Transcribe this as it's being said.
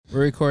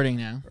We're recording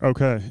now.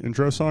 Okay,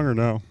 intro song or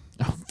no?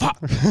 Oh, fuck.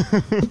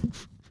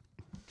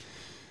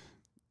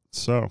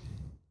 So,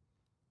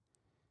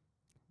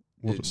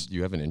 we'll just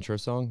you have an intro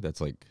song that's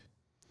like...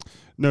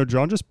 No,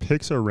 John just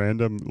picks a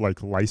random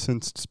like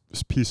licensed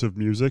piece of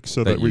music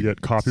so that we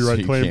get copyright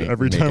so claimed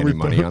every time we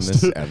money on post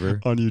this it ever.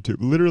 on YouTube.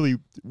 Literally,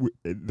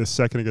 the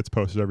second it gets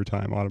posted, every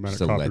time automatic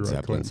It's a copyright Led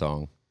Zeppelin claim.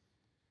 song.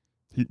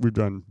 We've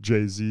done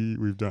Jay-Z.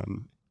 We've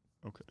done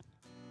okay.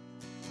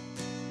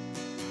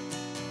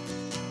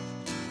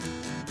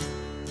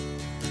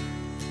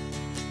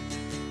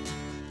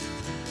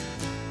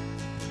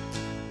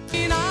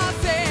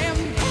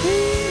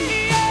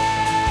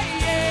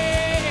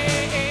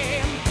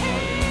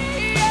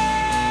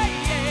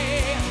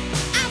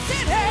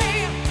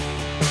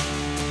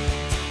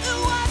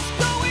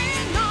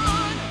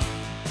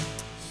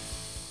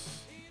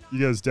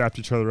 You guys dapped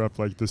each other up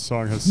like this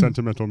song has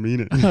sentimental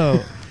meaning.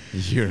 Oh,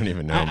 You don't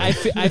even know. I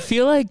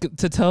feel like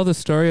to tell the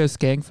story of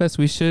Skankfest,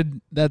 we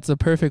should. That's a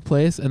perfect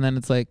place, and then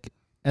it's like,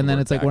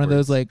 one of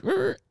those like.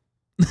 Oh,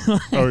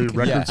 your record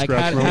Like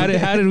scratch how moment?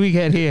 did we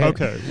get here?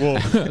 Okay,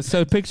 well,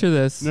 So picture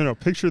this. no,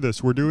 picture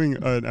this. We're doing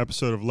an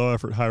episode of Low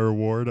Effort, High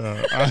Reward.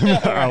 I'm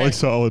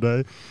Alex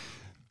Holiday.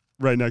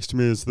 Right next to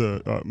me is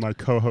my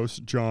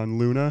co-host, John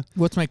Luna.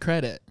 What's my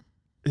credit?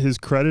 His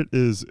credit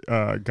is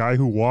a guy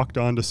who walked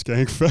on to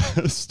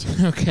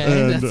Skankfest.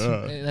 Okay,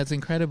 And, that's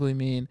incredibly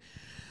mean.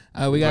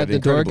 We got the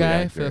door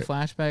guy for the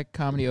Flashback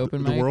Comedy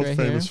Open the Mic world right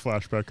famous here.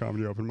 Flashback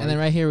Comedy Open Mic. And then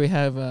right here we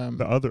have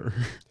the other.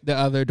 the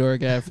other door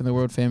guy from the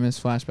world famous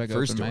Flashback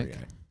First Open door Mic.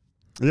 guy.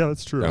 Yeah,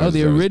 that's true. That Oh, was-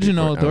 the that was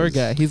original before- door that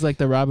guy. was- He's like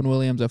the Robin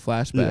Williams of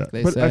Flashback. Yeah,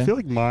 They but say. I feel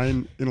like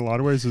mine, in a lot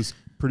of ways, is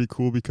pretty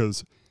cool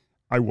because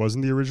I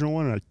wasn't the original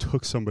one and I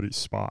took somebody's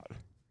spot.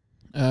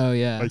 Oh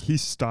yeah. Like he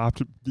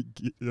stopped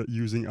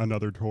using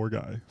another tour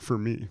guy for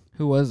me.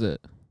 Who was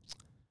it?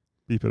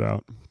 Beep it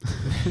out.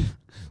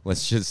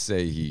 Let's just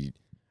say he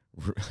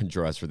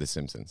draws for The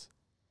Simpsons.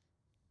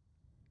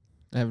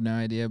 I have no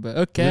idea, but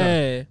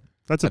okay.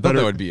 That's I a thought that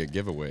better. would be a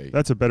giveaway.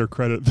 That's a better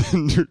credit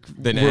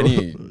than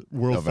any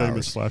world of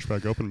famous ours.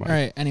 Flashback Open Mic. All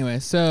right. Anyway,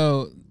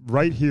 so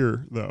Right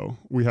here, though,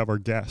 we have our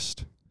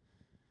guest,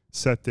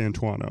 Seth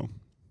D'Antuono.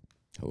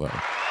 Hello.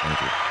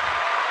 Thank you.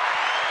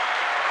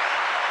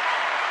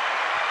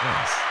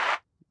 Nice.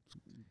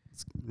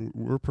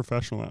 We're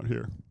professional out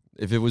here.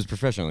 If it was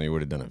professional, you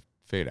would have done a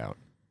fade out.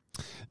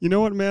 You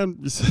know what, man?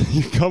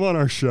 You come on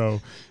our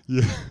show.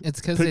 it's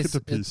because Pick it to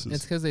pieces.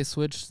 it's because they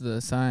switched the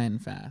sign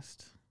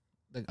fast.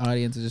 The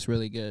audience is just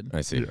really good.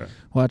 I see. Yeah.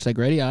 Watch, like,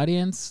 ready,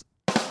 audience.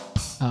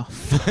 Oh,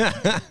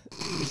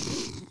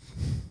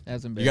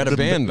 that's embarrassing. You got a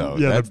band though.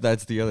 yeah,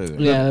 That's the other thing.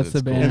 Yeah, that's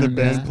the cool. band. And the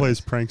band yeah.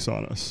 plays pranks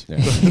on us. Yeah.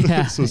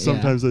 Yeah, So yeah.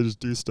 sometimes they just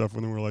do stuff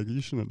and then we're like,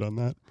 you shouldn't have done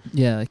that.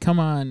 Yeah, like, come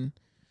on.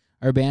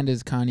 Our band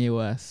is Kanye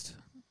West.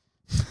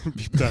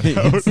 Beep that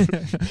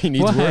out. He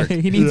needs Why? work.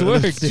 He needs Yeah,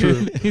 work, that's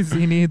dude.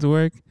 he needs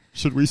work.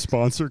 Should we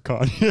sponsor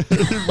Kanye?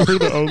 We're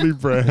the only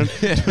brand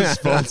to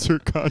sponsor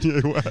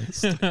Kanye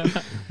West.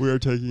 We are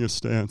taking a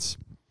stance.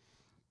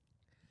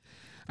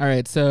 All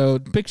right, so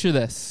picture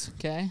this,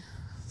 okay?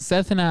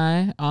 Seth and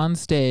I on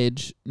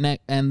stage,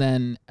 and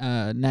then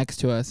next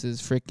to us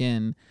is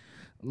freaking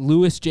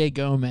Louis J.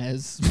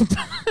 Gomez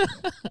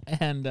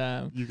and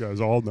You guys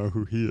all know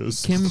who he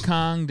is. Kim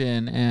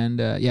Congdon, and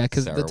yeah,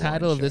 because the Sarah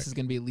title of this Weincheck. is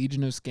going to be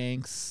Legion of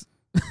Skanks,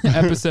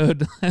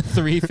 episode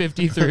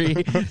 353,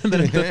 and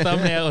then the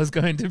thumbnail is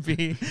going to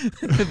be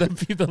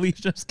the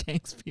Legion of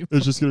Skanks people.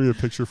 It's just going to be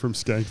a picture from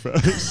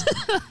Skankfest.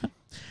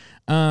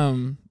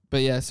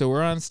 But yeah, so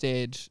we're on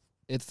stage.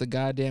 It's the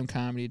goddamn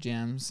Comedy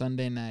Jam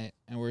Sunday night,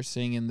 and we're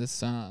singing this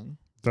song.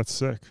 That's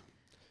sick.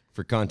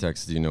 For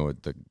context, do you know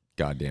what the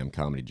goddamn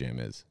Comedy Jam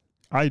is?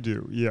 I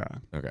do, yeah.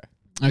 Okay.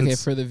 Okay,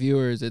 It's- for the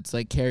viewers, it's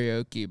like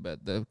karaoke, but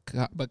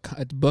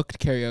it's booked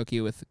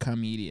karaoke with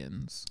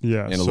comedians.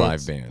 Yeah. And a so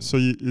live it's- band. So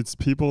it's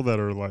people that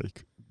are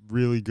like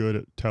really good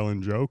at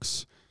telling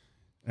jokes,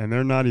 and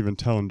they're not even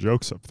telling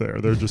jokes up there.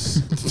 They're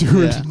just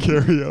doing Yeah.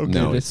 karaoke.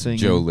 No, just it's singing.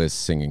 Joe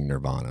List singing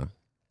Nirvana.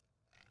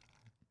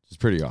 It's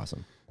pretty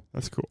awesome.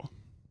 That's cool.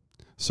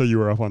 So you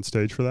were up on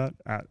stage for that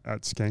at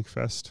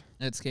Skankfest?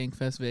 At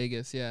Skankfest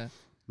Vegas, yeah.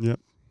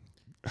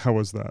 How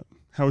was that?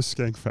 How was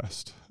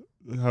Skankfest?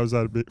 How's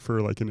that a bit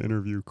for like an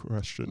interview I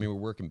question? mean, we're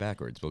working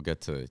backwards. We'll get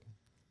to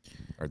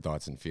our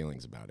thoughts and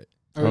feelings about it.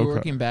 Are we Okay.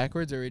 working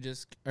backwards, or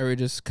are we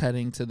just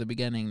cutting to the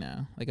beginning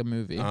now, like a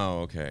movie?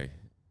 Oh, okay.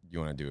 You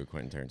want to do a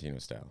Quentin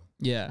Tarantino style?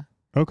 Yeah,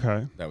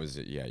 Okay. That was,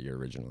 your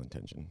original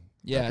intention.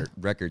 yeah.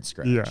 Record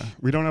scratch. Yeah.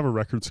 We don't have a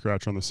record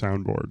scratch on the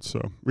soundboard,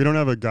 so we don't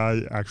have a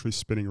guy actually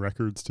spinning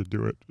records to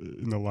do it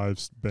in the live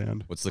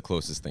band. What's the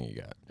closest thing you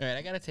got? All right,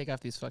 I gotta take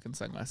off these fucking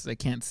sunglasses. I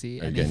can't see.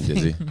 Are you getting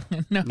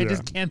anything. No, I Yeah.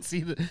 just can't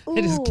see the.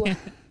 I just Ooh, can't.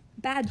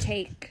 bad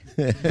take.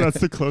 That's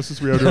the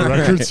closest we have to a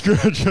record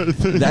scratch, I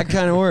think. That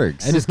kind of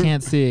works. I just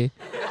can't see.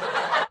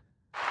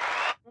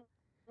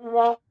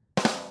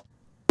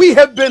 We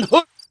have been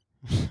hooked.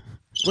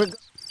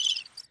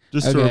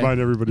 Just to Okay. remind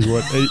everybody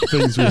what 8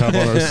 things we have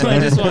on our So I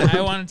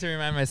soundboard. wanted to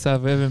remind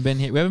myself we haven't been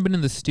here. We haven't been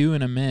in the stew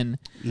in a min.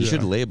 You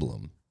should label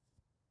them.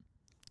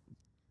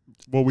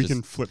 Well, we Just-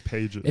 can flip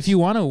pages. If you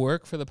want to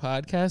work for the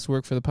podcast,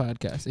 work for the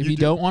podcast. If You you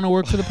do- don't want to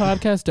work for the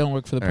podcast, don't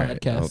work for the All right,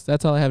 podcast.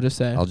 That's all I have to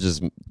say. I'll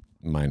just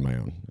mind my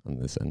own on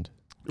this end.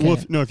 Well,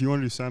 Okay. if you want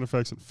to do sound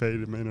effects and fade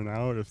them in and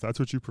out, if that's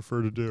what you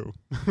prefer to do.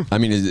 I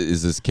mean,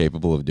 is this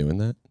capable of doing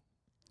that?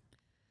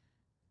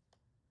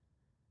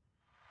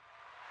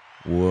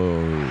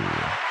 Whoa.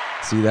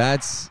 See,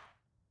 that's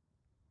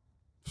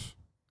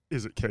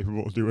Is it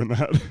capable of doing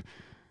that?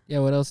 Yeah,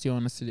 what else do you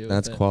want us to do?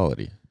 that's with it?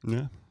 quality.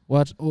 Yeah.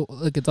 Watch. Oh,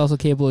 look, it's also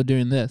capable of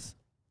doing this.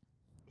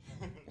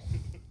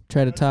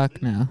 Try to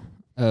talk now.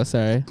 Oh,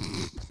 sorry.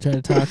 Try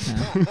to talk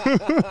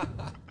now.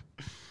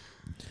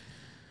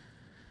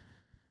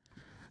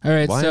 All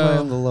right, Why am I on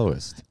so the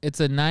lowest? it's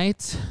a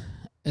night.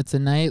 It's a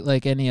night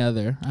like any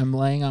other. I'm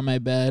laying on my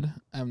bed.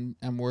 I'm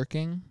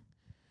working,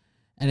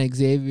 and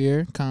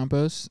Xavier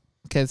Campos.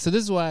 Okay, so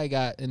this is why I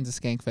got into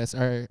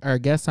Skankfest. Our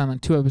guest on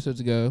 2 episodes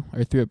ago,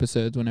 or 3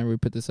 episodes, whenever we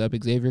put this up,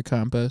 Xavier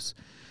Campos,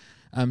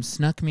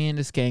 snuck me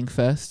into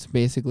Skankfest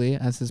basically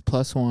as his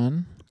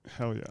 +1,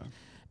 Hell yeah.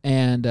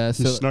 and He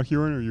so snuck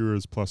you in, or you were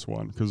his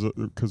 +1?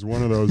 Because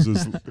one of those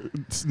is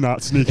it's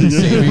not sneaking in.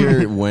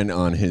 Xavier went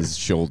on his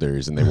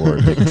shoulders and they wore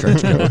a big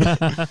trench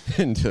coat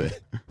into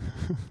it.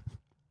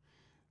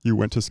 You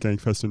went to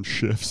Skankfest in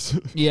shifts.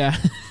 yeah.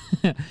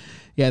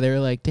 Yeah, they were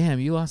like, "Damn,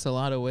 you lost a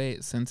lot of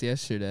weight since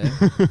yesterday."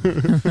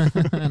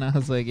 And I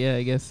was like, "Yeah,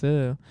 I guess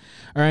so."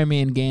 Or I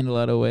mean, gained a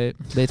lot of weight.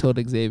 They told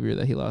Xavier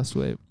that he lost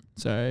weight.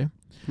 Sorry.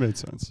 Made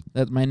sense.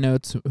 That my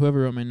notes,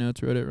 whoever wrote my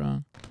notes wrote it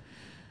wrong.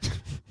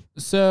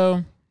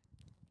 So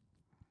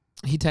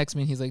he texted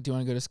me and he's like, "Do you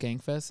want to go to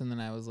Skankfest?" And then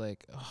I was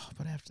like, "Oh,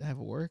 but I have to have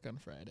work on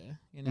Friday,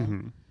 you know?"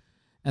 Mm-hmm.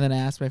 And then I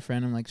asked my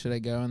friend, I'm like, "Should I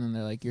go?" And then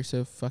they're like, "You're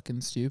so fucking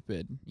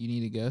stupid. You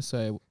need to go."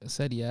 So I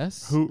said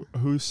yes.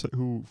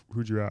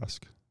 Who'd you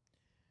ask?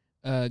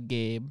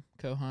 Gabe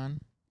Kohan,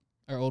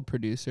 our old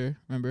producer,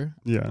 remember?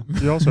 Yeah.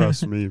 He also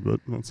asked me, but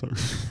that's okay.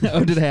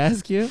 Oh, did I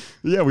ask you?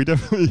 Yeah, we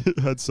definitely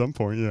at some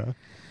point, yeah.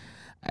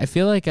 I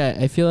feel like I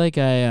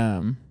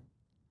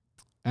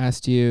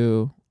asked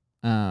you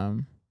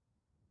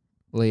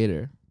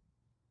later.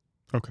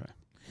 Okay.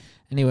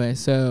 Anyway,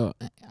 so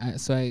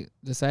I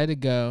decided to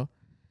go,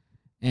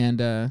 and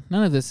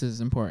none of this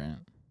is important.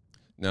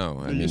 No,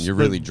 I You mean, just you're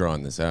really spent-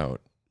 drawing this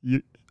out.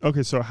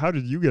 Okay, so how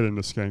did you get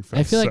into Skankfest?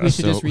 I feel like we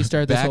should So just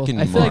restart this back whole. in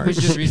I feel like we March-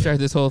 should just restart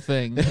this whole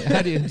thing. Do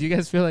you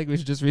guys feel like we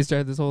should just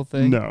restart this whole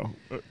thing? No.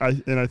 I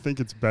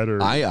think it's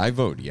better. I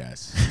vote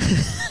yes.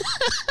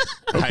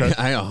 Okay.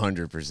 I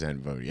 100%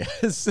 vote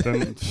yes.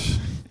 Then,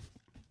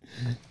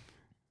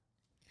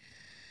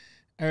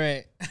 All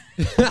right.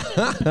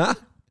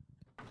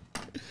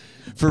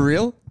 For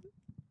real?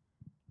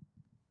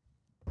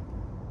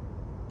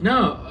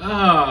 No.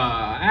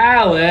 Oh,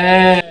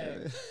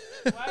 Alex.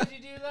 Why'd you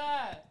do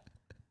that?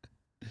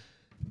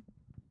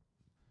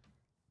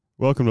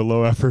 welcome to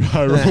Low Effort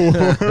High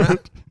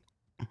Reward.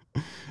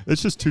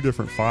 It's just 2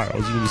 different files.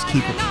 You can just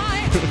keep it.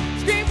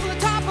 Scream from the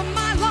top of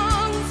my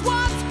lungs,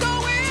 what's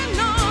going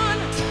on?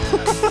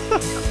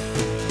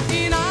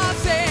 And I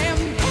say,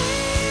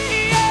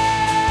 hey,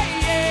 yeah,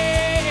 yeah,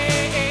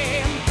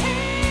 hey,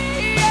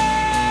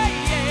 yeah,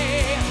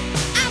 yeah.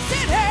 I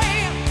said,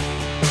 hey,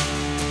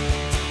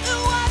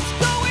 what's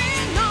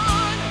going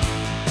on?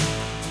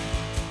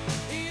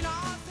 And I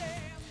say,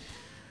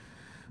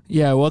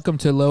 Yeah, welcome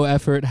to Low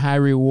Effort, High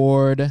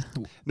Reward.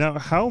 Now,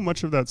 how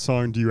much of that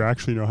song do you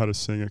actually know how to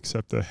sing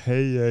except the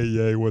hey, yay,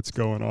 yay, what's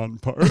going on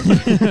part?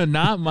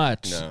 Not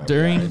much. No.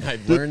 During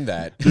I've learned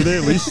that. do they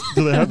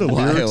have the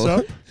While- lyrics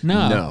up?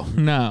 no.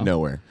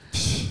 Nowhere.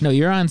 No,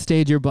 you're on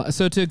stage.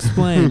 So to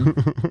explain,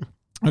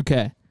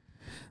 okay.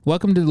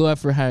 Welcome to the Low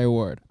Effort, High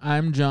Reward.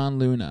 I'm John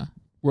Luna,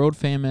 world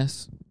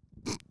famous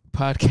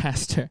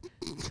podcaster.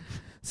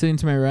 Sitting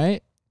to my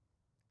right,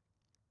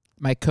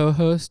 my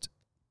co-host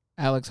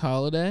Alex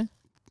Holiday.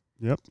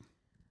 Yep.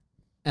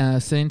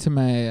 Sitting to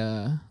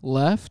my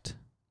left,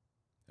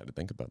 Had to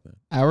think about that.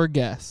 our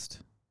guest,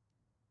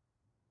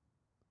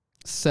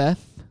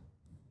 Seth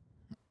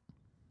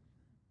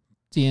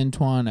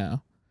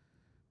D'Antuono.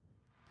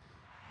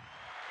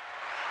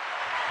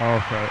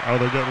 Okay. Oh,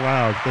 they're getting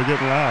loud. They're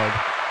getting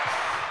loud.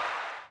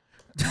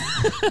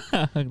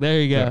 There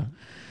you go. Yeah.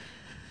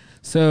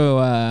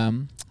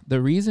 So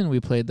the reason we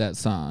played that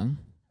song,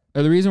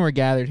 or the reason we're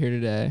gathered here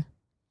today,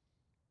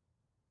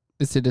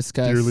 is to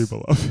discuss Dearly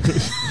beloved.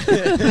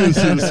 Is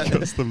to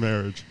discuss the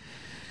marriage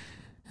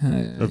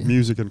of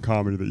music and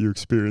comedy that you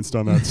experienced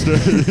on that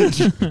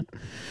stage.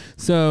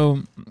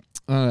 So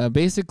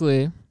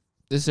basically,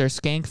 this is our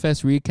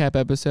Skankfest recap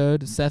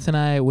episode. Seth and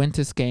I went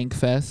to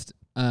Skankfest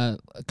a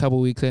couple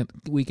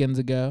weekends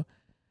ago.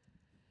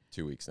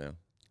 2 weeks now.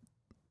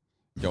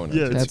 Going on.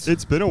 Yeah, That's-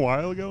 it's been a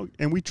while ago,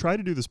 and we tried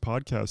to do this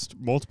podcast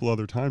multiple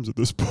other times at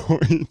this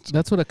point.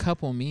 That's what a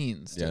couple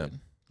means. Dude. Yeah.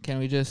 Can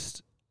we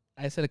just?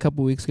 I said a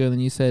couple weeks ago, then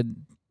you said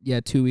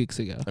 2 weeks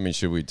ago. I mean,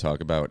 should we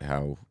talk about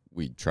how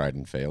we tried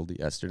and failed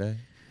yesterday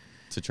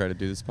to try to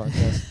do this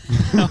podcast?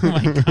 Oh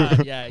my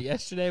god! Yeah,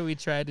 yesterday we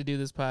tried to do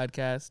this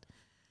podcast,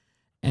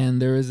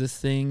 and there was this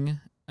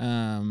thing.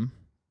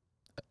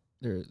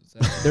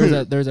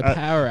 There's a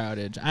power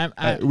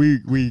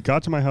outage. We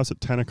got to my house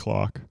at 10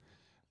 o'clock,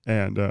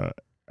 and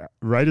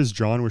right as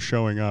John was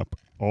showing up,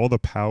 all the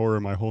power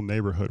in my whole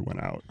neighborhood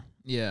went out.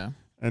 Yeah.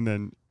 And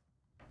then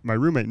my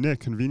roommate Nick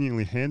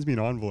conveniently hands me an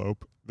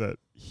envelope that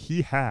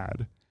he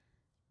had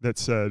that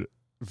said,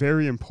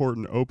 "Very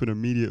important, open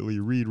immediately,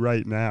 read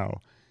right now."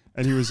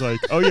 And he was like,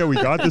 "Oh yeah, we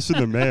got this in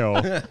the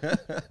mail.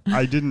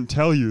 I didn't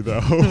tell you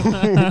though."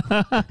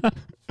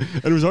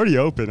 And it was already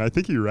open. I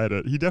think he read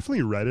it. He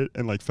definitely read it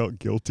and like felt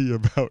guilty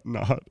about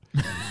not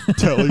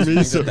telling me. I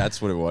think So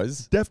that's what it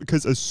was.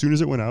 because as soon as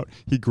it went out,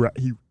 he grabbed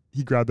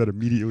that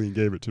immediately and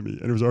gave it to me,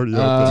 and it was already Did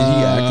open.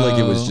 he act like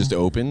it was just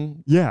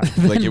open? Yeah,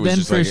 Like it was Then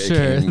just for like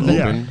sure. it came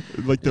yeah, open?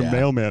 like the Yeah.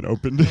 mailman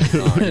opened it.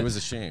 Oh, he was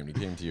ashamed. He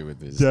came to you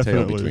with his tail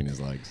Definitely. between his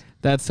legs.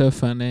 That's so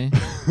funny.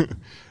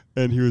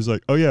 And he was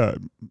like, "Oh yeah,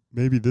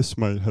 maybe this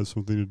might have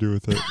something to do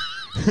with it."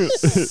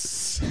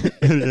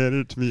 And he handed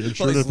it to me. And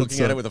sure Well, he's enough, it looking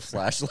said, at it with a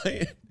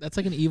flashlight. That's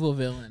like an evil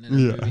villain in a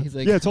yeah, movie. He's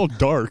like, yeah, it's all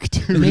dark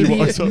too. He maybe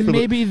walks up and like,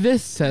 maybe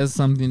this has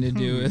something to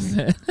do with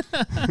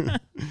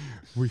it.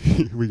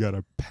 we got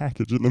a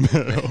package in the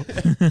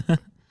mail.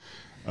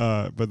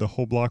 But the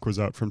whole block was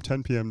out from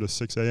 10 p.m. to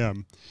 6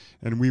 a.m.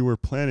 And we were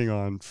planning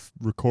on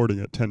recording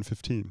at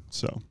 10:15.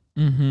 So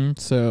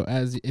So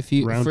as if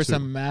you Round for two.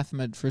 some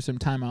for some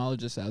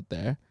timeologists out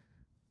there,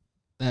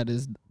 that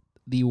is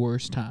the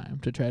worst time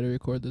to try to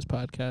record this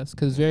podcast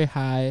because it's very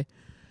high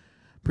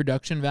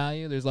production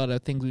value. There's a lot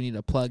of things we need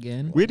to plug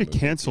in. we had to Moving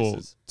cancel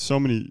pieces. so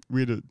many.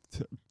 We had to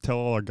tell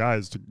all our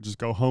guys to just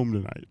go home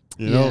tonight.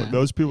 You know, Yeah.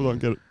 those people don't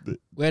get it.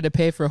 We had to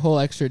pay for a whole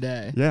extra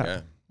day. Yeah.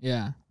 Yeah.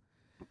 Yeah.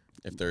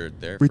 If they're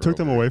there, We for took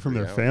them over away from 3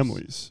 their hours.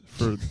 families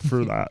for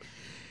that.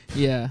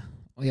 Yeah.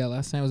 Well, yeah,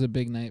 last night was a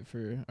big night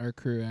for our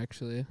crew.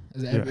 Actually,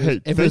 Hey,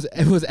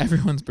 it was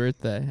everyone's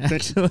birthday.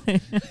 Actually,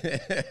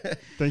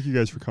 Thank you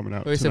guys for coming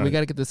out. we said we tonight. got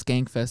to get the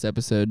Skankfest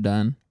episode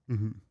done.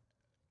 Mhm.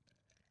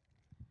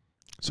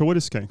 So what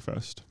is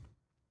Skankfest?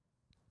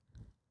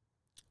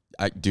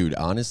 Dude,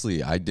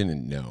 honestly, I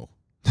didn't know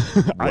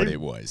what I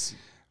it was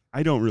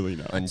I don't really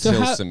know.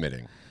 until how-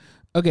 submitting.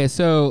 Okay,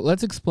 so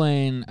let's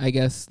explain, I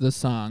guess, the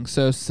song.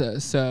 So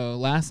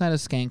last night of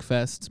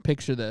Skankfest,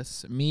 picture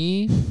this: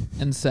 me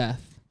and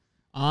Seth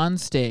on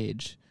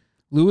stage,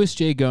 Louis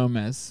J.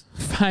 Gomez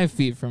 5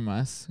 feet from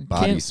us,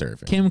 Body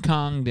surfing. Kim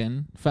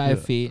Congdon 5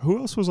 Yeah. feet, Who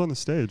else was on the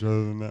stage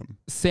other than them?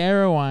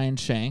 Sarah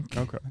Weinshank.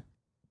 Okay.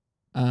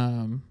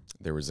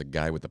 There was a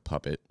guy with a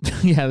puppet.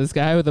 Yeah, this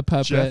guy with a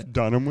puppet. Jeff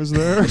Dunham was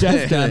there.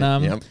 Jeff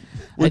Dunham. Yep.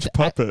 Which I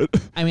puppet?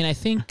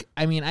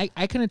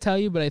 I couldn't tell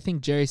you, but I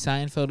think Jerry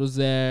Seinfeld was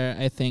there.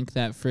 I think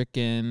that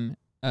frickin'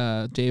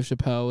 Dave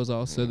Chappelle was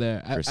also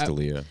there. Chris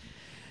D'Elia.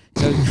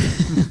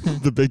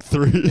 The big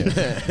three.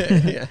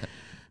 Yeah.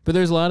 But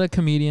there's a lot of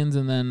comedians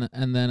and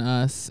then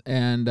us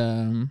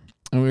and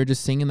we were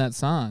just singing that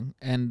song,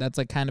 and that's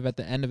like kind of at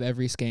the end of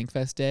every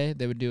Skankfest day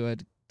they would do a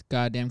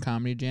goddamn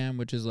comedy jam,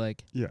 which is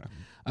like Yeah.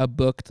 a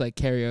booked like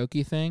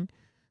karaoke thing.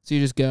 So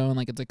you just go and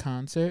like it's a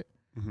concert.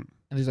 Mhm.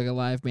 And there's like a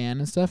live band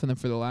and stuff, and then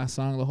for the last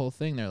song of the whole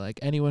thing, they're like,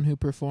 anyone who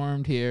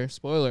performed here,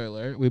 spoiler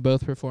alert, we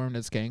both performed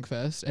at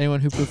Skankfest. Anyone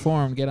who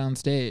performed, get on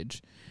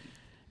stage.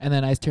 And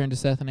then I turned to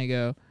Seth and I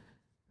go,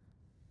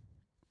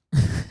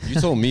 You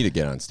told me to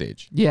get on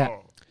stage. yeah.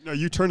 Oh. No,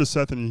 you turned to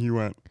Seth and he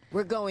went,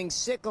 We're going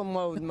sicko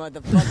mode,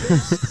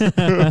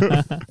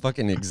 motherfuckers.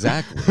 Fucking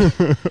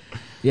exactly.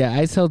 Yeah,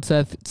 I told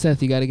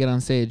Seth, you got to get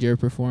on stage. You're a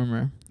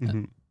performer.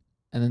 mhm.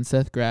 And then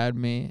Seth grabbed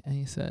me and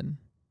he said,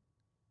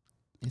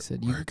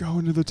 "We're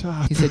going to the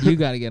top." he said, you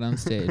got to get on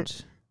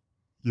stage.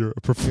 You're a You're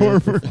a performer.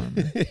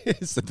 performer.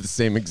 Said the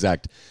same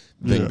exact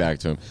thing Yeah. back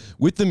to him.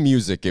 With the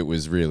music, it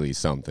was really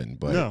something.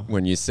 But No.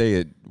 when you say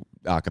it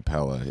a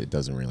cappella, it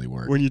doesn't really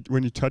work. When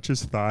you touch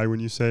his thigh when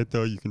you say it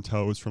though, you can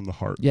tell it was from the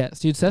heart. Yes,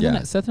 dude. Seth Yeah.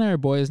 and I are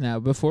boys now.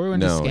 Before we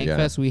went No, to yeah.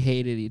 Skankfest, we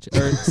hated each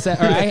other.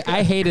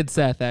 I hated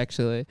Seth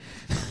actually.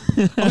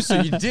 Oh, so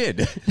you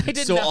did. I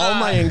did So all not.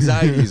 my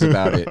anxieties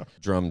about it.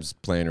 Drums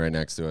playing right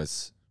next to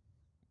us.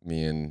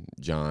 Me and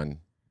John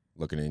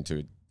looking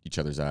into each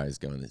other's eyes,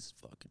 going, "This is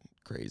fucking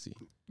crazy."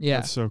 Yeah.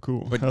 That's so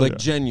cool. But Hell like yeah.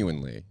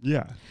 genuinely,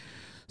 Yeah.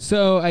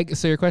 So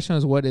your question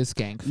was, what is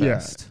Skankfest?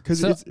 Yeah.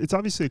 Because So- it's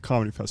obviously a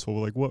comedy festival.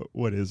 But like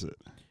what is it?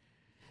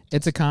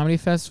 It's a comedy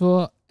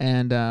festival,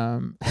 and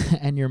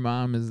and your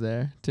mom is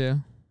there too.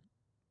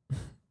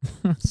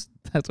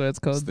 That's what it's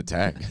called. it's the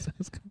tag. That's what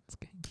it's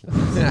called,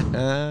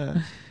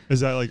 Skankfest. Is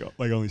that like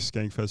only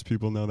Skankfest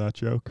people know that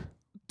joke?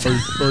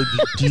 Or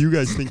do you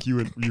guys think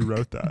you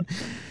wrote that?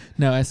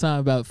 No, I saw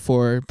about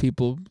 4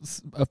 people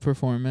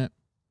perform it.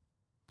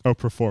 Oh,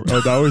 perform.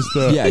 Oh, that was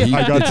the. Yeah,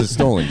 I got it's a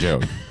stolen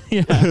joke.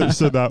 Yeah.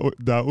 so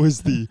that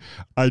was the.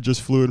 I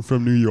just flew in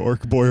from New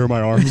York. Boy, are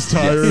my arms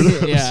tired.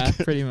 Yeah,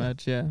 pretty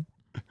much. Yeah.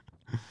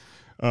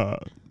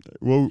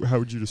 Well, how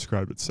would you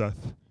describe it,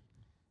 Seth?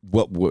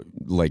 What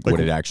Like, what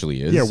it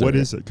actually is? Yeah, what or-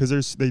 is it?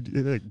 Because they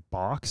like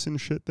box and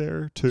shit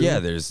there too. Yeah,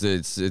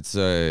 it's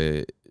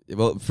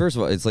well, first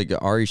of all, it's like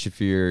Ari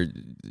Shaffir,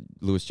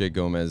 Louis J.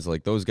 Gomez,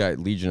 like those guys,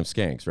 Legion of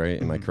Skanks,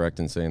 right? Am I Mhm. correct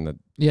in saying that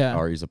Yeah.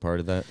 Ari's a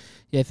part of that?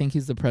 Yeah, I think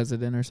he's the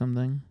president or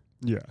something.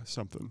 Yeah,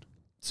 something.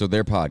 So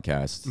their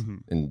podcast Mhm.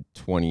 in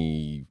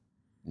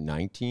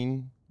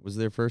 2019 was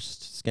their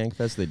first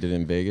Skankfest. They did it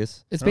in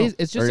Vegas. It's Oh.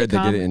 it's Or just a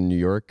they did it in New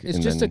York. it's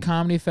and just a then,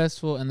 comedy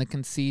festival, and the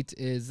conceit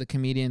is the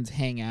comedians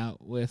hang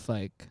out with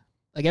like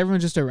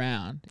everyone's just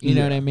around. You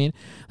know what Yeah. I mean?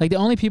 Like the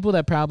only people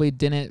that probably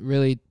didn't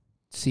really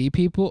see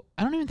people,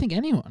 I don't even think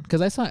anyone,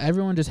 because I saw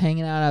everyone just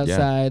hanging out Yeah.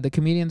 outside. The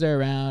comedians are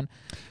around.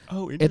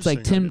 Oh, It's like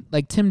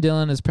interesting. Tim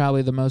Dillon is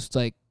probably the most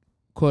like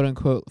quote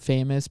unquote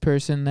famous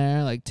person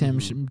there. Like Tim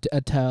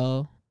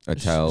Attell.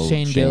 Attell,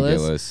 Shane Shane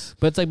Gillis. Gillis,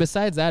 But it's like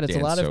besides that, it's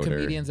Dan a lot of Soder.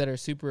 comedians that are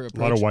super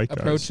lot of white guys.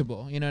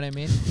 approachable. You know what I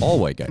mean? all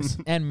white guys,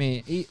 And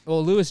me.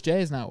 Well, Louis J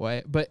is not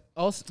white, but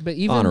also, but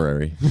even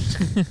honorary.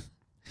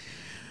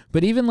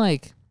 but even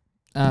like,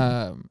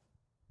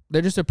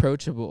 they're just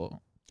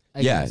approachable.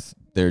 I Yeah, guess.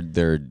 they're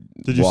Did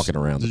you walking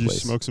around Did the you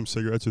place. smoke some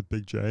cigarettes with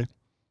Big J?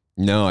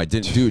 No, I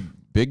didn't, dude.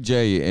 Big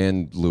J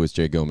and Louis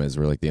J. Gomez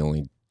were like the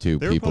only two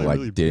They were people I probably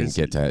really didn't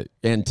busy. get to,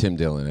 and Tim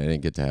Dillon. I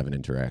didn't get to have an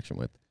interaction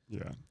with.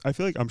 Yeah, I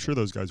feel like I'm sure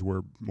those guys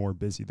were more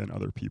busy than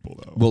other people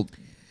though. Well,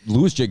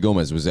 Louis J.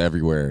 Gomez was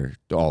everywhere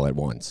all at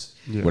once.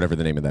 Yeah. Whatever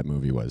the name of that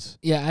movie was.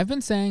 Yeah, I've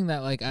been saying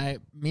that like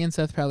me and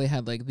Seth probably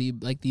had like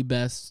the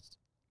best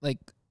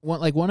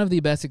one of the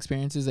best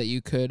experiences that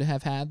you could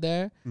have had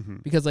there,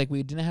 Mhm. because like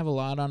we didn't have a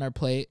lot on our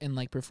plate in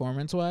like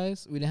performance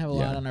wise. We didn't have a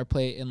lot Yeah. on our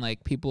plate in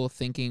like people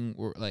thinking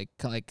we're like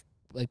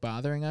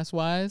bothering us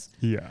wise.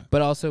 Yeah,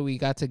 But also we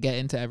got to get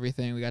into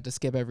everything. We got to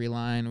skip every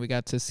line. We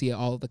got to see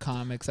all the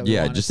comics that we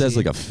Yeah, wanna just see. as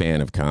like a fan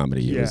of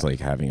comedy, it was Yeah. like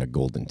having a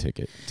golden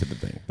ticket to the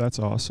thing. that's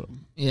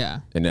awesome.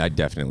 Yeah. And I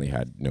definitely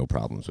had no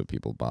problems with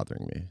people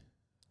bothering me,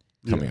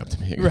 coming Yeah. up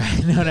to me.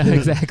 Right. No,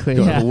 exactly.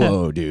 Going, Yeah.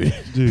 whoa, dude.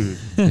 Dude,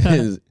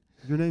 Is-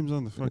 your name's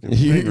on the fucking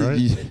thing,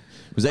 right?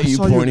 Was that I you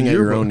saw your pointing at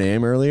your own yearbook.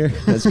 name earlier?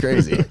 That's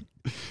crazy.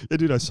 Yeah,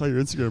 dude, I saw your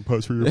Instagram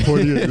post where you were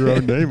pointing at your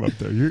own name up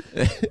there. You're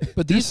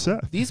But you're these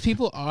Seth. these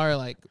people are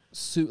like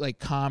like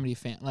comedy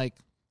fan. Like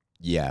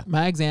Yeah.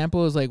 my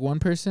example is like one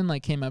person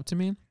like came up to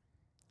me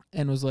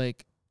and was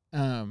like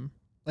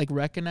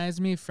recognized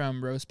me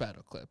from roast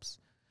battle clips.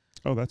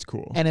 Oh, that's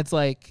cool. And it's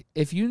like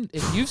if you've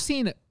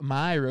seen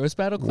my roast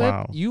battle clip,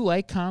 Wow. you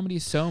like comedy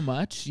so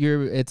much,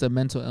 it's a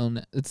mental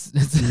illness. It's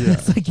Yeah.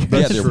 it's like you're Yeah,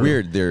 That's they're true.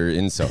 weird. They're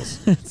incels.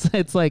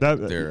 it's like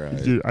That, They're,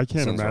 dude, I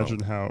can't sounds imagine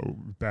how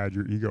bad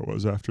your ego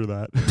was after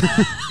that.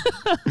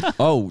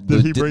 Oh,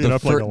 Did he bring it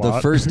up like a the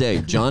lot? first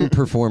day, John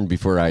performed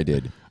before I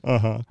did.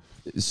 Uh-huh.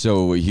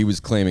 So he was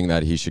claiming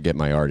that he should get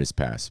my artist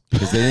pass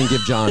because they didn't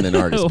give John an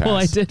artist pass. well,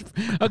 I did.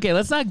 Okay,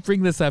 let's not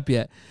bring this up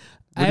yet.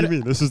 What do you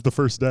mean? This is the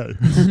first day.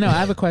 No, I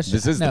have a question.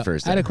 This is the No,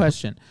 first I had a day.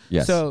 question.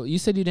 Yes. So you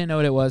said you didn't know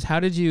what it was. How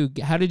did you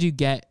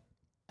get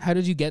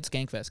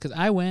Skankfest? Because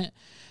I went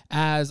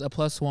as a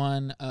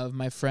 +1 of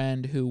my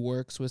friend who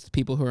works with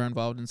people who are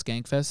involved in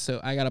Skankfest.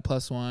 So I got a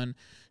 +1.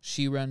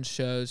 She runs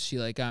shows. She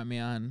like got me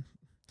on.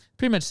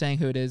 Pretty much saying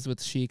who it is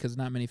with she, because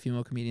not many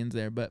female comedians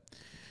there, but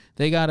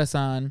they got us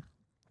on.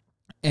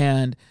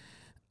 And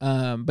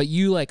but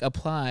you like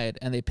applied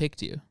and they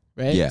picked you,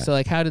 right? Yeah. So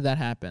like, how did that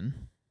happen?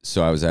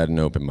 So I was at an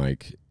open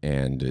mic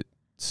and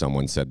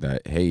someone said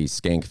that, hey,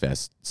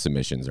 Skankfest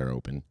submissions are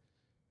open.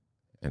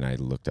 And I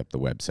looked up the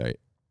website.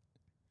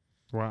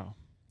 Wow.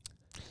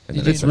 And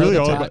Did then you it It's really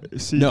the all top-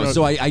 about. See, no,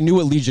 so I knew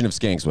what Legion of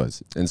Skanks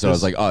was. And so I was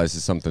This- like, oh, this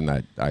is something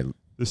that I...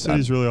 the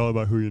city's really all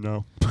about who you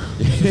know.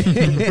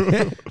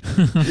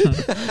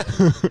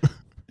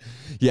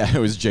 Yeah, it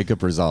was Jacob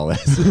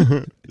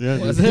Rosales. Yeah,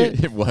 Was dude.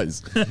 it? It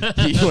was.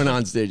 He went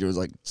on stage and was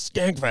like,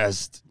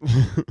 Skankfest.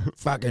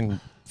 Fucking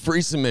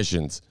free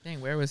submissions.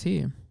 Dang, where was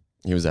he?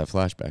 He was at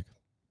Flashback.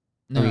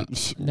 No, mean,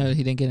 no,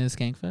 he didn't get into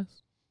Skankfest.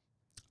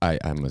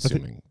 I'm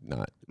assuming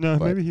not. No,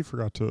 But- maybe he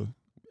forgot to.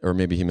 Or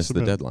maybe he missed the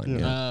Submit, deadline. yeah.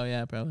 Yeah. Oh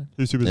yeah, probably.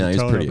 He was too busy Yeah, he's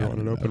telling pretty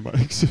everyone at adamant open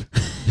mics.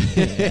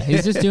 Yeah,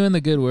 he's just doing the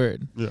good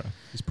word. Yeah,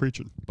 he's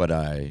preaching. But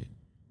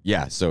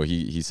so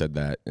he said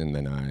that, and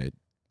then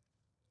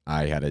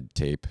I had a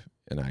tape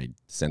and I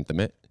sent them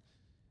it,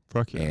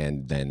 Fuck yeah.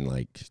 and then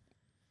like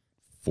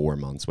 4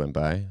 months went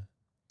by.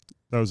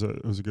 That was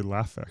it was a good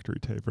Laugh Factory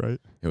tape, right?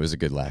 It was a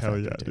good laugh. Hell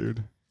Factory yeah, tape.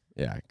 dude.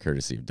 Yeah,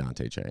 courtesy of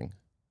Dante Chang.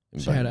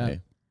 Shout Invited out. me.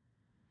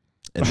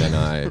 And then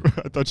I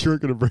thought you were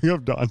going to bring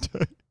up Dante.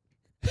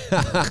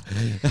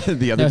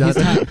 the other No, he's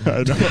Dante.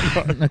 not.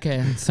 I know.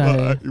 Okay,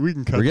 sorry. We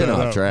can cut We're getting that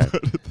off out. track.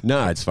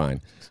 No, it's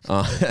fine.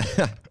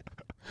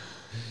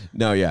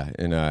 No, yeah,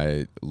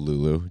 and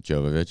Lulu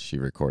Jovovich, she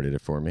recorded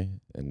it for me,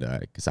 and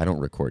because I don't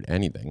record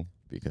anything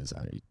because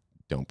I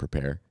don't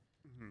prepare.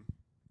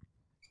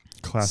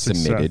 Classic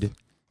Submitted.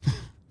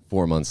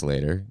 4 months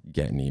later,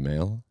 get an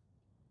email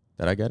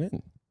that I got in.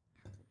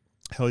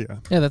 Seth. Hell yeah.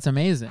 Yeah, that's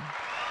amazing.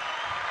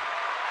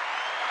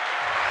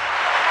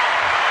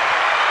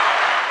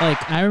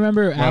 Like I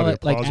remember Wow, the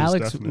applause was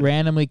Alex definite.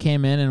 randomly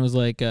came in and was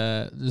like,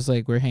 just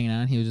like we're hanging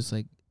out. And he was just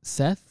like,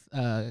 Seth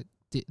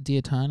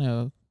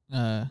Diatano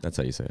That's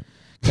how you say it.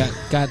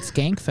 got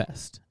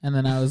Skankfest, and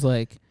then I was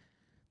like,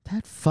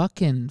 that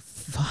fucking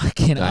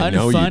I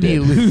know you unfunny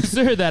did.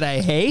 loser that I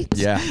hate.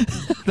 Yeah.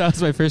 That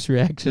was my first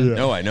reaction. Yeah.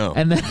 No, I know.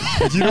 And then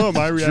Do you know what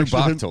my Drew reaction to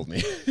Bach him, told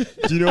me.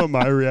 Do you know what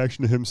my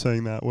reaction to him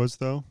saying that was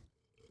though?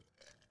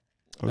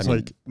 I was mean-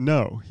 like,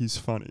 no, he's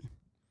funny.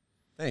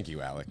 Thank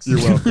you, Alex. You're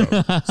welcome.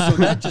 So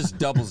that just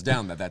doubles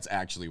down that that's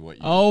actually what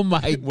you. Oh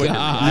my what your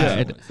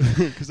God. reaction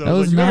was. 'Cause I That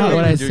was like, not "No,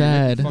 what no, I Dude, you're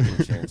making said.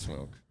 Fucking chain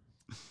smoke.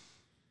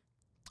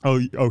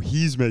 Oh,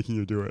 he's making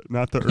you do it,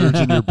 not the urge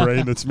in your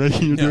brain that's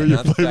making you do No, it. You're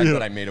not the fact blaming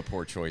that it. I made a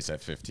poor choice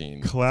at 15.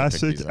 to pick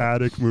Classic these up.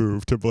 addict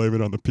move to blame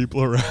it on the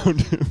people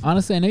around him,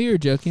 Honestly, I know you were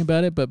joking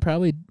about it, but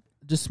probably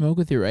just smoke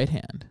with your right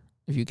hand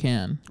if you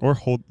can. or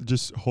hold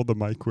the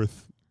mic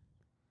with.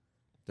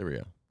 There we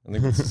go. I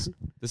think this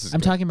is. I'm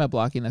good. talking about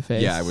blocking the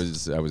face. Yeah, I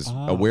was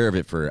Ah. aware of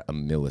it for a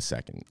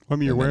millisecond. I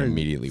mean, you're and then wearing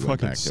immediately went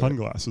fucking back to it.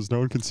 sunglasses. No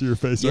one can see your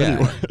face Yeah.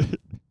 anyway.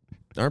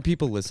 Aren't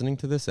people listening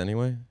to this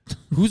anyway?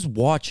 Who's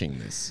watching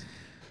this?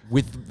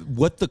 With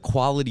what the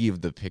quality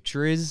of the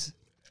picture is,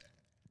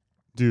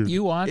 Dude,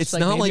 You watched it's like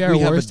not maybe like our we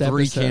have a worst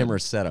 3 episode. camera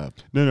setup.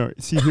 no.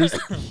 See, here's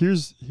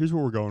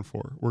what we're going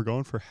for. We're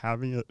going for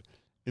having it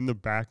in the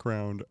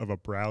background of a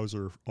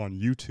browser on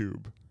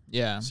YouTube,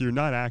 Yeah. so you're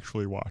not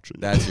actually watching.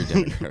 That's your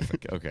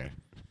demographic. Okay.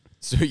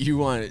 So you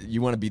want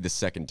to be the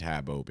second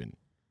tab open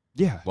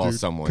yeah, while dude,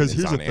 someone 'cause is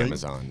here's on the thing,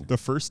 Amazon. The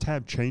first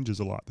tab changes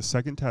a lot. The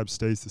second tab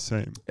stays the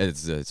same.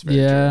 It's very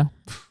Yeah.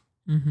 true.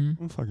 Mm-hmm.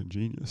 I'm a fucking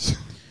genius.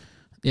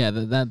 Yeah,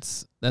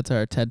 that's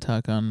our TED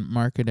talk on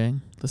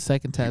marketing. The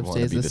second tab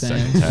wanna stays be the the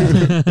same.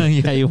 second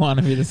Yeah, you want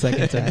to be the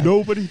second tab.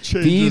 Nobody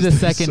changes. Be the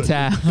their second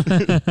tab.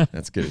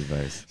 That's good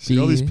advice. See,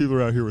 all these Be- people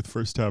are out here with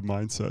first tab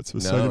mindsets.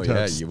 With No, second yeah,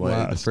 tabs you want the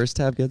last. first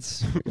tab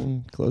gets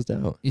closed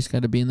out. You just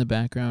got to be in the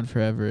background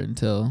forever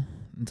until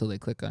they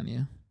click on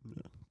you.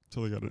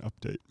 Until they got an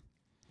update.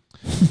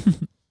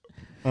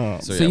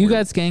 So, yeah, you we're-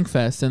 got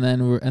Skankfest, and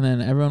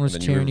then everyone was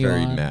and then you were cheering you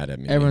very on. mad at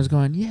me. Everyone's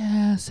going,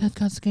 yeah, Seth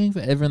got Skankfest.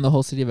 Everyone in the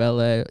whole city of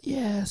LA,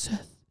 yeah,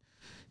 Seth.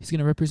 He's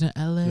gonna represent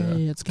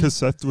LA. It's Because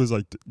Seth was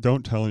like,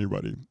 "Don't tell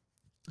anybody."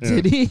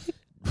 Did he?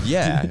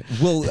 Yeah.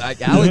 Well,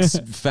 Alex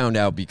found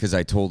out because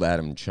I told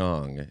Adam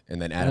Chong,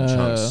 and then Adam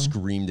Chong Oh.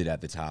 screamed it at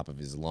the top of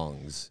his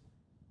lungs.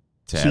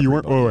 To So you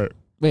weren't. everybody.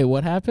 Wait. Wait,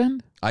 what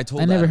happened? I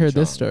told. I never Adam heard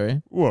this Chong.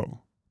 story. Whoa.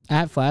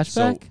 At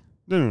Flashback,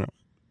 No.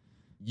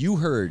 You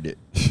heard.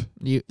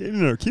 you.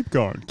 No. Keep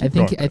going. I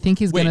think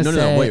he's Wait, gonna no,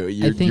 say.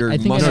 wait. I think I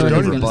must know have what done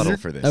he's gonna rebuttal say.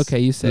 for this. Okay,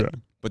 you Yeah.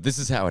 said, But this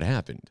is how it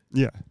happened.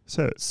 Yeah.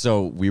 Say it.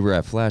 So we were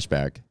at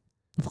Flashback.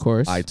 of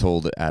course. I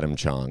told Adam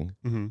Chong,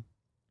 Mm-hmm.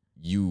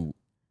 you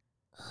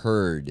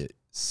heard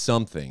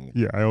something.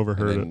 Yeah, I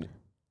overheard and it. then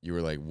you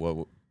were like,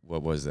 what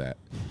was that?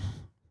 What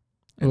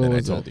And then I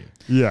was told it?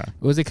 you. Yeah.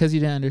 Was it because you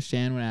didn't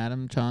understand when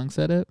Adam Chong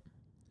said it?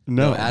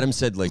 No. Adam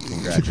said like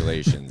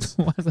congratulations.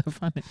 Why is that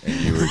funny?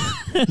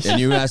 And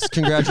you asked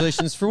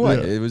congratulations for what?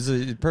 Yeah. It was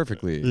a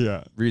perfectly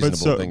Yeah.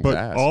 reasonable thing but to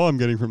ask. all I'm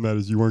getting from that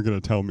is you weren't going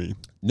to tell me.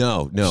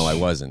 No, I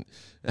wasn't.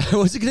 I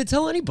wasn't going to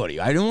tell anybody.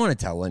 I don't want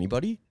to tell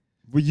anybody.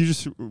 Well, you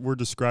just were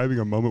describing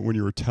a moment when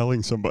you were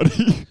telling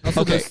somebody.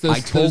 Also, Okay, those I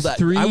told those that.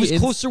 three I was ins-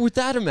 closer with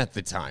Adam at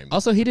the time.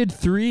 Also, he did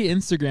 3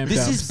 Instagram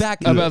This dumps is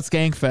back- about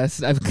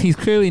Skankfest. He's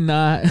clearly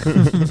not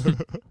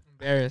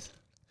embarrassed.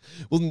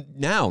 Well,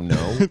 now,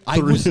 no. I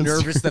Three was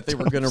nervous Instagram that they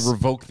were going to dumps.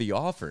 revoke the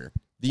offer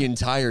the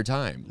entire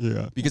time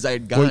Yeah. because I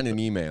had gotten an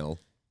email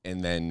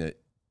and then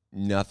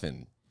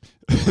nothing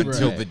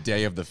until Right. the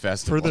day of the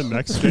festival. For the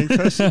next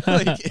Skankfest,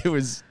 like it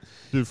was.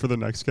 dude, for the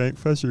next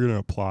Skankfest, you're going to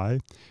apply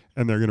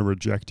and they're going to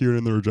reject you. And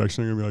in the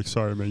rejection, they're going to be like,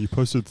 sorry, man, you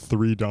posted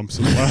 3 dumps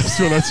in the last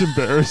one. That's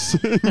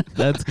embarrassing.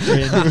 That's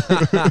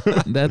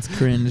cringe. That's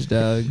cringe,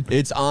 Doug.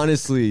 It's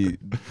honestly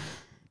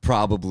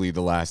probably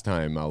the last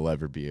time I'll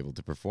ever be able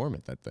to perform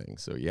at that thing.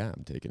 So yeah,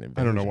 I'm taking advantage.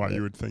 I don't know of why it.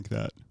 you would think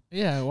that.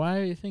 Yeah, why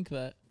do you think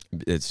that?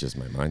 It's just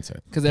my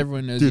mindset. Because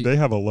everyone knows Dude, you. they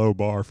have a low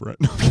bar for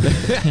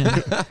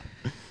it.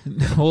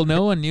 Well,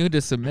 no one knew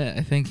to submit.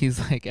 I think he's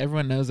like,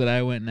 everyone knows that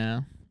I went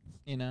now.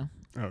 You know?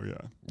 Oh, yeah.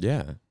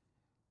 Yeah,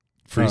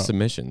 free Oh.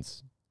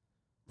 submissions.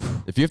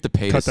 If you have to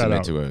pay Cut to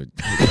that submit out.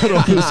 to a, Cut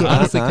all this out.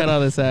 Honestly, cut all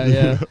this out,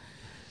 yeah. yeah,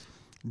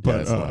 But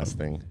that's the last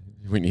thing.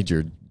 We need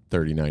your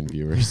 39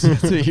 viewers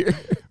to hear.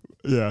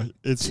 yeah,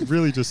 it's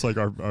really just like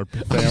our sorry,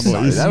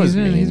 families. that was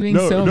he's mean.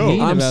 being so mean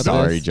I'm about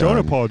sorry, this. John.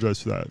 Don't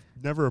apologize for that.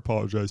 Never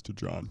apologize to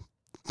John.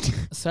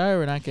 Sorry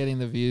we're not getting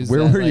the views.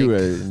 Where that, were you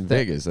like, in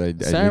Vegas? I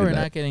Sorry knew we're that.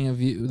 not getting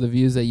the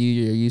views that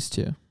you're used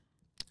to.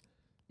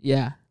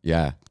 Yeah.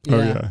 Yeah, Oh,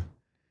 yeah.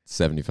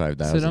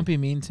 75,000. So don't be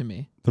mean to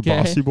me. The okay?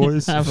 Bossy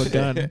Boys. Have a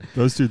gun.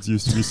 Those dudes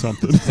used to be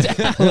something.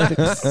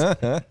 Alex.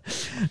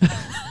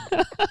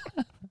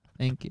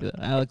 Thank you.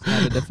 Alex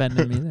had to defend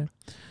me there.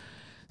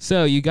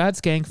 So you got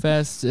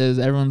Skankfest. Is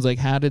everyone's like,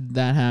 how did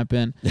that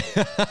happen?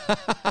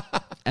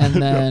 And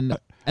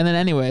then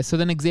anyway, so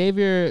then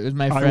Xavier is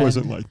my friend. I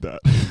wasn't like that.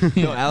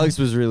 No, Alex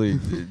was really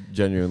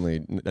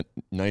genuinely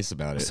nice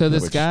about it. So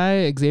this which-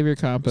 guy Xavier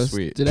Campos.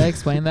 Sweet. Did I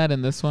explain that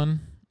in this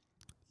one?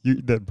 He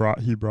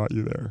brought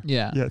you there.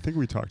 Yeah. Yeah, I think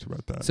we talked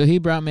about that. So he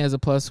brought me as a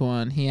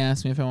 +1. He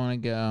asked me if I want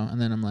to go, and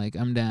then I'm like,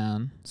 I'm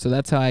down. So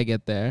that's how I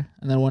get there.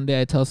 And then one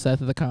day I tell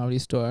Seth at the Comedy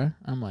Store,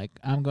 I'm like,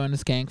 I'm going to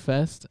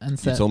Skankfest. And You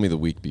Seth, told me the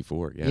week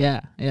before. Yeah.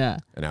 yeah.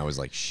 And I was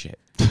like, shit.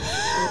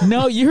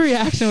 No, your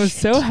reaction was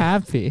so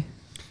happy.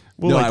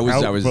 No, like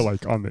I was but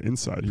like on the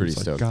inside, he pretty was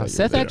like, stoked God, that you were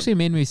Seth there. actually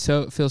made me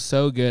feel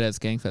so good at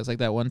Skankfest. Like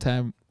that one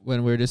time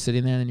when we were just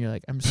sitting there, and you're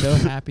like, "I'm so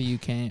happy you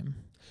came."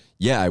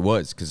 Yeah, I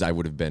was, because I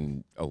would have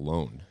been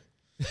alone.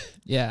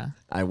 Yeah.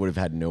 I would have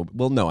had no.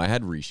 Well, no, I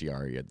had Rishi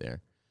Aria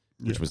there,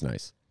 which was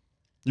nice.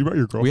 You brought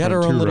your girlfriend. We had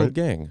our own too, little right?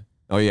 gang.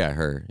 Oh yeah,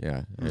 her.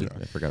 Yeah, Yeah.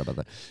 I forgot about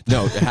that.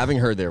 No, having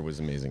her there was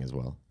amazing as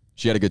well.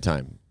 She had a good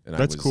time, and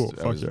That's I was, cool.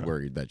 I Fuck was yeah.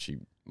 worried that she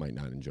might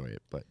not enjoy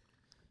it, but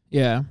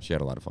Yeah. she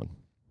had a lot of fun.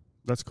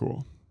 That's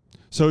cool.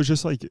 So it's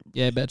just like,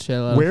 Yeah, I bet you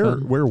had a lot of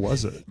fun. where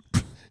was it?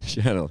 She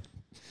had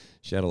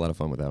a lot of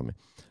fun without me.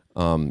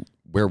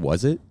 Where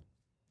was it?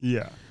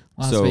 Yeah,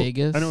 Las so-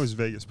 Vegas. I know it was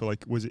Vegas, but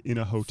like, was it in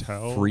a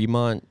hotel?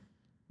 Fremont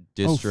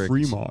District. Oh,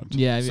 Fremont.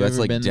 Yeah, have So you that's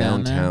ever like been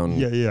down there? downtown.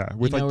 Yeah, yeah.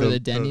 With You know like where the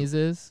Denny's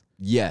is?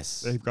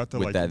 Yes. they've got the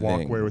with like that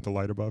walkway thing. with the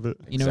light above it.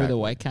 You know where the Exactly.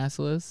 White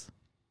Castle is?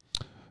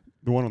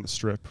 The one on the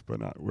strip, but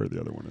not where the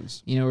other one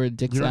is. You know where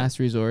Dick's You know- Last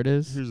Resort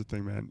is? Here's the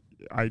thing, man.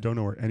 I don't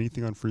know where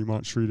anything on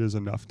Fremont Street is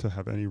enough to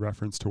have any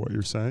reference to what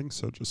you're saying,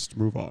 so just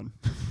move on.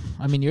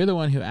 I mean, you're the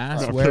one who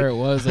asked No, where it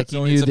was. Like, you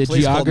No, knew it's a the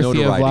place called geography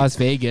of Notoriety. Las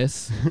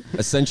Vegas.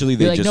 Essentially, You're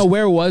they like, just no,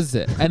 where was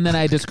it? And then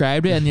I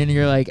described it, and then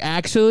you're like,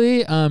 actually,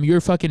 you're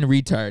a fucking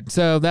retard.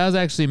 So that was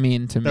actually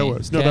mean to me. That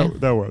was. No, okay?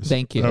 that was.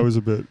 Thank you. That was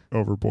a bit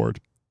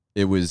overboard.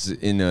 it was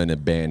in an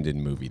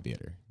abandoned movie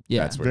theater.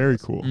 Yeah. That's where it Very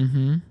was. cool.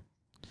 Mm-hmm.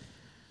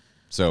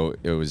 So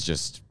it was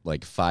just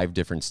like 5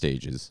 different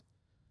stages.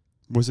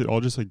 Was it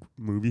all just like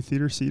movie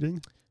theater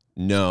seating?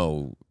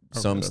 No, Okay,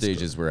 some that's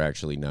stages were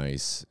actually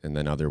nice, and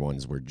then other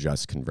ones were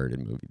just converted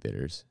movie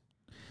theaters.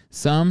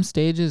 Some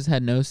stages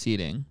had no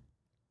seating.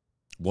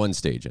 One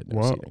stage had no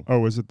Whoa. seating. Oh,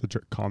 was it the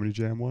Comedy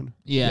Jam one?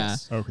 Yeah.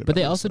 Yes. Okay. But that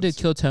they makes also did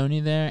sense. Kill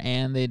Tony there,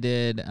 and they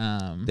did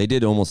They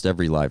did almost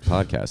every live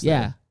podcast. yeah,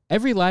 there.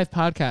 every live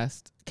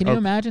podcast. Can you Okay.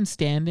 imagine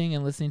standing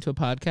and listening to a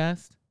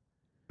podcast?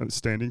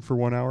 Standing for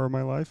 1 hour of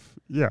my life?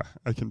 Yeah,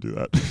 I can do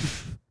that.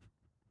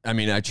 I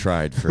mean, I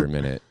tried for a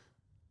minute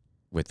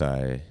with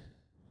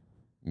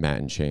Matt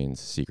and Shane's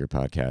secret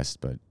podcast,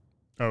 but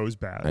Oh, it was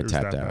bad. I it was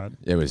tapped that out. bad.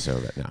 It was so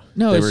bad. No,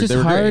 No, They it's were- just they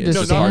were hard great. to It's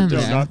No, just not, stand hard no,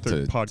 there. not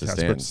the to podcast,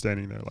 stand. but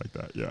standing there like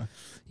that. Yeah.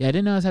 Yeah, I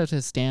didn't know I had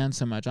to stand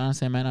so much.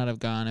 Honestly, I might not have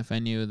gone if I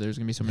knew there was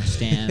gonna be so much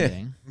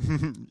standing.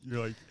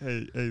 You're like,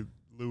 hey,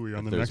 Louie,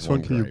 on the There's next one,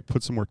 one can you gripe.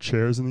 put some more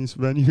chairs in these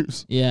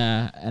venues?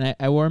 Yeah, and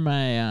I wore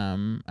my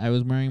I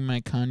was wearing my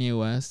Kanye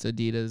West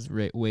Adidas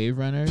Wave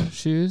Runner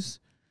shoes.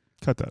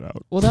 Cut that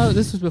out. Well,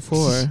 this was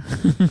before,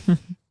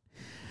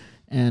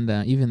 and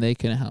even they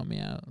couldn't help me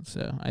out,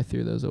 so I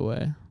threw those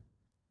away.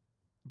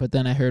 But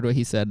then I heard what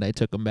he said, and I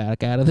took them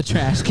back out of the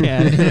trash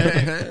can.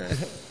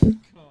 Come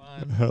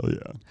on. Hell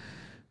yeah.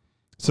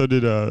 So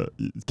did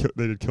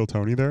they did Kill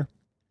Tony there?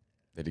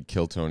 They did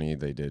Kill Tony.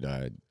 They did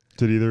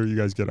Did either of you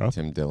guys get up?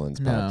 Tim Dillon's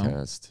No.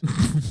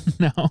 podcast.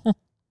 No,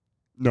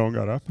 No one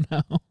got up.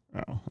 no.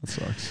 Oh, that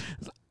sucks.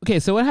 Okay,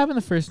 so what happened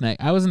the first night?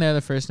 I wasn't there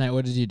the first night.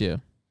 What did you do?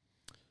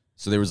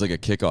 So there was like a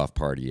kickoff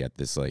party at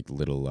this like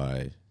little,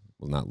 well,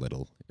 not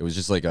little. It was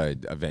just like a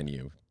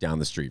venue down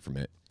the street from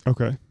it.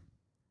 Okay.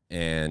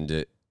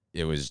 And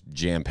it was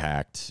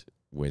jam-packed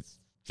with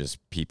just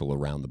people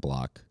around the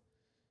block.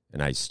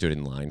 And I stood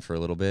in line for a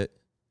little bit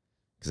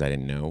because I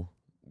didn't know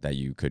that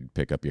you could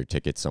pick up your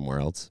ticket somewhere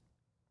else.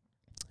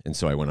 And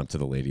so I went up to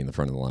the lady in the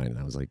front of the line, and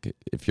I was like,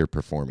 if you're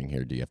performing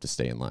here, do you have to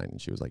stay in line? And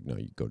she was like, no,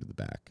 you go to the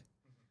back.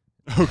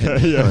 Okay. I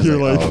Yeah. was You're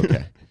like, like, oh,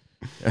 okay.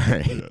 All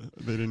right. yeah,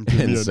 they didn't give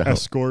me And an so-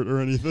 escort or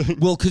anything.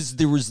 Well, because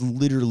there was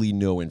literally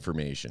no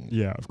information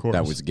Yeah, of course.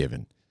 that was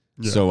given.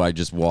 Yeah. So I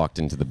just walked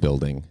into the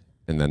building,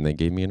 and then they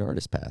gave me an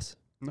artist pass.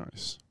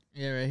 Nice.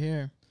 Yeah, right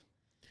here.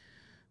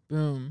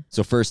 Boom.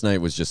 So first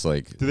night was just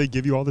like, Did they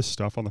give you all this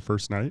stuff on the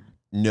first night?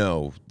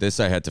 no, this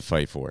I had to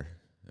fight for.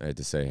 I had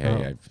to say,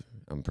 hey, Oh.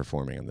 I'm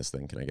performing on this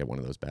thing. Can I get one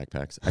of those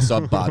backpacks? I saw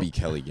Bobby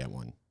Kelly get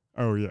one,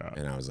 Oh yeah.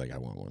 and I was like, I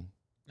want one.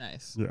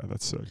 Nice. Yeah,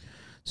 that's sick.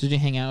 So did you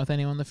hang out with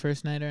anyone the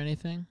first night or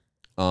anything?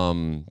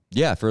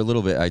 Yeah, for a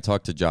little bit. I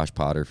talked to Josh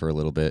Potter for a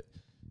little bit,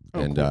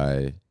 Oh, and cool.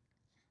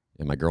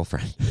 and my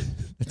girlfriend.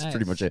 That's pretty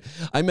Nice. much it.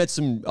 I met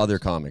some other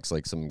comics,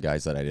 like some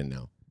guys that I didn't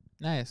know,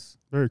 Nice.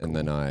 Very cool. and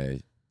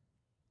then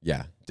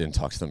didn't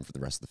talk to them for the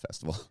rest of the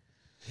festival.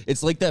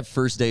 It's like that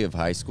first day of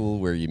high school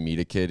where you meet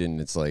a kid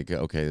and it's like,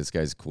 okay, this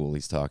guy's cool.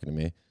 He's talking to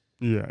me.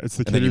 yeah, it's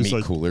the And kid then you who's meet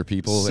like cooler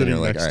people and sitting you're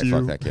like, next all right, to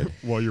fuck you that kid.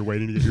 while you're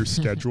waiting to get your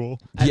schedule.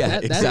 Yeah,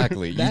 That-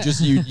 exactly. that-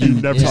 you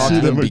never talk see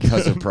to them them again.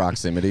 because of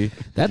proximity,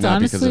 That's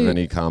not because of honestly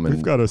any common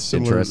We've got a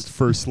similar interest.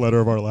 first letter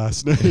of our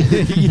last name.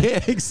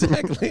 Yeah,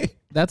 exactly.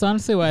 that's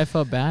honestly why I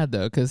felt bad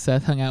though, because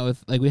Seth hung out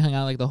with we hung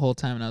out like the whole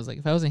time, and I was like,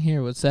 if I wasn't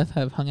here, would Seth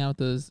have hung out with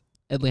those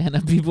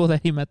Atlanta people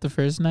that he met the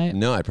first night?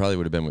 No, I probably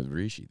would have been with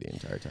Rishi the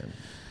entire time.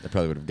 I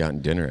probably would have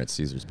gotten dinner at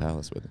Caesar's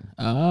Palace with him.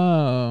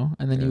 Oh,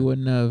 and then Yeah. you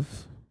wouldn't have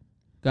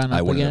gone up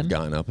I wouldn't again. have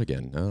gotten up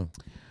again. No,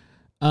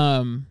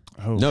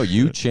 Oh no,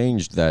 you shit.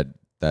 changed that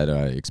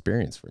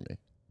experience for me.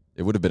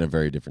 It would have been a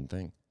very different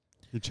thing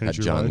You had changed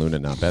your John life. Luna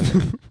not been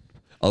there.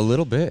 A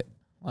little bit.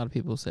 A lot of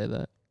people say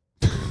that.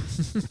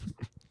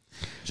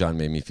 John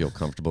made me feel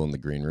comfortable in the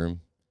green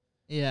room.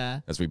 Yeah.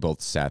 as we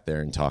both sat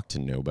there and talked to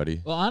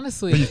nobody. Well, But you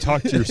honestly,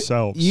 talk to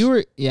yourselves. you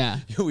were yeah.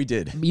 We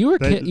did You were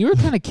That- you were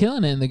kind of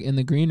killing it in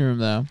the green room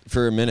though.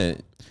 for a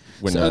minute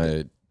when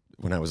So-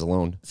 I was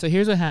alone. So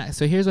here's what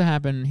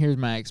happened. Here's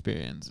my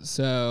experience.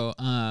 So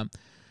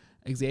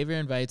Xavier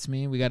invites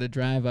me. We got to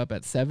drive up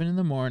at 7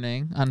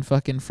 a.m. on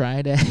fucking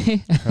Friday.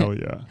 Hell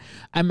yeah.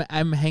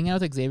 I'm hanging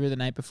out with Xavier the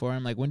night before.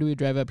 I'm like, when do we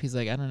drive up? He's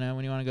like, I don't know.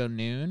 When do you want to go,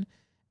 noon?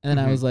 And then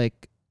I Mhm. was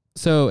like,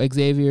 so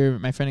Xavier,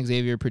 my friend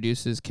Xavier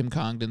produces Kim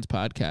Congdon's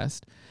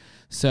podcast.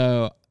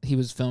 So he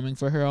was filming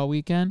for her all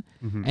weekend.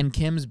 Mhm. And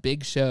Kim's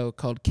big show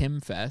called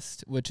Kim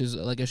Fest, which is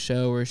like a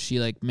show where she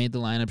like made the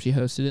lineup, she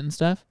hosted it and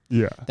stuff.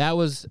 Yeah. That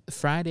was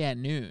Friday at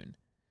noon.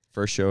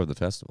 First show of the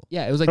festival.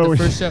 Yeah, it was like Oh, the yeah.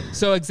 first show.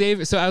 So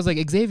I was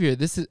like, Xavier,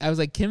 I was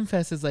like, Kim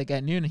Fest is like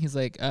at noon. And he's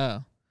like,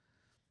 oh.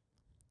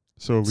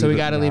 So So we at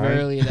got to leave 9?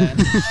 early then.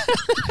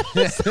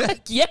 It's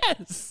like,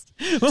 yes.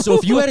 So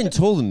if you hadn't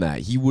told him that,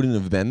 he wouldn't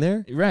have been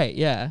there. Right,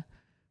 yeah.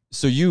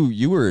 So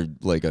you were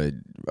like a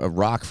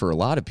rock for a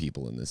lot of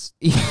people in this.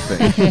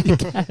 I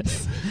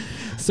guess.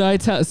 So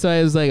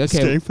I was like,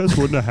 okay. Skankfest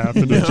wouldn't have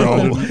happened if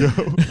John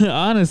didn't go.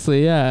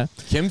 Honestly, yeah.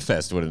 Kim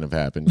Fest wouldn't have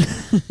happened.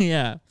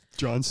 Yeah.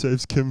 John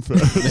saves Kim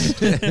Fest.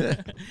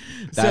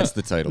 That's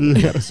the title of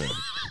the Yeah. episode.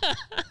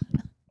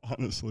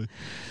 Honestly.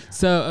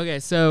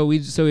 So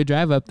we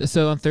drive up.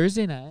 So on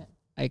Thursday night,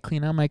 I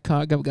clean out my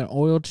car, got an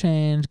oil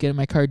change, getting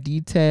my car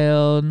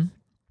detailed.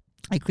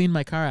 I cleaned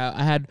my car out.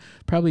 I had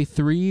probably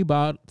three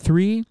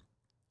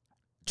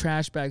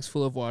trash bags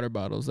full of water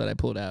bottles that I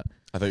pulled out.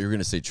 I thought you were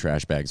gonna say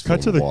trash bags full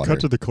Cut to of the water.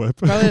 clip.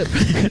 Probably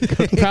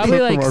from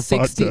like our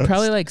 60, podcast.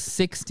 probably like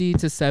 60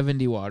 to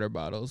 70 water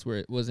bottles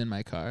was in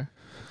my car.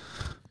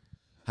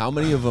 How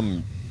many of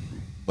them,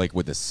 like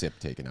with a sip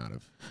taken out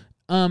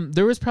of?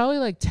 There was probably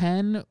like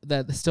 10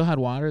 that still had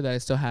water that I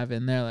still have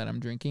in there that I'm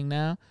drinking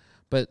now,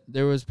 but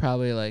there was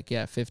probably like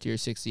 50 or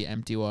 60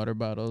 empty water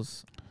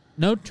bottles.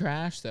 No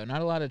trash though,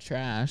 not a lot of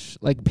trash,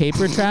 like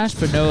paper trash,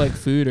 but no like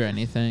food or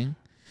anything.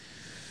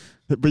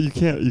 But you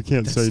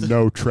can't say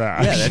no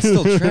trash. Yeah, that's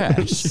still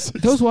trash.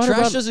 Those water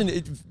Trash bottles.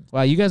 doesn't.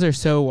 Wow, you guys are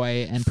so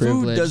white and Food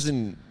privileged.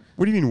 doesn't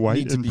What do you mean white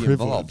need to and be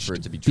involved privileged? for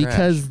it to be trash.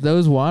 Because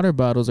those water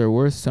bottles are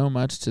worth so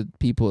much to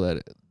people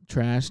that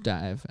trash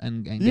dive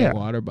and Yeah, get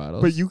water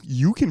bottles. But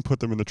you can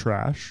put them in the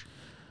trash.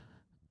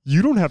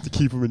 You don't have to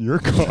keep them in your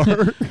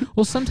car.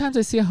 Well, sometimes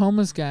I see a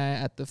homeless guy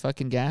at the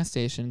fucking gas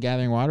station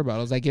gathering water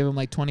bottles. I give him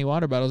like 20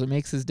 water bottles. It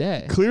makes his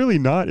day. Clearly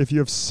not if you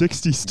have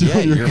 60 still yeah,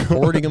 in your you're car.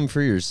 hoarding them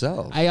for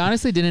yourself. I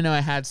honestly didn't know I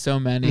had so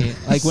many.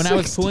 Like when I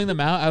was 60. pulling them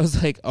out, I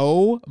was like,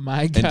 "Oh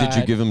my god!" And did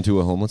you give them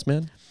to a homeless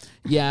man?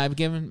 Yeah, I've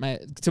given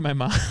to my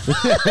mom,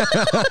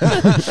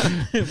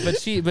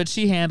 but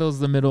she handles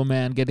the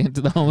middleman getting it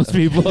to the homeless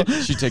people.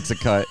 She takes a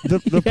cut.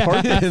 The Yeah.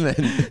 part and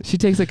then She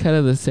takes a cut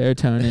of the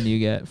serotonin you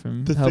get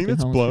from the helping thing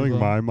that's homeless blowing people.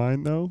 my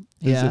mind though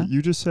is Yeah. that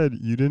you just said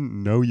you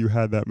didn't know you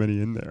had that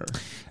many in there.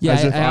 Yeah,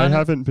 As if I hon-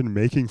 haven't been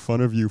making fun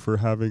of you for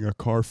having a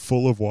car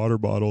full of water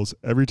bottles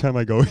every time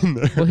I go in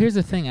there. Well, here's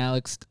the thing,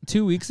 Alex.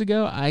 2 weeks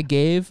ago, I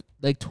gave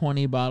like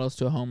 20 bottles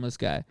to a homeless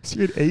guy. So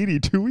you had 80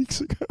 2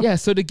 weeks ago. Yeah,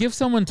 so to give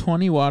someone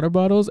 20 water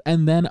bottles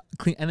and then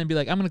be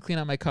like, I'm gonna clean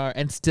out my car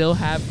and still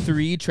have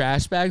 3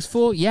 trash bags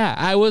full. Yeah,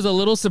 I was a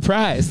little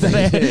surprised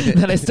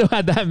that I still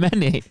had that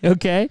many.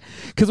 Okay,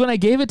 because when I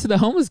gave it to the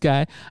homeless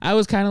guy, I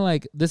was kind of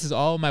like, this is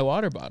all my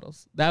water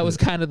bottles. That was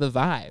kind of the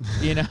vibe,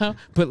 you know.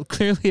 But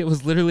clearly, it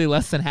was literally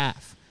less than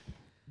half.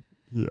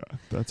 Yeah,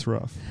 that's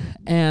rough.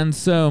 And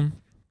so,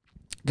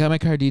 got my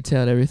car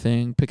detailed,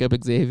 everything. Pick up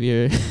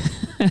Xavier.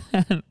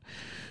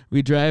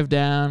 We drive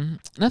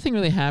down. Nothing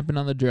really happened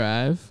on the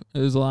drive. It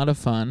was a lot of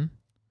fun.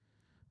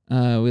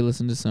 We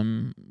listened to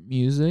some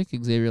music.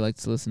 Xavier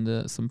likes to listen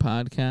to some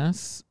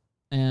podcasts.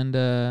 And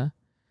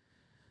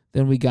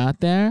then we got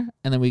there,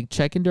 and then we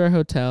check into our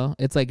hotel.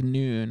 It's like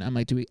noon. I'm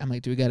like, do we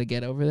got to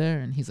get over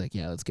there? And he's like,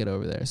 yeah, let's get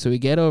over there. So we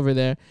get over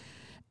there,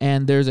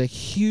 and there's a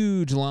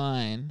huge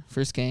line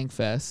for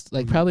Skankfest,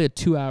 like probably a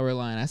 2-hour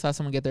line. I saw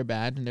someone get their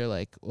badge, and they're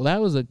like, well,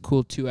 that was a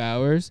cool 2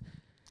 hours.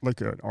 Like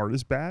an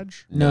artist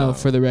badge? No,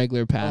 for the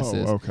regular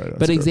passes. Oh, okay. That's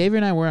But good. Xavier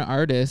and I weren't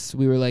artists.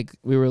 We were like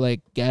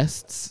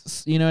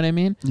guests. You know what I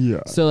mean? Yeah.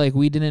 So like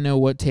we didn't know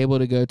what table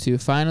to go to.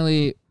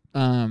 Finally,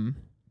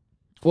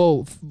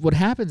 what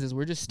happens is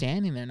we're just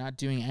standing there not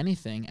doing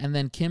anything, and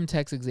then Kim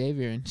texts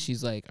Xavier and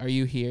she's like, "Are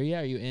you here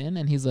yet? Are you in?"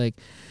 And he's like,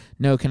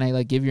 "No, can I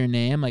like give your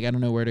name? Like I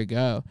don't know where to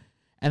go."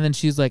 And then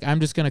she's like, "I'm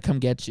just gonna come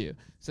get you."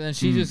 So then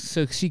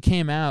she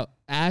came out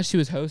as she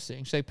was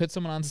hosting. She like put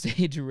someone on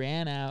stage,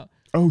 ran out.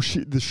 Oh,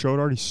 the show had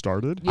already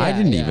started? Yeah, I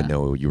didn't yeah. even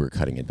know you were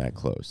cutting it that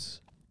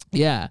close.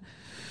 Yeah.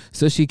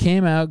 So she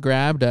came out,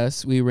 grabbed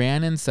us. We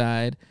ran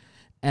inside,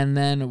 and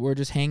then we're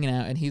just hanging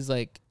out. And he's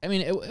like, I mean,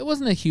 it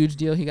wasn't a huge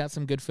deal. He got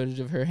some good footage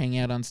of her hanging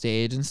out on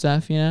stage and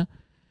stuff, you know,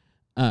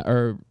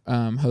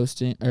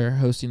 hosting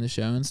the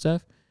show and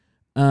stuff.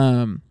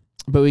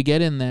 But we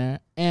get in there,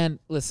 and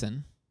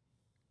listen,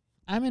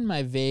 I'm in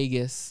my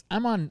Vegas.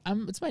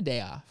 It's my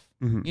day off.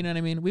 Mhm. You know what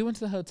I mean? We went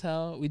to the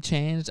hotel. We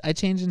changed. I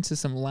changed into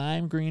some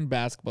lime green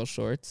basketball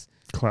shorts.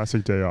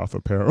 Classic day off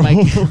apparel. My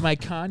my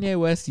Kanye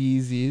West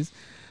Yeezys.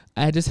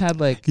 I just had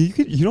like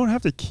you don't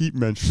have to keep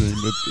mentioning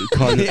that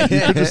Kanye.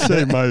 You could just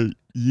say my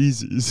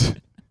Yeezys.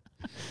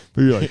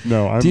 But you're like,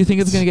 no. Do you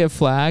think it's gonna get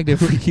flagged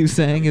if we keep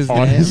saying his name?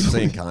 Honestly.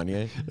 Saying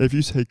Kanye. If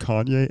you say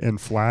Kanye and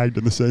flagged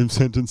in the same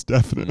sentence,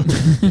 definitely.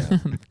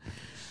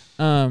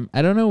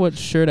 I don't know what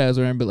shirt I was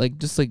wearing, but like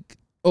just like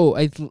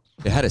It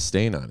had a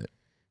stain on it.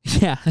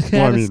 yeah, I Well,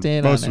 had I a mean,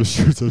 stain most on of it.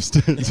 the shirts have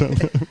stains on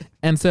them.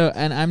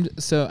 And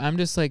I'm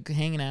just like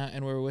hanging out,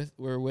 and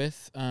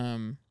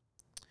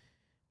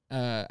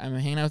I'm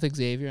hanging out with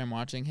Xavier. I'm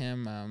watching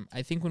him.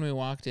 I think when we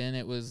walked in,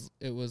 it was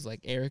like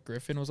Eric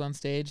Griffin was on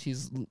stage.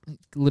 He's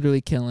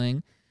literally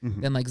killing.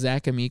 Mhm. Then like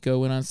Zach Amico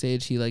went on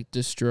stage. He like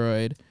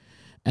destroyed.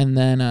 And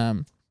then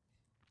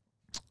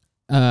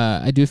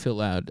I do feel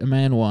loud. Am I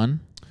in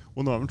one?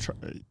 Well, no, I'm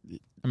trying.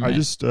 Am I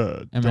just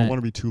don't I- want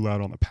to be too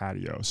loud on the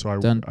patio, so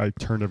Done. I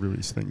turned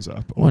everybody's things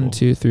up. a 1, little.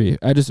 2, 3.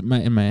 I just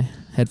in my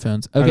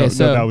headphones. I Okay, know,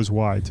 so no, that was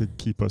why, to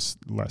keep us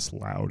less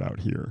loud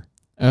out here.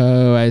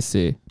 oh, I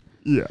see.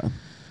 Yeah,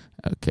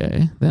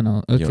 Okay, then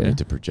I'll You don't okay. need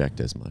to project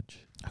as much.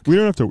 we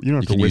don't have to. You don't You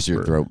have to can use whisper.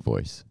 your throat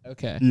voice.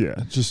 Okay. Yeah,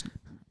 just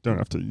don't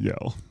have to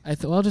yell.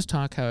 I'll just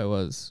talk how it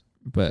was,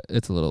 but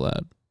it's a little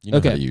loud. You know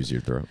Okay. how to use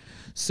your throat.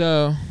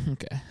 So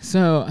okay,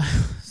 so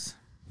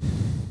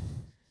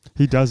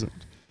He doesn't.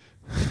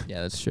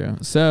 yeah, that's true.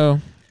 So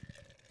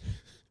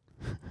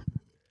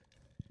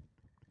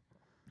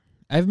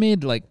I've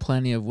made like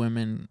plenty of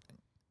women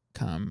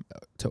come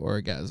to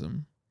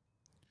orgasm.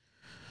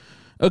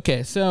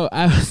 Okay, so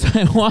I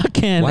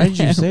walk in. Why did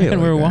you say it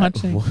and like we're that?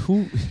 watching.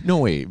 Who? No,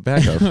 wait.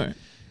 Back up.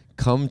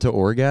 Come to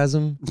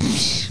orgasm?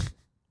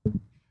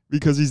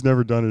 Because he's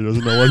never done it, he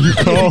doesn't know what you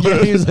call Yeah,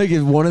 it. he was like,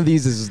 if one of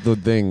these is the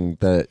thing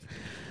that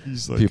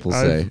He's like, people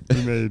say.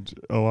 I've made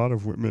a lot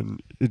of women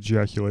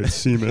ejaculate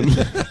semen.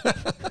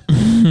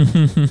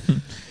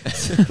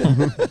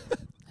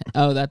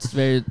 Oh, that's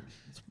very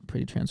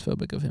pretty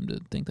transphobic of him to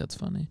think that's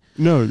funny.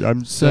 No,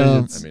 I'm So- saying I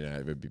it's, mean,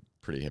 I would be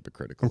pretty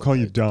hypocritical. I'm if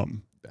calling I you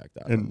dumb backed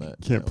out on and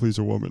that, can't you know. please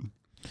a woman.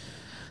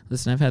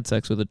 Listen, I've had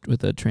sex with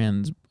a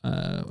trans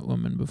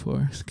woman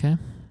before. Okay,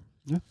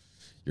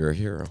 You're a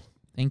hero.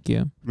 thank you.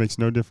 It makes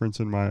no difference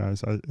in my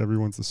eyes.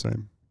 Everyone's the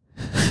same.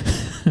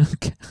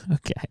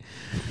 Okay.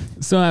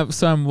 So I'm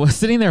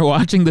sitting there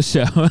watching the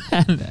show,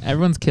 and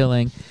everyone's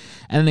killing,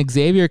 and then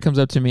Xavier comes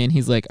up to me, and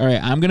he's like, "All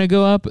right, I'm gonna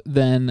go up.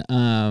 Then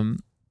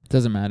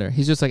doesn't matter.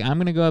 He's just like, I'm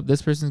gonna go up.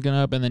 This person's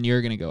gonna up, and then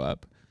you're gonna go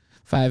up.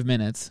 5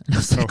 minutes." And I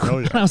was like,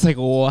 hell yeah. I was like,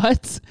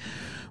 what?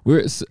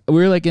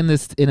 We're like in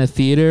a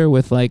theater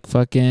with like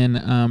fucking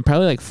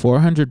probably like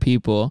 400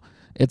 people.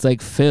 It's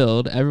like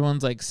filled.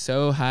 Everyone's like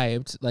so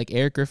hyped. Like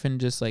Eric Griffin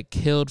just like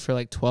killed for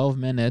like 12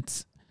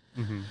 minutes.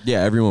 Mm-hmm.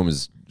 Yeah, everyone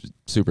was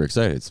super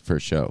excited. It's the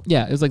first show.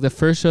 Yeah, it was like the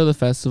first show of the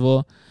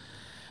festival.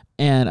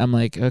 And I'm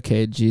like,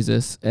 okay,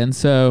 Jesus. And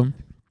so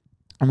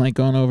I'm like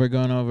going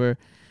over.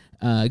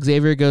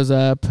 Xavier goes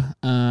up.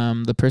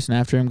 The person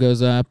after him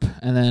goes up.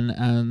 And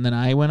then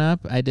I went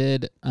up. I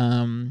did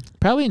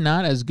probably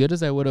not as good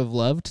as I would have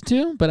loved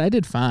to, but I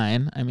did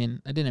fine. I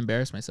mean, I didn't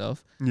embarrass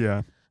myself.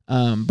 Yeah.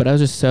 But I was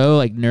just so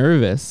like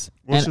nervous.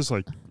 Well, it's And- just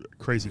like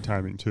crazy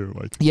timing too.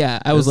 Like, yeah,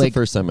 I That's was like, the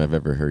first time I've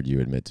ever heard you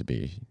admit to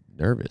be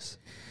nervous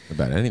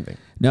about anything.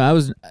 I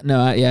was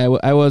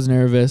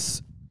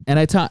nervous. And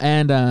I talked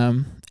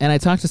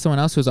to someone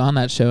else who was on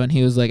that show, and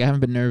he was like, I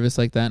haven't been nervous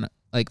like that.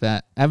 I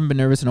haven't been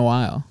nervous in a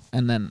while.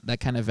 And then that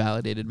kind of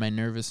validated my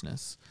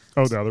nervousness.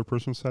 oh, the other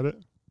person said it.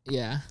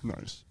 Yeah.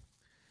 Nice.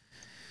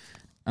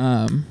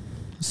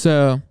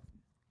 So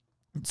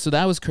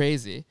that was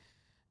crazy.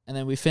 And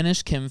then we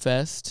finished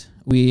KimFest.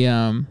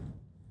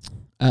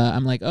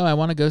 I'm like, oh, I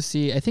want to go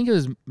see, I think it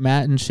was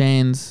Matt and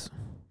Shane's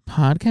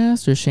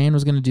podcast, or Shane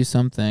was going to do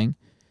something.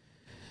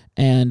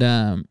 And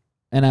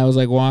I was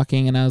like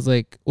walking, and I was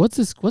like, what's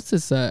this,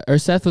 or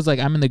Seth was like,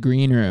 I'm in the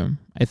green room,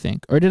 I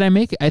think. Or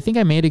I think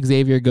I made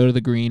Xavier go to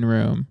the green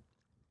room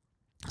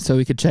so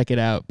we could check it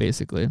out,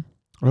 basically.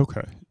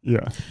 Okay.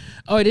 Yeah.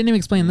 Oh, I didn't even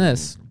explain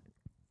this.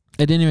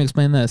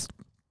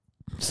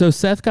 So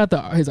Seth got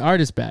his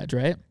artist badge,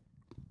 right?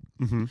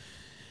 Mm-hmm.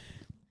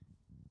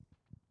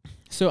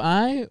 So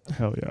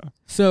Hell yeah.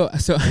 So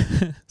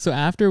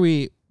after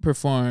we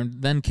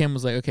performed, then Kim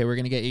was like, okay, we're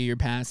going to get you your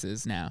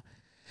passes now.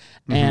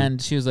 Mhm.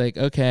 And she was like,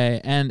 okay.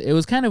 And it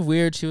was kind of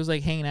weird. She was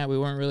like hanging out. We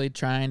weren't really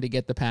trying to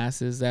get the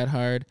passes that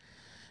hard.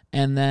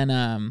 And then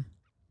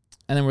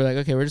we're like,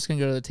 okay, we're just going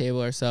to go to the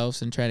table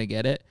ourselves and try to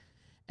get it.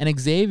 And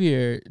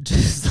Xavier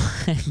just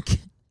like,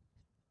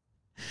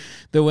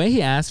 the way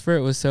he asked for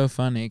it was so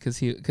funny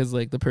because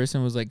like the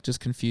person was like just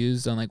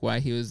confused on like why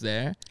he was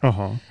there.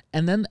 Uh-huh.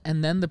 And then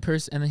the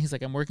person, and then he's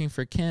like, I'm working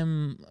for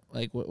Kim.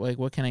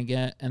 What can I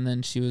get? And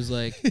then she was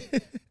like,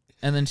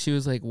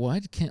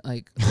 what can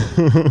like,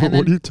 What then-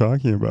 are you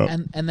talking about?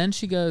 and then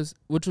she goes,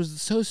 which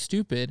was so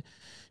stupid.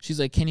 She's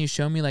like, can you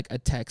show me like a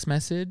text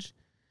message?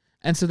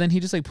 And so then he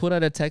just like pulled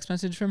out a text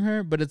message from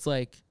her, but it's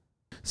like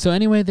So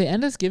anyway, they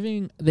end up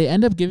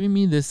giving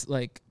me this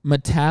like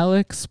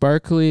metallic,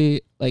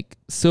 sparkly, like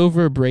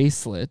silver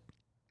bracelet.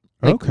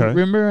 Like, Okay.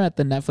 remember at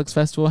the Netflix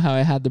festival how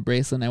I had the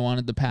bracelet and I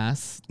wanted to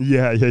pass?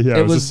 Yeah.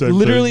 It was the same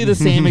literally thing. the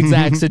same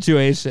exact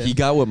situation. He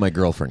got what my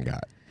girlfriend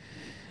got,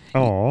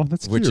 Oh,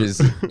 that's which cute. is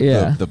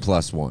Yeah. the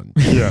 +1.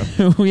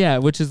 yeah. Yeah,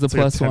 which is the It's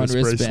like a +1 tennis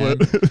wristband.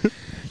 bracelet.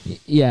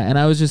 Yeah, and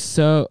I was just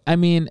so. I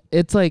mean,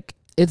 it's like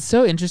it's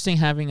so interesting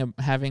having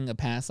a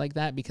pass like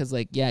that because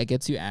like yeah, it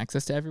gets you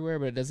access to everywhere,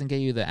 but it doesn't get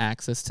you the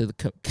access to the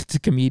to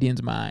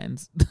comedians'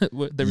 minds, the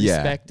Yeah.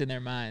 respect in their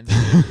minds.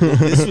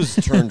 This was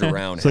turned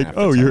around. It's like, half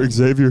the oh, you're time.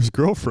 Xavier's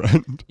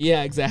girlfriend.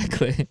 Yeah,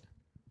 exactly.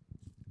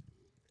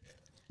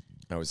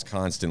 I was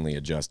constantly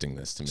adjusting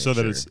this to make So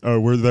that sure. it's.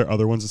 Were there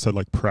other ones that said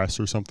like press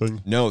or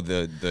something? No,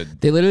 the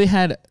They literally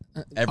had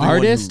Everyone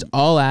artist, who-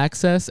 all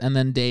access, and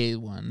then day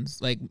ones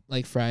like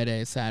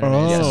Friday, Saturday.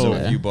 Oh. yeah. So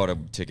Sunday. if you bought a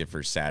ticket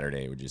for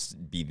Saturday, it would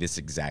just be this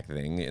exact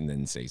thing and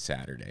then say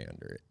Saturday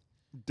under it.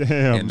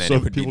 Damn. And then So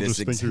it would be people this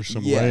just think you're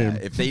some yeah, lame.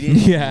 if they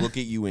didn't Yeah. look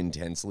at you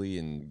intensely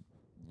and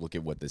look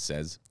at what this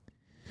says,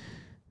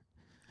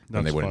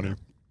 then That's they wouldn't funny. know.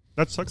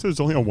 That sucks that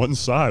it's only on one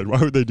side. Why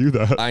would they do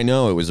that? I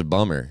know it was a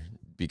bummer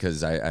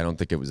because I don't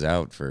think it was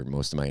out for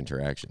most of my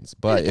interactions.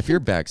 But if you're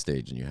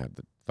backstage and you have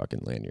the fucking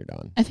lanyard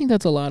on, I think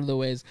that's a lot of the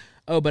ways.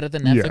 Oh, but at the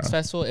Netflix Yeah.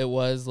 festival, it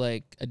was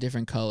like a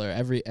different color.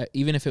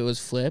 Even if it was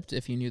flipped,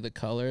 if you knew the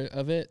color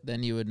of it,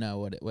 then you would know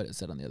what it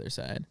said on the other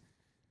side.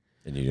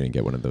 and you didn't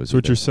get one of those. So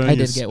what either. you're saying I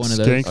did is get one of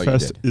those. Oh, you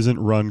Skankfest did. isn't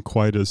run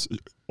quite as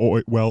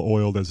well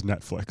oiled as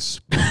Netflix.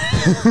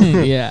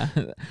 Yeah.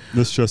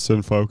 This just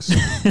in, folks.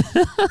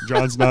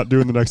 John's not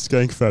doing the next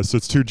Skankfest. So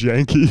it's too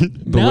janky.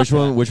 But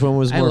No, which one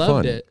was I more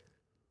loved fun? it.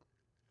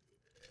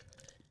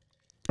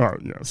 Oh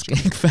yeah, it's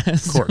just,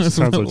 Skankfest of course. It was,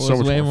 sounds like was so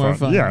much way more fun.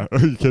 fun. Yeah, are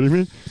you kidding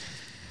me?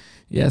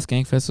 Yeah,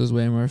 Skankfest was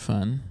way more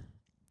fun.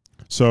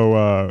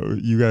 So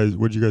you guys,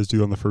 what'd you guys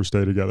do on the first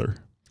day together?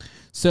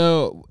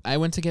 So I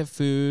went to get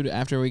food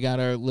after we got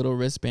our little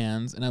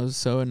wristbands, and I was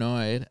so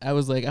annoyed. I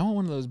was like, I want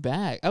one of those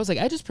back. I was like,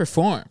 I just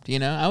performed, you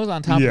know? I was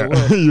on top Yeah, of the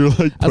world. you're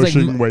like I was like,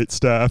 pushing wait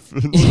staff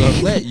and you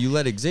stuff.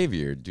 let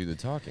Xavier do the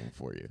talking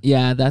for you.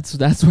 Yeah, that's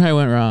where I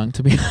went wrong,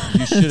 to be honest.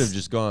 You should have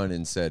just gone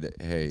and said,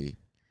 "Hey,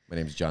 my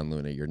name's John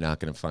Luna. You're not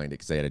going to find it,"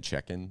 because they had a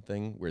check-in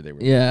thing where they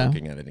were Yeah.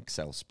 looking at an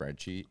Excel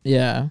spreadsheet,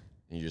 Yeah.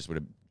 and you just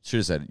should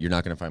have said, "You're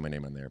not going to find my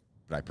name on there,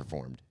 but I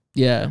performed.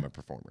 Yeah. I'm a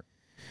performer,"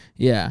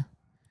 Yeah.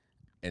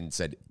 and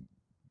said,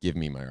 "Give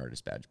me my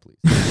artist badge, please."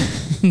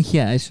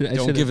 Yeah, I should.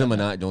 Don't give him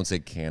Don't say,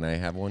 "Can I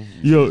have one?"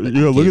 Yo, should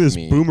look at give this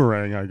me-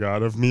 boomerang I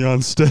got of me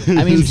on stage.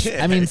 I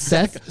mean,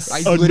 Seth.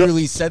 I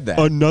literally said that.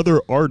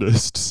 Another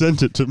artist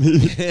sent it to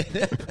me.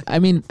 I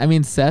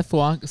mean, Seth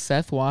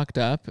walked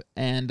up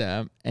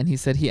and he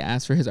said he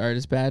asked for his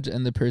artist badge,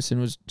 and the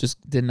person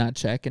did not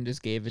check and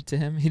just gave it to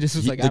him. He just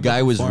was like, the I'm a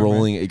guy was performer.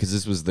 rolling because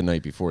this was the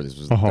night before. This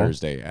was Uh-huh.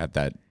 Thursday at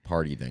that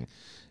party thing,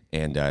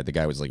 and the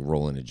guy was like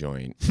rolling a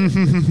joint.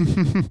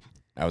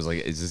 I was like,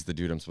 "Is this the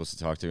dude I'm supposed to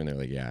talk to?" And they're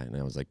like, "Yeah." And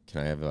I was like, "Can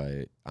I have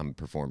I'm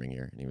performing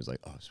here?" And he was like,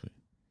 "Oh, sweet."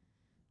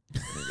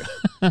 There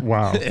you go.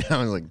 Wow, And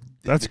I was like,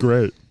 that's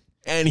great.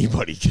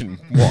 "Anybody can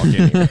walk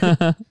in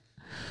here."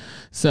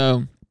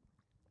 So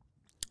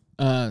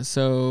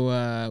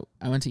I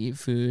went to eat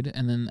food,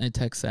 and then I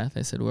text Seth.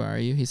 I said, "Where are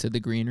you?" He said, "The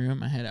green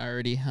room." I had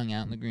already hung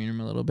out in the green room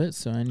a little bit,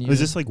 so I knew. Is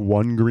this like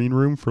one green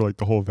room for like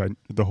the whole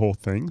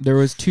thing? There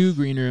was 2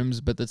 green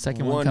rooms, but the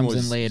second one comes in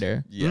was-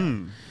 later. Yeah.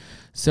 Mm.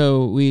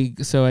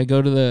 So I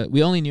go to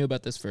we only knew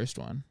about this first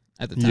one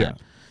at the time. Yeah.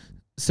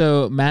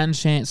 So Matt and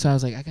Shane. So I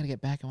was like, I gotta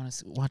get back. I want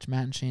to watch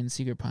Matt and Shane's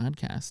secret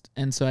podcast.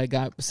 And so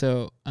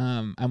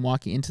I'm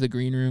walking into the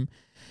green room,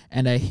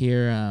 and I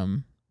hear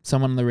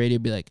someone on the radio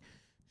be like,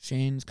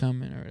 "Shane's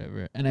coming" or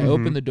whatever. And I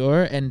open the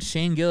door, and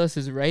Shane Gillis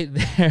is right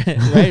there,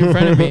 right in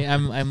front of me.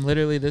 I'm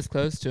literally this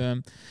close to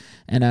him.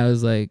 And I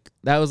was like,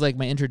 that was like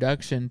my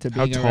introduction to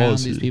How being tall around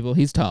is these he? people.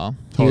 He's tall.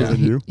 Taller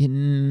than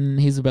you?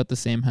 He's about the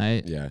same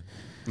height. Yeah.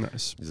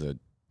 Nice. He's a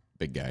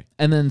big guy.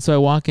 And then so I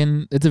walk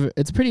in.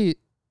 It's pretty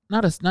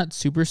not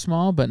super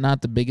small, but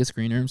not the biggest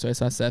green room. So I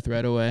saw Seth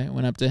right away.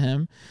 Went up to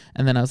him,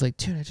 and then I was like,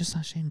 "Dude, I just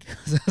saw Shane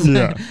Gillis." I was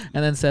Yeah. like-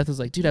 and then Seth was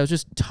like, "Dude, I was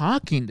just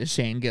talking to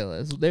Shane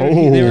Gillis.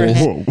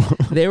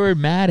 They were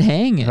mad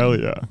hanging." Hell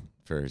yeah.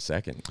 For a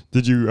second.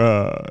 Did you?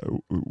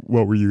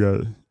 What were you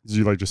guys? Did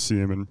you like just see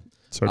him and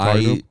start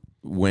talking to I him?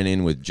 went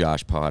in with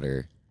Josh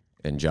Potter,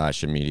 and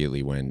Josh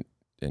immediately went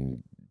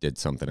and did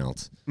something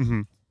else.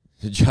 Mm-hmm.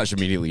 Josh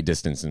immediately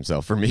distanced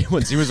himself from me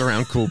once he was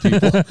around cool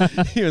people.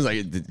 He was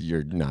like,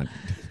 "You're not,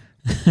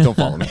 don't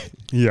follow me."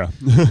 Yeah.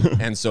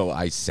 And so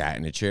I sat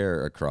in a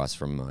chair across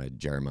from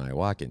Jeremiah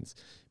Watkins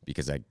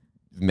because I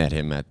met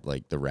him at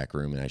like the rec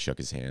room, and I shook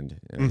his hand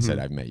and I said,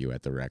 "I've met you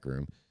at the rec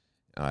room,"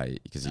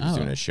 because he was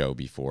doing a show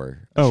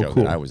before a show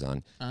cool. that I was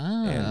on,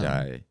 Ah.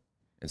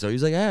 and so he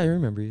was like, "Yeah, I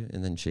remember you."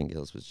 And then Shane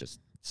Gillis was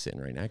just sitting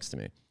right next to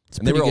me, It's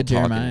and they pretty were all good,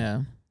 talking. Jeremiah.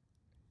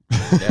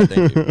 Yeah,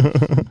 thank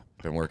you.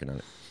 Been working on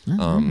it.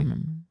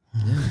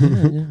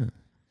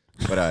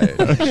 But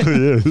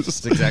Actually is.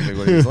 that's exactly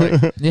what he was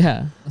like.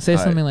 Yeah, say I-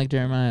 something like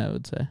Jeremiah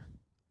would say.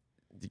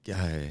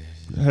 Hey,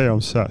 I'm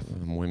Seth.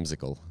 I'm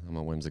whimsical. I'm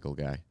a whimsical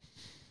guy.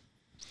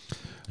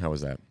 How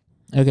was that?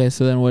 Okay,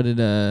 so then what did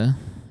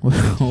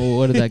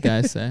what did that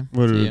guy say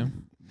What to did you?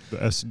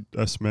 the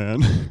S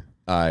man?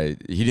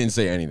 He didn't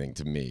say anything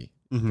to me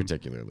Mhm.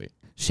 particularly.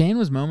 Shane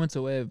was moments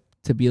away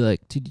to be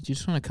like, dude, did you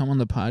just want to come on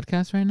the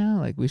podcast right now?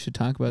 Like, we should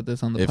talk about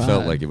this on the It pod.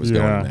 felt like it was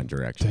going Yeah. in that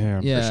direction.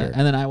 Damn. yeah. sure.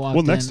 And then I walked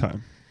Well, in. next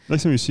time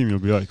you see me, you'll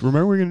be like,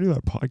 remember we were gonna do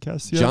that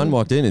podcast? the John other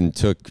walked in and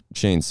took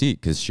Shane's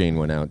seat because Shane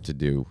went out to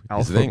do his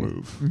alpha thing.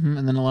 move.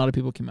 And then a lot of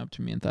people came up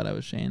to me and thought I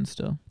was Shane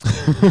still.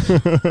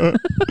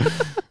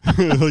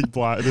 Like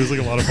blind. There's like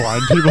a lot of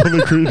blind people in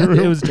the green room.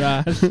 It was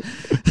Josh.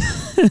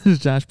 It was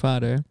Josh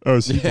Potter. Oh,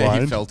 is he Yeah,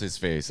 blind? he felt his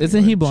face.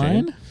 Isn't he went,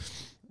 "Shane?"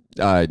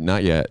 blind?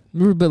 Not yet.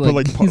 But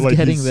like, he's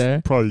getting he's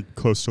there. Probably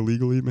close to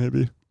legally,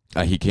 maybe.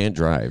 He can't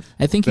drive.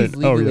 I think he's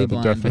Then- oh, legally yeah,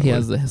 then blind, but he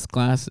has definitely. his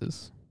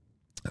glasses.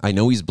 I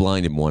know he's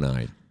blind in one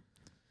eye.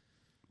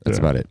 That's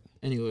Yeah. about it.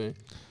 Anyway.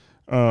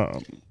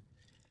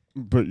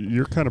 But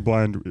you're kind of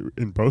blind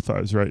in both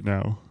eyes right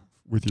now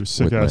with your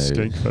sick With ass my-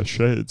 stink fest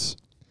shades.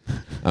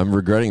 I'm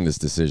regretting this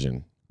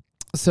decision.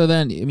 So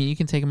then, I mean, you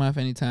can take him off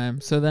anytime.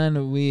 So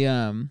then we,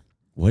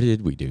 What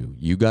did we do?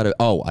 You got to.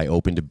 Oh, I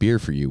opened a beer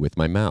for you with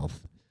my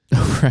mouth.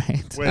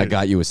 right. Wait, I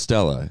got you a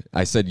Stella.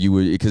 I said you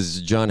would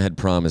because John had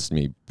promised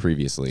me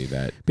previously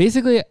that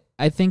Basically,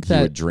 I think he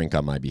would that, drink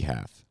on my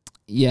behalf.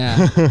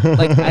 yeah.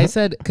 Like I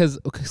said,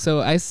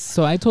 so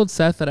I told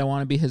Seth that I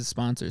want to be his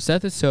sponsor.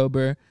 Seth is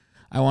sober.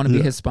 I want to be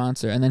Yeah. his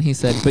sponsor. And then he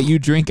said, but you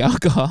drink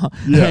alcohol.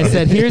 And Yeah. I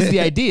said, here's the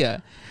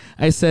idea.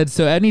 I said,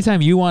 so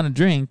anytime you want to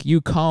drink, you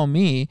call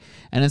me.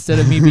 And instead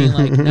of me being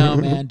like, no,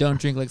 man, don't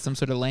drink like some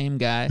sort of lame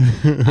guy,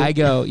 I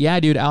go, yeah,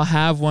 dude, I'll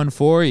have one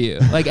for you.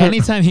 Like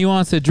anytime he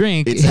wants to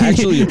drink, It's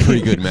actually a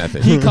pretty good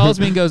method. he calls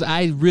me and goes,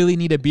 I really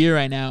need a beer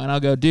right now. And I'll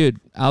go, dude,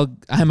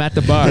 I'm at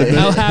the bar.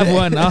 I'll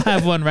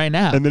have one right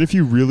now. And then if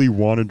you really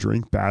want to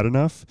drink bad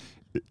enough,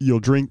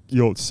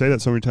 you'll say that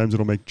so many times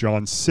it'll make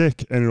John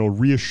sick, and it'll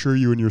reassure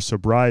you in your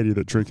sobriety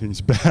that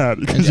drinking's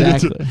bad. Because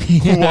Exactly. you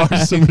get to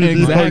watch somebody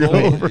be Exactly.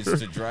 hungover. It's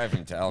to drive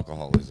him to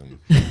alcoholism,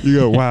 You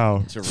go,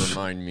 wow, to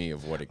remind me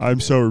of what it could I'm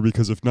be. sober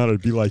because if not,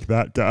 I'd be like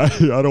that guy.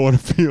 I don't want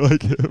to be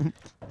like him.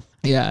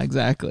 Yeah,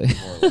 exactly.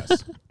 More or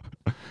less.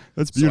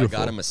 That's So beautiful. I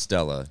got him a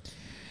Stella,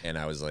 and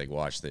I was like,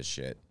 watch this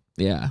shit.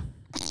 Yeah.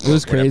 It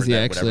was crazy,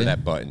 actually. Whatever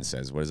that button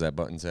says. What does that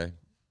button say?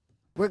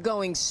 We're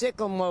going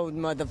sicko mode,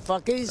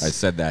 motherfuckers. I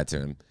said that to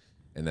him,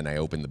 and then I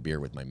opened the beer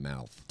with my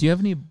mouth. Do you have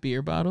any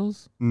beer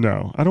bottles?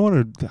 No, I don't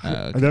want to.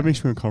 okay. That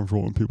makes me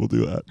uncomfortable when people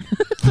do that.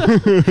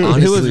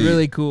 It was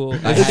really cool.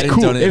 I hadn't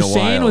cool. done it in If a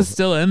Shane while. was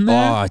still in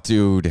there, Oh,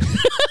 dude.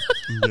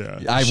 Yeah,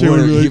 I Shane would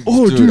wouldn't be like,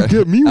 "Oh, dude,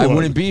 get me I one."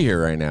 wouldn't be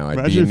here right now. I'd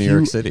Imagine be in if New you-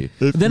 York City.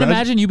 then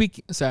imagine you be.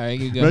 Sorry,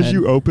 you go Imagine ahead.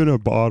 you open a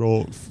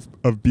bottle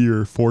of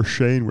beer for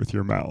Shane with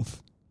your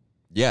mouth.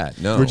 Yeah,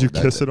 no. Would you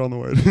kiss it on the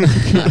way?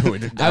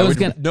 I was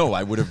gonna- No,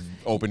 I would have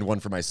opened one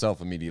for myself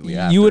immediately You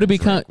after. would've and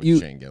drank become- with you-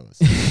 Shane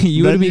Gillis.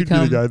 you would Then have you'd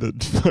become. be the guy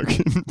that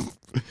fucking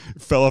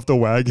fell off the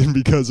wagon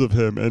because of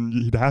him, and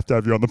he'd have to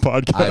have you on the I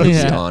podcast. would be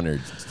Yeah.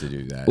 honored to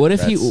do that. What if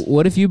That's-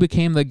 What if you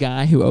became the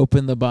guy who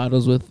opened the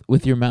bottles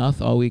with your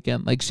mouth all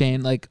weekend, like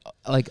Shane? Like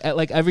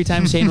every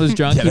time Shane was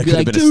drunk, Yeah, he'd that be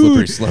could have like,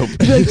 been a slippery dude, slope. he'd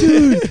be like,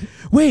 dude,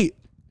 wait,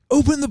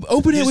 open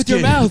it Just with your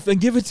kidding. mouth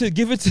and give it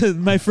to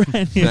my friend.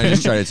 And Here. I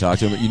just try to talk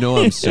to him. You know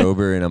I'm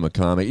sober and I'm a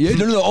comic. Yeah,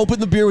 no. Open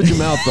the beer with your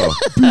mouth,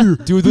 though.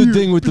 Do the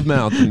thing with the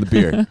mouth and the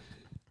beer.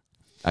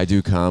 I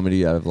do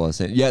comedy out of Los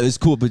Angeles. Yeah, that's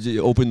cool, but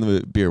you open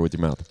the beer with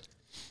your mouth.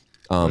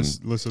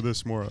 Listen to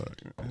this more.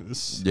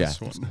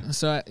 This one.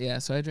 So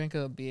I drank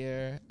a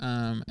beer,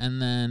 and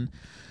then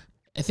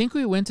I think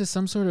we went to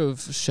some sort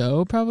of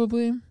show,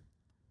 probably.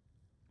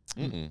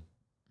 Mm-mm.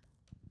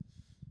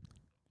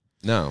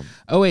 No.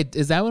 Oh wait,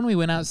 is that when we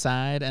went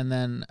outside and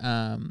then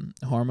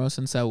Hormos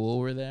and Saul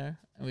were there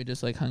and we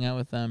just like hung out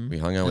with them? We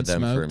hung out and with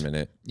them for a smoked?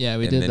 minute. Yeah,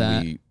 we and did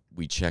then that.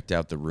 we checked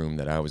out the room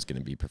that I was going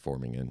to be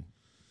performing in.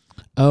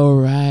 Oh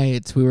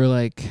right, we were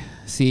like,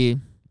 see,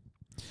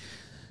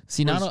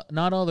 Was-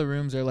 not all the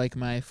rooms are like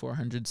my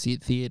 400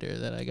 seat theater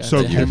that I got.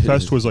 So to Yeah.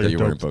 Kimfest was like That a you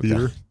dope weren't booked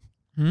theater.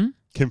 Hmm?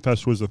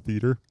 Kimfest was a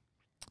theater.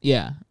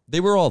 Yeah, They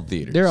were all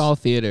theaters. they're all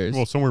theaters.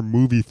 Well, some were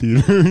movie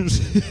theaters.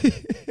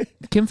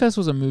 Kimfest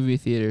was a movie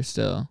theater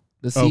still.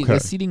 The Okay.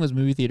 seating was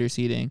movie theater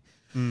seating,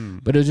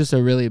 Mm. but it was just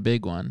a really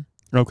big one.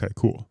 Okay,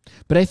 cool.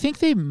 But I think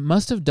they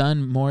must have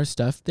done more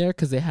stuff there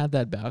because they had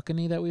that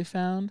balcony that we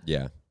found.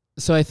 Yeah.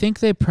 So I think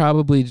they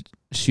probably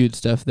shoot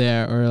stuff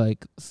there or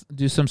like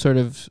do some sort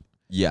of.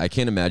 Yeah, I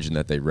can't imagine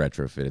that they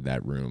retrofitted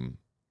that room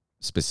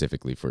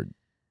specifically for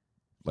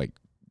like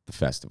the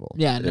festival.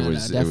 Yeah, It no,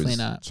 was- it definitely was-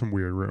 not. Some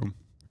weird room.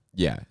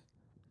 Yeah.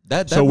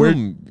 That So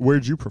room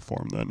where'd you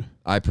perform then?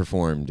 I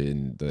performed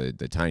in the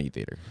tiny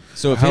theater.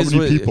 So if How his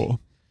many wa- people?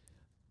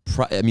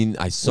 I mean,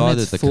 I saw When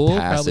that it's the full,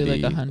 capacity.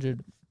 probably like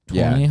 120,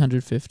 Yeah.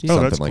 150. Oh,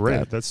 something that's like great.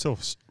 that. That's still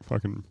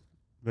fucking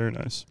very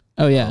nice.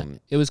 Oh yeah, Um,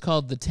 it was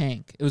called the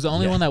Tank. It was the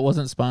only yeah. one that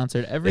wasn't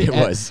sponsored. Every It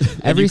was.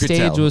 And every you could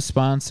stage tell. was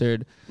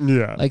sponsored.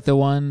 Yeah. Like the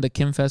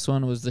Kimfest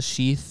one was the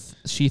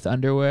Sheath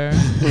Underwear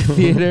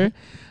Theater.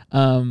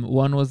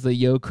 One was the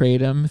Yo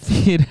Kratom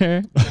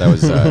Theater. That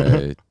was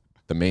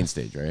the main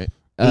stage, right?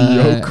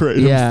 Yo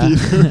Kratom yeah.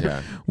 Theater.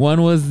 Yeah.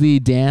 One was the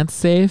Dance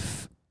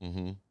Safe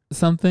Mm-hmm.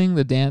 something,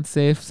 the Dance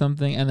Safe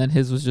something, and then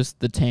his was just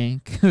the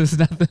Tank. It was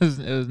nothing.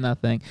 It was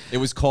nothing. It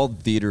was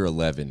called Theater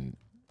 11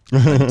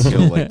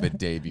 until like the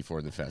day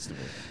before the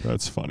festival.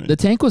 That's funny. The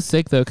Tank was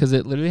sick though, because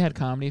it literally had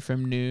comedy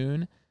from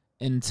noon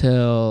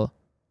until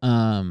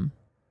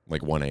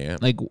Like 1 a.m.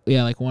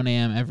 like 1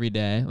 a.m. every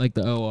day, like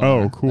the OR.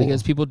 Oh, cool. Like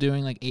there's people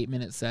doing like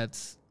 8-minute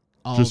sets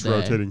all Just day.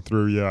 rotating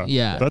through. Yeah.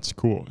 Yeah. That's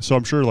cool. So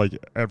I'm sure like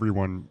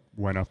everyone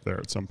went up there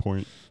at some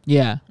point.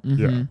 Yeah.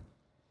 Yeah.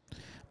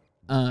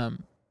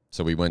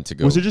 So we went to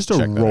go. Was it just a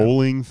check that out.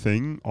 rolling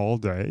thing all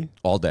day?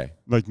 all day?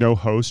 Like no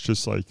host,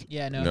 just like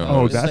Yeah, no. No. it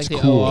Oh, was that's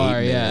like cool. The OR,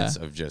 8 yeah. minutes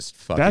of just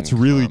fucking. that's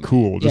really comedy.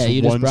 cool. Just Yeah,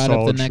 you just one brought up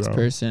the solid next show.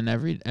 person.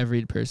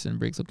 Every person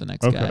brings up the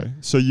next Okay. guy.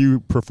 So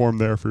you performed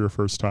there for your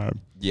first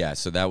time. Yeah,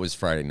 so that was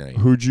Friday night.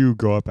 Who'd you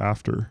go up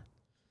after?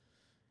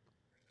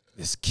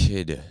 This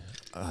kid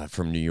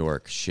from New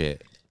York.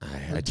 Shit,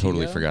 I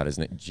totally Gio? forgot his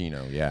name.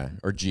 Gino, yeah,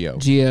 or Gio.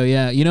 Gio,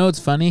 yeah. You know what's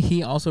funny?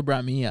 He also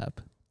brought me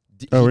up.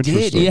 Oh, He did.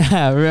 interesting.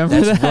 Yeah,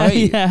 remember That's that? right.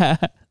 Yeah,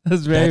 that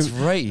was very, That's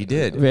right. He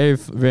did.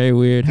 very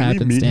weird Did you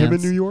happenstance. meet him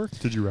in New York?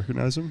 Did you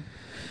recognize him?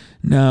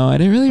 No, I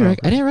didn't really. Oh, okay.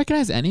 I didn't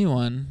recognize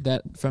anyone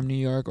that from New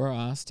York or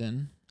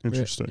Austin.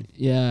 Interesting.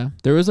 Yeah,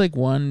 there was like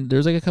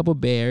a couple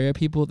Bay Area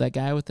people. That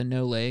guy with the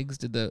no legs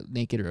did the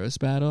naked roast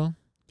battle.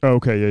 Oh,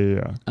 okay.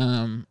 Yeah.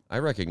 I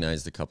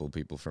recognized a couple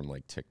people from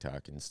like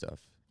TikTok and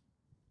stuff.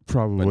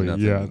 Probably.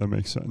 nothing- Yeah, that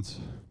makes sense.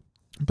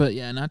 but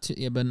yeah,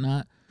 but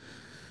not.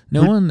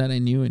 No one that I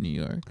knew in New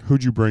York.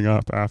 Who'd you bring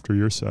up after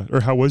your set?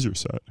 Or how was your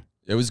set?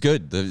 It was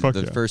good. Fuck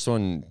The yeah. first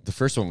one. The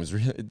first one was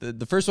really.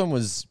 The first one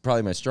was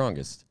probably my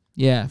strongest.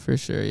 Yeah, for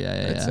sure.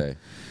 Yeah. I'd say.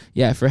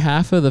 Yeah, for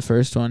half of the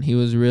first one, he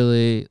was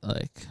really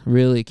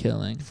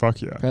killing.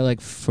 Fuck yeah. Probably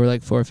for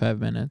 4 or 5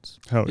 minutes.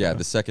 Hell Yeah, yeah.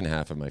 the second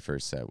half of my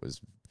first set was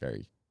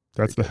very.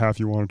 That's the half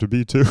you want it to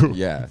be too.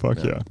 Yeah. Fuck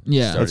no. yeah.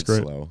 Yeah, Started That's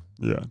great. slow,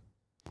 Yeah.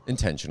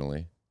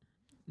 intentionally.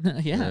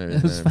 yeah, No,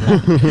 it was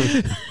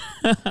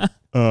no,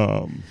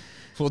 fun.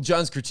 Well,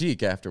 John's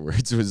critique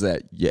afterwards was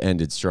that you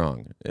ended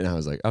strong, and I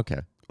was like, okay,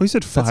 Well, you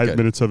said 5 good.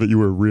 minutes of it you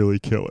were really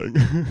killing.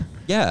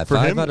 yeah, For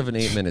 5 him? out of an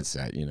 8-minute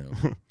set, you know.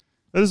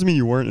 That doesn't mean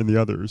you weren't in the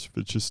others,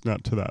 but just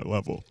not to that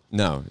level.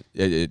 No,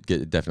 it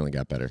definitely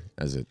got better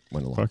as it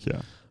went along. Fuck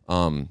yeah.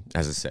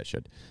 As a set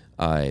should.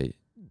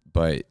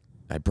 But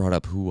I brought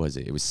up, who was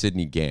it? It was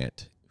Sidney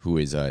Gant, who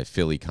is a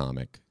Philly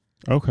comic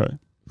Okay.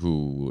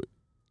 who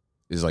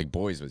is like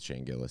boys with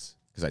Shane Gillis,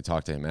 because I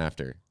talked to him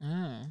after.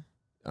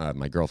 Oh.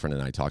 My girlfriend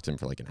and I talked to him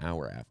for like an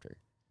hour after.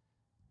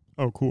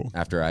 Oh, cool.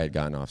 After I had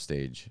gotten off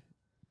stage,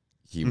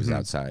 he was Mhm.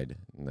 outside,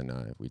 and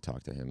then we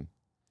talked to him.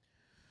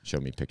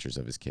 Showed me pictures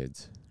of his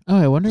kids. Oh,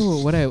 I wonder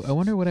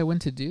what I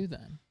went to do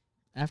then.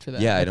 After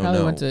that, Yeah, I don't probably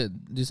know. went to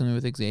do something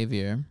with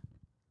Xavier.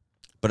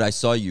 But I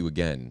saw you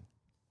again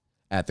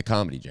at the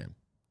Comedy Jam,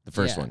 the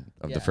first Yeah, one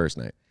of yeah. the first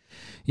night.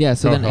 Yeah,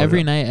 so Oh, then hell every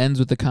yeah. night ends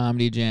with the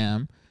comedy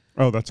jam.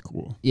 Oh, that's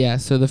cool. Yeah,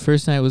 so the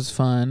first night was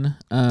fun.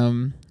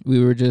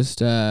 We were just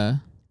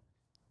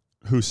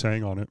Who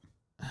sang on it?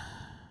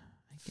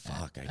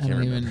 Fuck, I I can't don't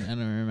remember. even I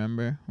don't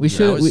remember. We Yeah, I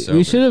should was we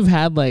sober. should have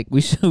had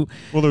we should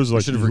Well, there was I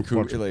like should have you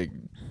recouped,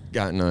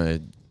 gotten a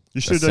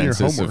should have done your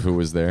census homework. of who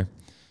was there.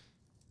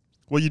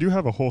 Well, you do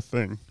have a whole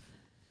thing.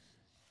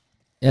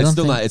 I don't It's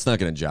still think- not. It's not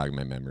going to jog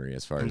my memory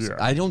as far as. Yeah.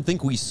 I don't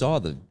think we saw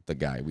the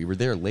guy. We were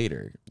there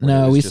later. when it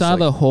No, was we just saw like-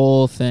 the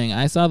whole thing.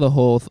 I saw the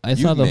whole I You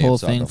saw the may have whole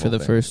saw thing the for whole the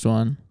thing. first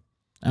one.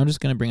 I'm just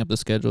going to bring up the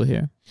schedule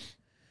here.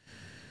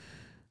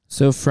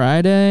 So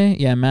Friday,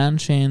 yeah, Man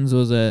Chains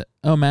was at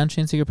Man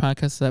Chains Secret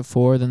Podcast is at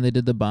 4, then they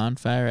did the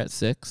bonfire at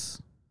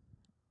 6.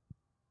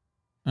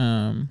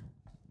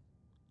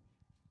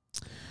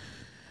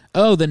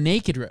 Oh, the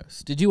Naked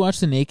Roast. Did you watch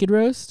the Naked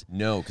Roast?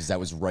 No, because that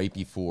was right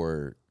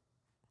before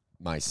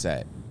my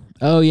set.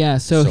 Oh yeah,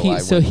 so So he I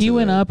so went he to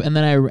went the- up and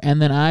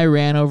then I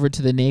ran over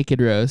to the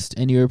Naked Roast,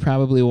 and you were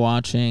probably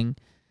watching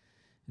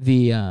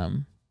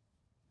the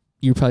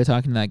you were probably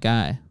talking to that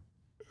guy.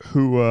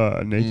 Who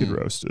naked Mm.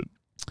 roasted?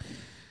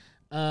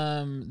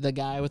 The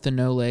guy with the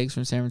no legs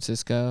from San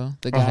Francisco,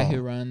 the guy Uh-huh.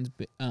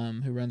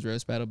 who runs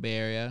Roast Battle Bay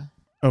Area.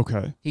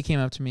 Okay. He came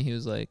up to me. He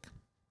was like,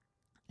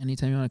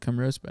 "Anytime you want to come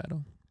roast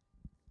battle."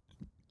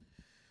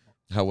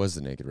 How was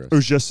the Naked Roast? It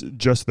was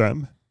just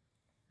them.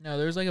 No,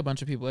 there was like a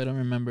bunch of people. I don't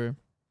remember.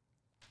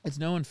 It's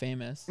no one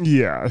famous,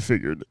 Yeah, I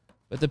figured.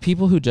 but the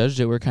people who judged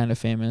it were kind of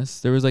famous.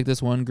 There was like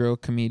this one girl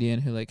comedian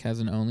who like has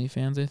an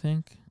OnlyFans, I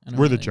think. I don't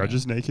Were the really know.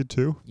 judges naked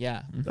too?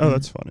 Yeah. Oh, mhm.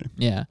 that's funny.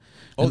 Yeah.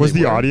 Oh, Was they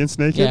the were? audience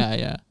naked? Yeah,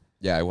 yeah.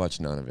 Yeah, I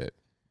watched none of it.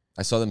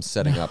 I saw them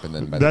setting up, and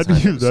then by the That'd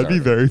time be it was that'd be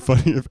starting- very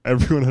funny if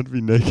everyone had to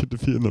be naked to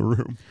be in the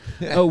room.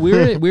 Oh, we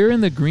were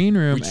in the green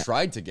room. We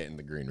tried to get in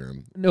the green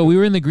room. No, we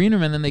were in the green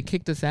room, and then they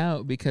kicked us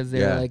out because they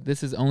Yeah. were like,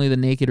 "This is only the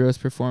Naked Roast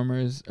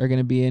performers are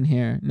gonna be in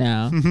here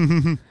now."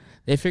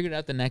 They figured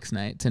out the next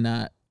night to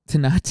not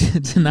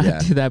Yeah.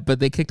 do that, but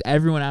they kicked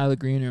everyone out of the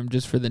green room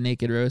just for the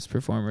Naked Roast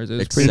performers. It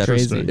was pretty Except,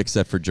 crazy.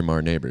 except for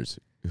Jamar Neighbors.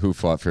 who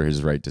fought for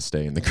his right to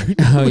stay in the green.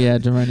 Oh yeah,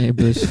 Jermaine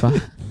Bush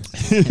fought.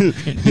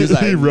 He's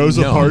like,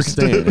 Rosa no, I'm Parks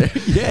staying did. there.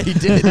 Yeah, he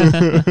did.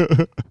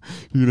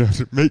 You have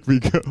to make me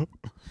go.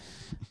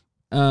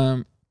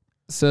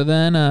 So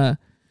then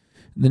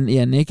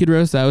yeah, Naked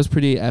Roast, that was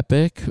pretty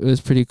epic. It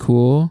was pretty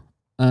cool.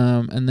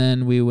 And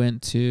then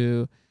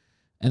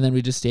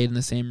we just stayed in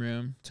the same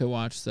room to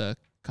watch the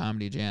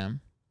Comedy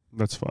Jam.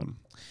 That's fun.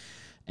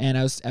 And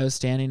I was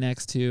standing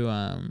next to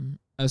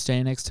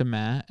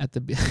Matt at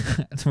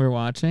the as we were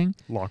watching.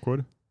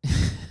 Lockwood.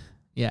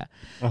 Yeah.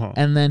 Uh-huh.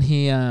 And then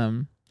he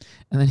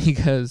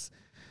goes,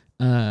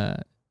 I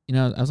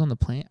was on the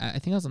plane. I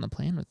think I was on the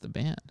plane with the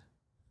band.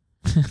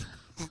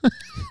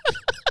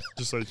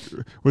 Just like,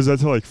 was that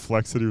to like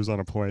flex that he was on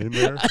a plane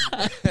there?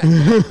 I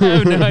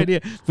have no idea,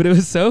 but it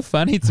was so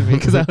funny to me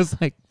because I was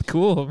like,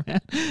 "Cool,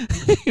 man."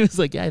 He was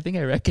like, "Yeah, I think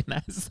I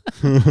recognize."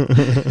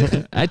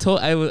 That. I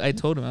told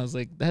him, I was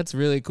like, "That's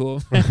really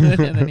cool," man.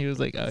 And then he was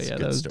like, "Oh That's a yeah,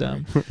 good that was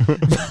story.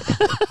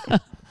 dumb."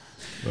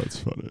 That's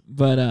funny.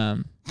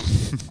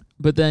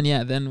 But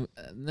then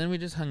we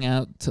just hung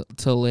out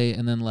till late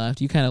and then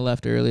left. You kind of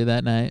left early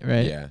that night,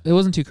 right? Yeah. It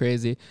wasn't too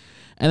crazy.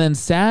 And then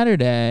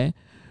Saturday.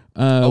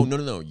 Oh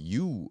no!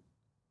 You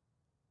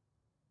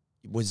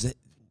was it?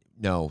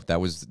 No, that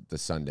was the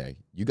Sunday.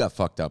 You got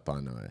fucked up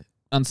on Saturday.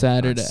 On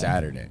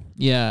Saturday.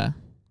 Yeah.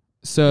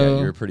 So yeah,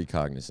 you were pretty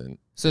cognizant.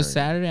 So Right.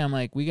 Saturday, I'm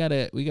like, we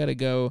gotta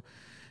go.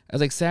 I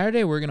was like,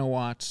 Saturday, we're gonna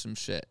watch some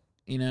shit.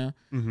 You know,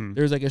 Mm-hmm.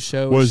 there was like a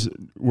show.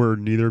 Were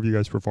neither of you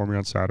guys performing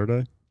on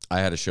Saturday? I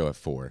had a show at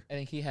 4. I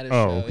think he had a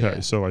Oh, show. okay. Yeah.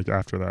 So like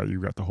after that,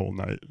 you got the whole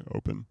night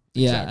open.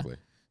 Yeah. Exactly.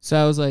 So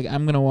I was like,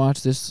 I'm gonna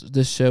watch this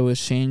show with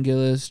Shane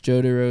Gillis,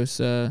 Joe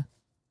DeRosa,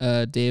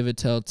 David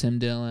Tell, Tim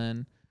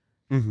Dillon,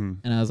 Mm-hmm.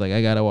 and I was like,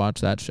 I gotta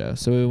watch that show.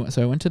 So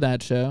I went to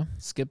that show,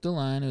 skipped a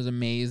line. It was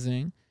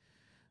amazing.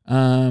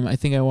 I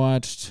think I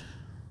watched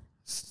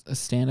a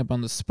stand up on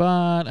the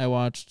spot. I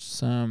watched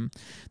some.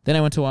 Then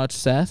I went to watch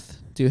Seth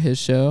do his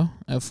show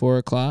at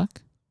 4:00.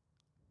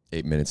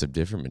 8 minutes of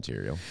different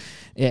material.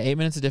 Yeah, 8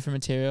 minutes of different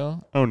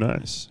material. Oh,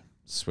 nice.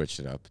 Switched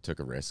it up. Took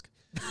a risk.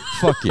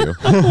 Fuck you.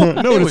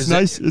 No, but was- it's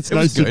nice. It's it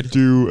was nice to good.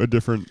 do a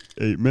different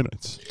 8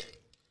 minutes.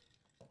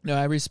 No,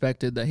 I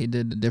respected that he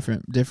did a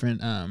different.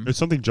 It's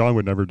something John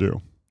would never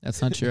do. That's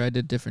not true. I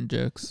did different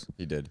jokes.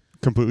 He did.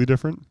 Completely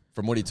different.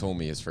 From what he told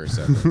me, his first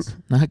sentence.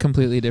 Not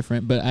completely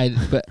different, but I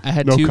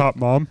had No two. cop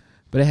mom.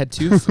 But I had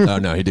two. Oh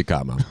no, he did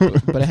cop mom.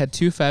 But I had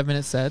 2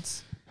 5-minute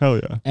sets, Hell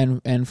yeah.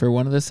 and for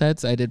one of the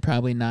sets I did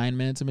probably 9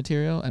 minutes of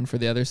material, and for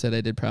the other set I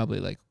did probably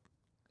like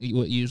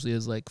what usually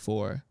is like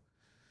 4.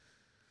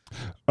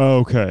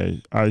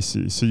 Okay, I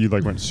see. So you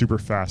like went super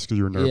fast because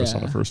you were nervous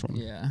on Yeah, the first one.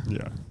 Yeah.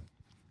 Yeah.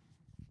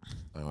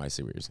 Oh, I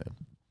see what you're saying.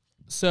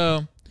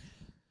 So,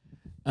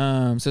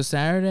 so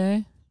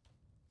Saturday.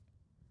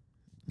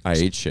 I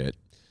ate shit.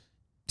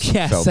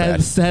 Yeah, Felt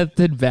bad. Seth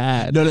did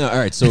bad. No. All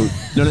right. So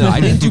no.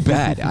 I didn't do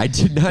bad. I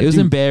did not. It was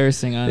do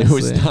embarrassing, It honestly.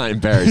 was not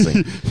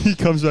embarrassing. He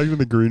comes back to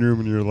the green room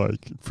and you're like,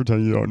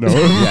 pretend you don't know him.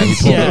 Yeah, he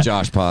pulled Yeah. a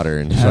Josh Potter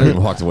and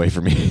fucking walked away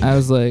from me. I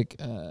was like,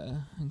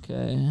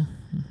 okay.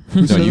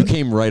 No, you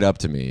came right up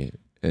to me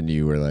and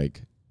you were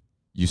like,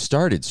 "You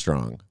started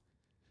strong."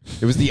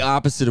 It was the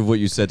opposite of what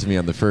you said to me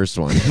on the first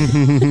one.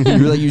 You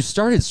were like, "You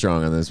started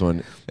strong on this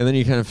one," and then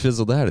you kind of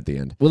fizzled out at the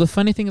end. Well, the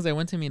funny thing is, I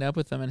went to meet up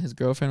with him, and his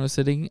girlfriend was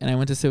sitting, and I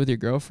went to sit with your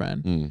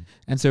girlfriend, Mm.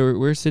 and so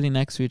we're sitting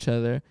next to each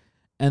other.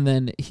 And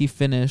then he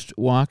finished,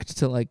 walked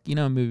to like,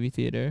 a movie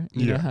theater.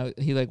 You know Yeah. how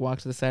he like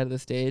walked to the side of the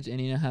stage, and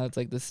you know how it's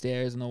like the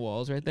stairs and the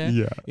walls right there.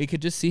 Yeah. You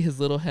could just see his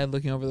little head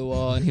looking over the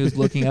wall, and he was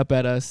looking up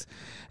at us,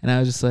 and I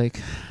was just like,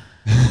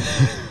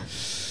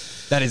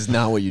 That is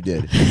not what you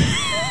did.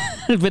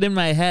 but in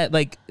my head,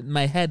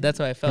 that's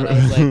how I felt. I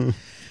was like,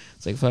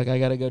 it's like, fuck, I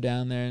gotta go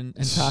down there and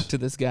talk to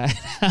this guy.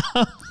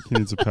 He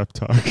needs a pep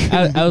talk.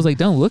 I was like,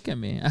 don't look at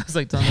me. I was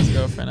like telling his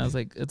girlfriend, I was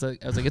like, it's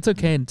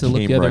okay to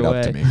look Came the other right way.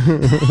 up to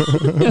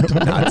me. Do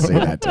not say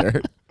that to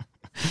her.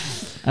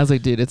 I was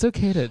like, dude, it's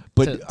okay to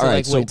But, all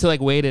right,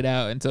 wait it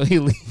out until he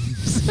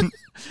leaves.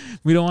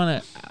 We don't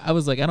want to. I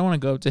was like, I don't want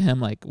to go up to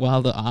him like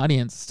while the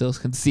audience still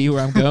can see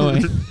where I'm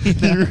going. You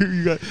know?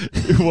 you got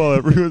while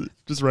everyone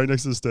just right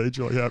next to the stage,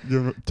 you're like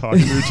you're talking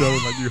to each other,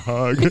 like you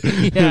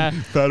hug, Yeah.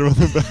 pat him on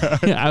the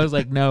back. I was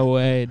like, no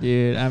way,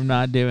 dude, I'm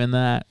not doing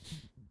that.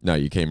 No,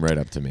 you came right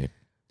up to me.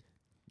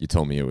 You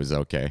told me it was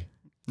okay.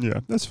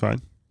 Yeah, that's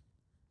fine.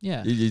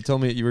 Yeah. You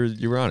told me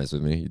you were honest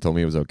with me. You told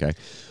me it was okay.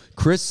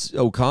 Chris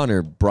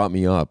O'Connor brought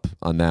me up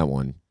on that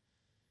one,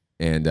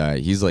 and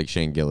he's like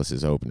Shane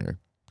Gillis's opener.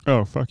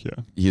 Oh fuck yeah.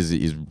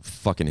 He's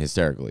fucking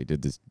hysterical. He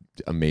did this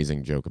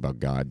amazing joke about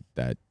God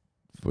that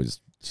was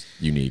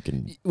unique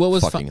and What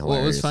was fucking hilarious.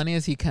 what was funny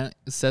is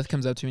Seth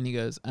comes up to me and he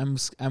goes,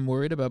 I'm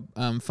worried about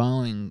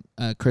following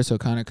Chris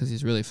O'Connor because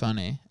he's really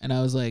funny. And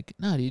I was like,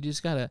 no, dude, you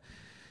just gotta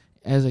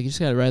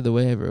ride the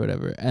wave or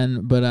whatever.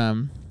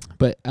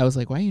 But I was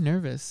like, why are you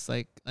nervous?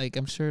 Like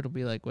I'm sure it'll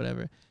be like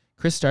whatever.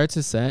 Chris starts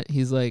his set.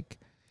 He's like,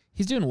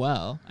 he's doing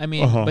well. I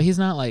mean, but he's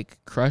not like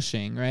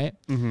crushing, right?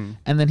 Mm-hmm.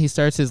 And then he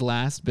starts his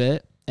last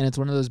bit, and it's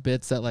one of those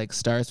bits that like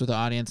starts with the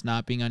audience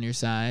not being on your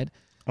side.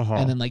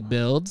 and then like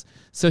builds.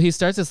 So he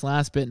starts this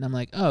last bit, and I'm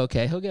like, oh,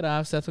 okay, he'll get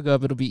off. Seth will go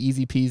up. It'll be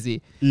easy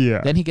peasy.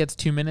 Yeah. Then he gets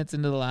 2 minutes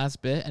into the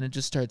last bit, and it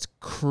just starts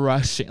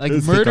crushing, like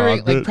It's the murdering.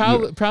 God Like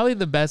bit, probably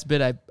the best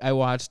bit I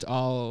watched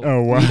all.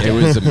 Oh wow. It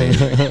was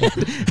amazing.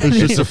 It's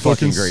just a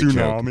fucking fucking great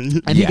joke.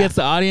 tsunami. And he Yeah. gets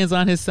the audience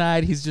on his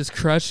side. He's just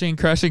crushing.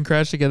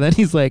 And then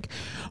he's like,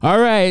 all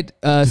right,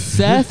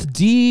 Seth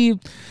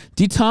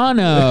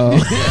DiTano.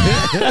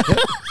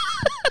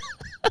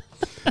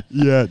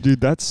 Yeah,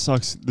 dude, that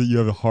sucks that you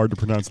have a hard to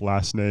pronounce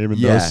last name in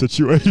Yeah. those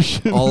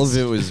situations. All of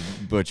it was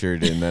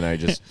butchered, and then I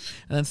just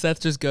And then Seth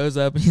just goes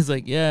up and he's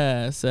like,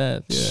 yeah,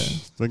 Seth, yeah. I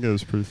think it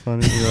was pretty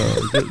funny.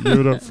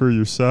 Give it up for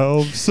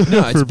yourselves. no.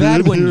 It's for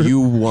bad being when here.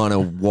 you want to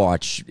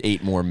watch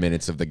 8 more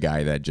minutes of the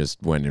guy that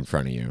just went in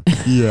front of you.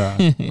 Yeah.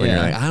 When you're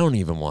Yeah. like, I don't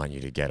even want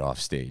you to get off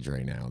stage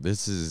right now.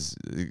 This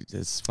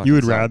fucking You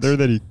would sucks. rather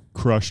that he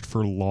crushed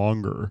for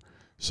longer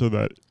so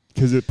that,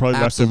 because it probably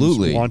left him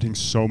Absolutely. wanting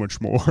so much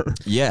more.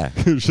 Yeah.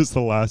 It was just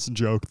the last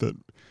joke that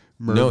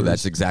murders. No,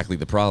 that's exactly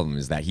the problem.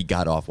 Is that he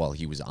got off while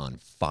he was on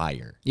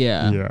fire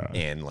Yeah. Yeah.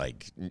 and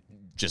like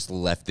just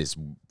left this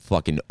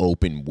fucking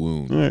open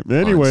wound. All right. on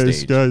Anyways,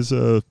 stage. guys,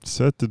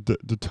 Seth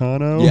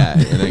DiTano. Yeah,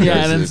 and then Yeah,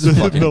 goes and to then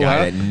this fucking the guy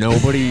la- that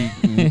nobody,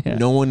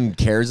 no one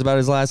cares about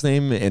his last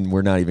name, and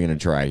we're not even gonna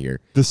try here.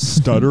 The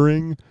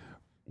stuttering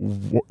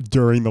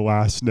during the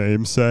last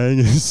name saying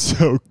is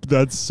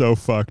that's so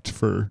fucked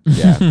for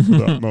Yeah,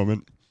 that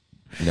moment.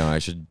 no, I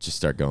should just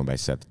start going by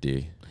Seth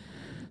D.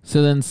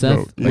 So then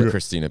Seth, No, Like you-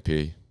 Christina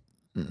P.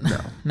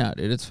 no,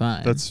 dude, it's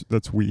fine.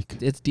 That's weak.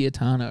 It's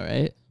Diatano,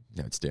 right?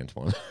 No, it's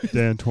D'Antoine.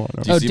 Dan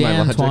Tuano. Do you Oh, see my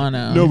Dan logic?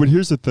 Tuano. No, but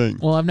here's the thing.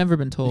 Well, I've never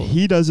been told.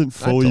 He doesn't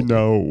fully told you.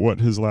 know what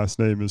his last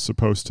name is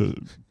supposed to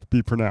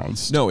be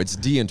pronounced. No, it's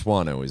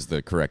D'Antuano is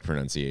the correct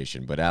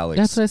pronunciation, but Alex.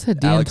 That's what I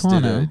said, Alex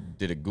D'Antuano.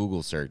 did a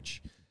Google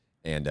search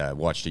and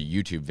watched a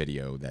YouTube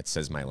video that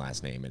says my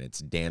last name, and it's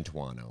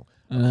D'Antuano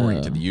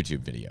according to the YouTube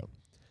video,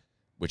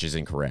 which is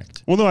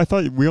incorrect. Well, no, I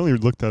thought we only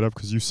looked that up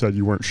because you said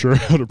you weren't sure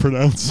how to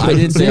pronounce it. I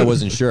didn't say I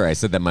wasn't sure. I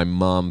said that my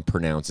mom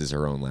pronounces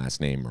her own last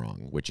name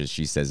wrong, which is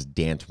she says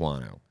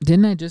D'Antuano.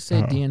 Didn't I just say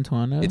Oh.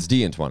 Diantuano? It's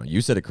D'Antuano.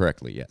 You said it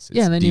correctly. Yes. It's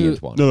Yeah, and then you-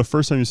 D'Antuano. No, the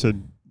first time you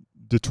said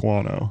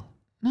DiTuano.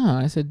 No,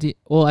 I said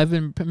well, I've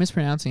been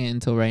mispronouncing it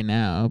until right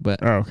now, but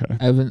Oh,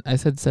 okay. I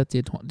said Seth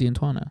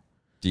Diantuano.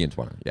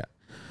 D'Antuano. Yeah.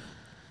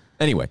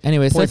 Anyway.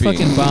 Anyway, Point Seth being-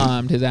 fucking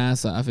bombed his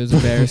ass off. It was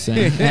embarrassing.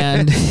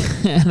 and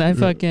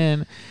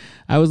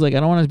I was like, I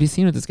don't want to be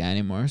seen with this guy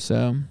anymore.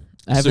 So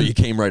I So haven't, you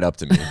came right up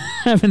to me.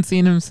 haven't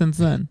seen him since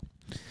then.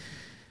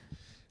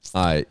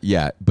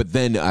 Yeah, but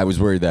then I was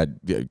worried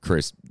that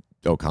Chris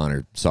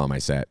O'Connor saw my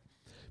set,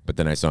 but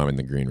then I saw him in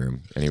the green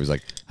room, and he was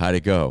like, "How'd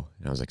it go?"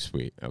 And I was like,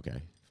 "Sweet,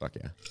 okay, fuck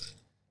yeah."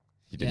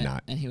 He did Yeah,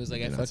 not. And he was like,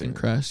 he I did not say fucking that.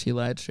 crushed. He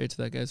lied straight to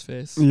that guy's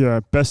face. Yeah,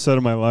 best set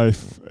of my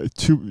life.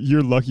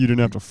 You're lucky you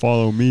didn't have to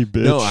follow me,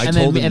 bitch. No, I and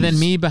told then, him. and then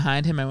me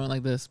behind him, I went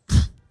like this.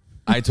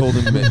 I told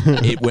him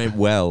that it went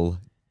well.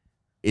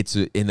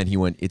 And then he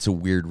went, "It's a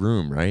weird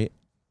room, right?"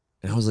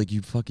 And I was like,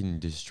 "You fucking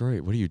destroy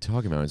it. What are you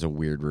talking about? It's a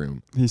weird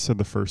room." He said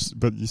the first,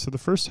 but you said the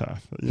first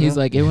half. you He's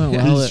know? like, it went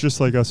well. He's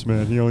just like us,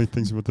 man. He only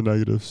thinks about the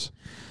negatives.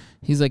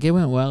 He's like, it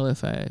went well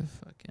if they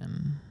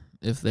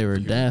were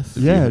deaf.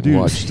 If Yeah, you dude.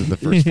 watched the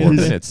first 4 He's-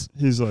 minutes.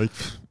 He's like,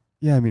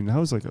 yeah, I mean, that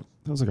was like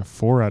a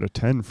 4 out of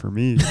 10 for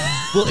me.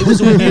 Well, it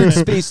was a weird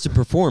space to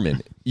perform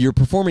in. You're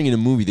performing in a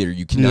movie theater.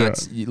 You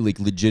cannot like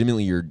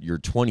legitimately. You're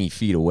 20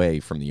 feet away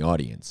from the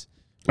audience.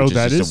 Oh, which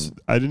that just is.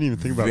 I didn't even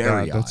think about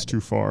very that. That's odd.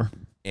 too far.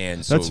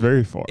 and so That's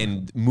very far.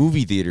 And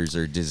movie theaters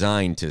are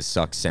designed to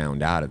suck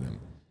sound out of them,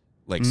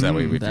 like so that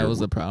way. If That you're- was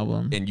the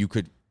problem. and you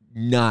could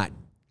not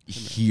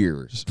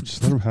hear.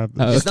 Just let him have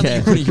this. Oh, It's not that you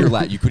okay. couldn't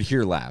hear you could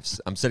hear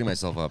laughs. I'm setting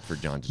myself up for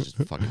John to just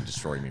fucking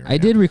destroy me right now. I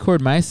did record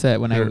my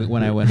set when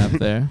I went up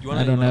there. You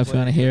wanna- I don't know if you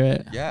want to hear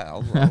it. Yeah,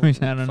 I'll I mean,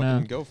 I don't fucking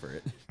know. go for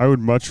it. I would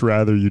much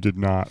rather you did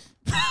not.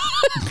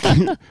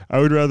 I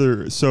would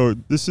rather. So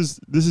this is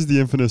the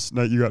infamous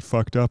night you got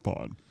fucked up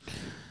on.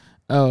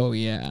 Oh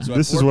yeah. So at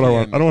This is 4 what I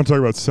want. p.m. I don't want to talk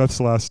about Seth's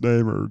last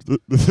name or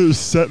the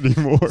set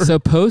anymore. So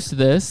post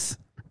this,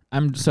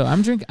 I'm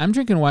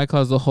drinking White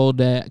Claws the whole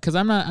day because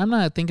I'm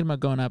not thinking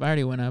about going up. I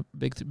already went up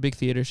big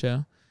theater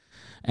show,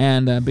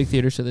 and big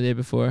theater show the day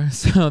before.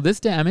 So this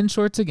day I'm in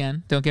shorts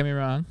again. Don't get me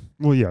wrong.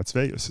 Well, yeah, it's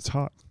Vegas. It's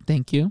hot.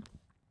 Thank you.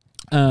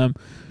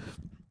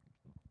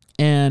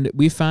 And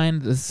we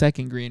find the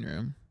second green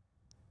room,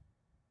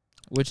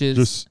 which is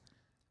Just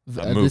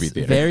A movie this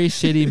theater. very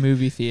shitty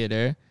movie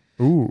theater.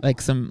 ooh,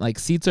 Like some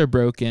seats are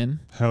broken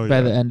hell by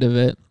yeah. the end of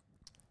it.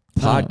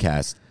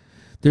 Podcast.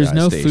 There's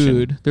no station.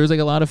 food. There was like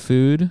a lot of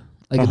food,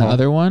 like in the Uh-huh.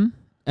 other one,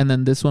 and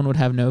then this one would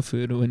have no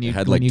food when you It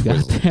had, when like, you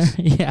got there.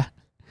 Twizzlers. Yeah.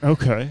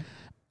 Okay.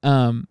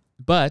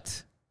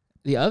 But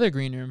the other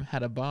green room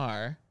had a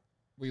bar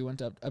where you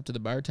went up to the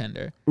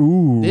bartender.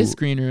 Ooh. This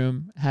green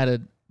room had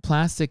a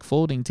plastic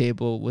folding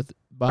table with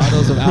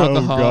bottles of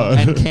alcohol God.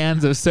 and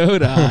cans of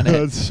soda on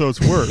it. So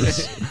it's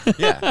worse.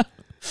 Yeah,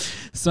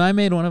 So I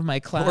made one of my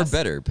or classic.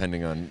 better,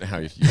 depending on how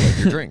you like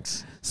your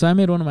drinks. So I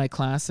made one of my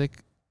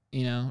classic,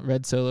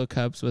 red Solo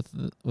cups with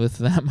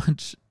that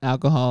much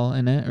alcohol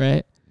in it,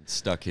 right?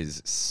 stuck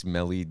his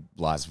smelly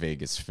Las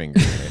Vegas finger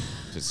in it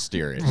to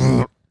steer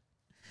it.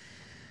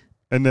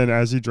 And then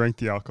as he drank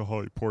the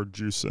alcohol, he poured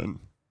juice in.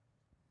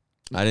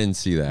 I didn't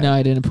see that. No,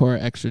 I didn't pour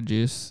extra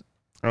juice.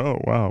 Oh,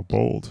 wow.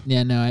 Bold.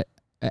 Yeah, no,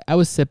 I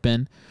was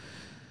sipping.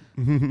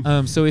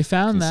 So we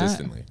found that,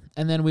 Consistently.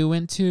 and then we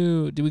went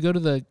to. Did we go to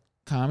the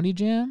comedy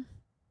jam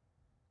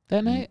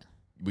that night?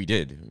 We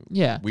did.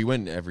 Yeah, We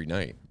went every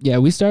night. yeah.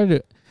 We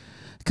started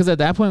because at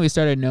that point we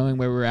started knowing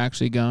where we were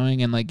actually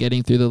going and like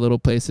getting through the little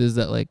places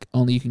that like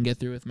only you can get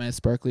through with my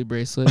sparkly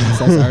bracelet and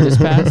says artist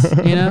pass,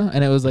 you know.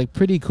 And it was like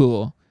pretty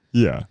cool.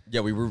 Yeah.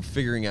 Yeah, we were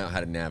figuring out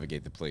how to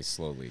navigate the place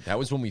slowly. That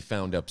was when we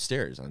found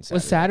upstairs on Saturday.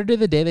 Was Saturday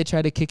the day they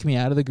tried to kick me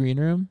out of the green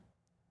room?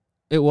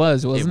 It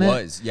was, wasn't it? It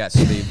was, yeah.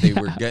 So they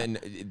were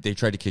they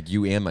tried to kick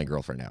you and my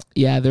girlfriend out.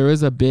 Yeah, there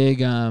was a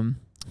big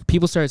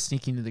people started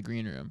sneaking to the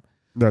green room.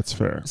 That's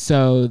fair.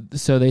 So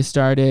they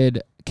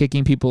started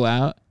kicking people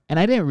out, and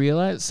I didn't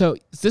realize. So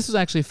this was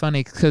actually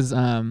funny because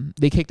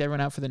they kicked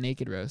everyone out for the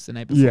naked roast the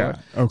night before. Yeah.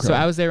 Okay. So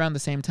I was there around the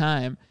same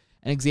time,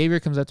 and Xavier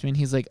comes up to me and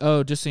he's like,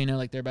 "Oh, just so you know,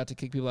 like they're about to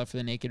kick people out for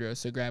the naked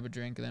roast. So grab a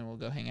drink and then we'll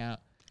go hang out."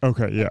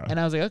 Okay. Yeah. And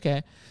I was like,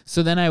 "Okay."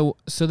 So then I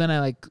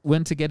like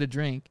went to get a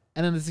drink,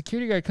 and then the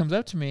security guard comes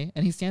up to me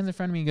and he stands in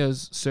front of me and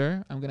goes,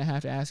 "Sir, I'm gonna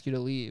have to ask you to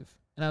leave."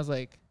 And I was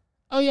like,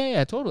 "Oh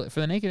yeah, totally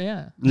for the naked,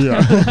 yeah." Yeah.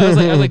 I was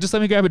like, just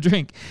let me grab a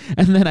drink.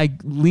 And then I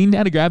leaned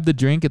down to grab the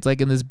drink. It's like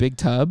in this big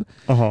tub.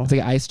 Uh-huh. It's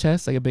like an ice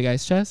chest, like a big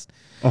ice chest.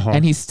 Uh-huh.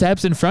 And he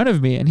steps in front of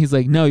me and he's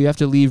like, "No, you have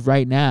to leave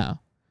right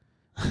now."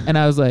 And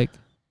I was like,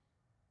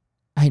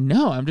 "I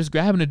know, I'm just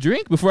grabbing a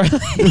drink before I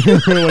leave."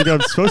 Like,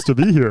 I'm supposed to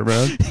be here,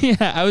 man.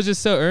 Yeah, I was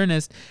just so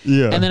earnest.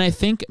 Yeah. And then I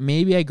think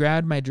maybe I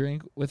grabbed my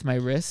drink with my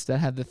wrist that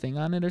had the thing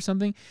on it or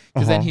something.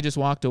 Because then Uh-huh. he just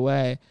walked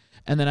away.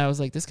 And then I was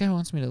like, this guy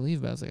wants me to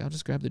leave. But I was like, I'll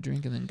just grab the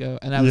drink and then go.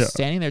 And I was Yeah.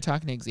 standing there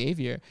talking to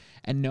Xavier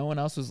and no one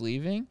else was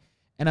leaving.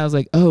 And I was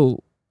like, oh,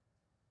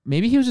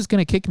 maybe he was just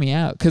going to kick me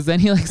out. Because then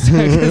he like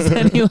started, because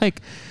then he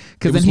like,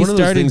 because It then was he one of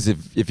those started. things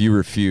if you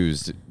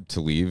refused to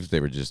leave, they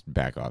would just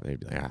back off. They'd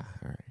be like, all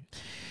right.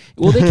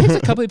 Well, they kicked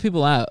a couple of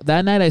people out.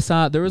 That night I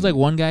saw there was like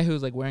one guy who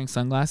was like wearing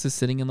sunglasses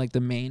sitting in like the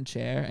main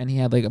chair and he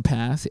had like a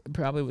pass. It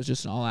probably was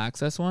just an all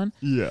access one.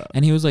 Yeah.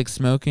 And he was like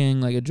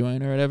smoking like a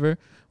joint or whatever,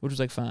 which was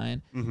like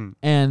fine. Mm-hmm.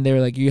 And they were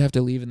like, you have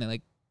to leave. And they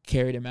like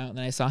carried him out. And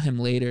then I saw him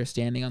later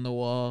standing on the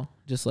wall,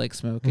 just like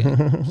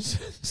smoking.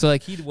 So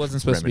like he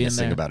wasn't supposed to be in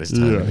Reminiscing there. about his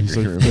time Yeah. in the He's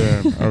green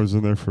like, room. damn, I was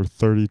in there for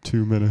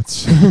 32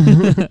 minutes.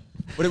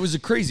 But it was a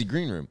crazy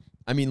green room.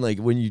 I mean, like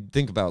when you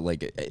think about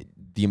like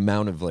the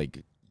amount of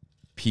like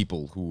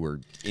people who were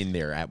in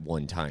there at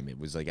one time, it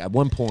was like at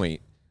one point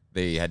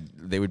they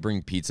would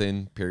bring pizza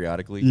in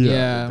periodically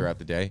Yeah. throughout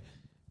the day,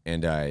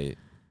 and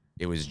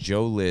it was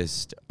Joe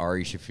List,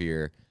 Ari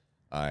Shafir,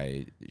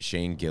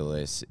 Shane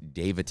Gillis,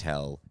 Dave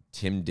Attell,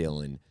 Tim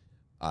Dillon,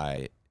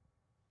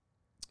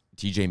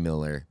 TJ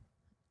Miller,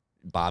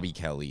 Bobby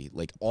Kelly,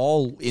 like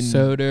all in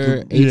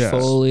Soder, the- H. Yes.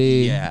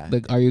 Foley, Yeah.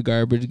 like Are You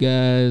Garbage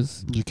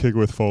guys. Did you kick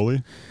with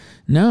Foley?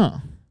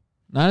 No,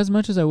 not as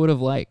much as I would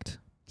have liked.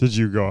 Did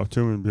you go up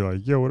to him and be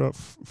like, yo, what up,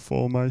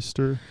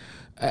 Fullmeister?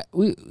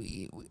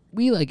 We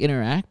like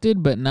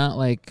interacted, but not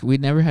like we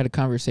never had a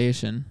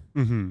conversation.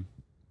 Mm-hmm.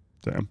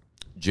 Damn.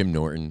 Jim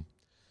Norton,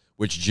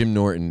 which Jim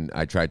Norton,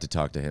 I tried to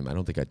talk to him. I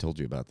don't think I told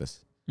you about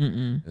this.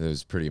 Mm-mm. It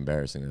was pretty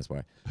embarrassing. That's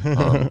why.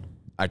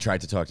 I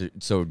tried to talk to.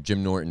 So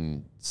Jim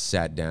Norton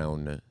sat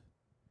down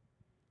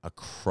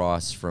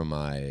across from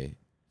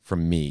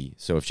me.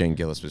 So if Shane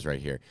Gillis was right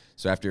here.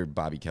 So after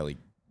Bobby Kelly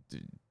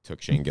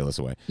took Shane Gillis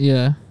away,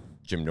 Yeah.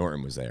 Jim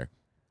Norton was there,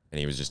 and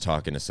he was just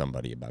talking to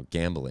somebody about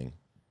gambling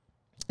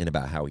and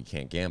about how he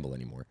can't gamble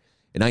anymore.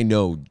 And I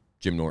know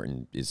Jim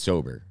Norton is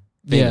sober,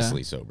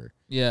 famously sober.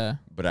 Yeah.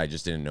 But I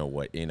just didn't know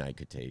what in I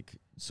could take.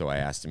 So I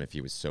asked him if he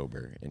was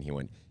sober, and he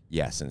went,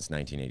 yeah, since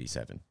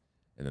 1987.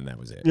 And then that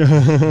was it.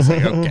 I was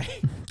like, okay.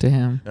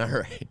 Damn. All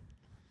right.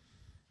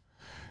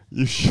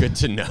 You should. Good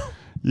to know.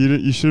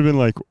 You should have been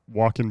like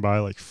walking by,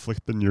 like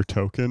flipping your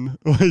token,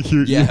 like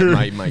your Yeah,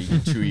 my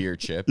 2-year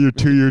chip. your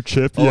 2-year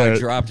chip. Oh, yeah, I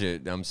dropped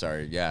it. I'm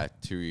sorry. Yeah,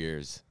 2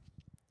 years.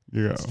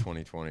 yeah. It's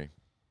 2020.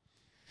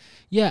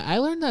 Yeah, I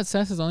learned that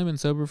Seth has only been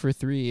sober for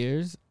 3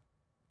 years.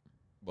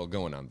 Well,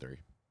 going on 3.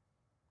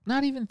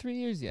 Not even 3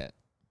 years yet.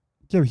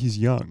 Yeah, but he's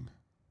young.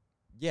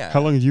 Yeah.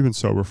 How long have you been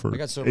sober for? I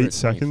got sober 8 at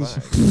seconds.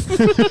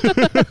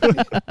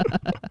 25.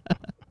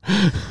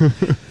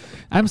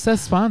 I'm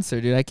Seth's sponsor,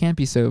 dude. I can't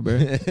be sober.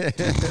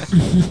 It's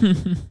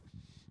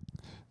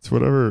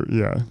whatever.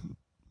 Yeah,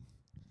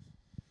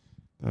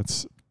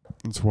 that's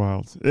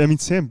wild. I mean,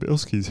 Sam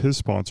Bilski's his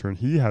sponsor, and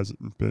he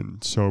hasn't been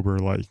sober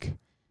like.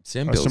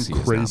 Sam Some Bilsey is not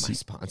my crazy-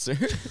 sponsor.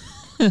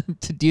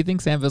 Do you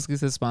think Sam Bilski's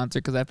his sponsor?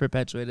 Because I've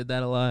perpetuated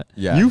that a lot.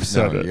 Yeah. You've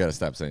said it. You got to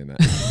stop saying that.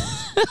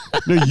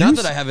 No, Not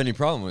that I have any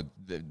problem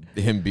with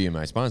him being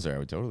my sponsor. I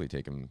would totally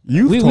take him.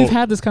 We've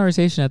had this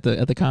conversation at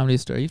the comedy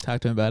store. You've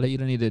talked to him about it. You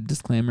don't need a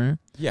disclaimer.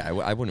 Yeah,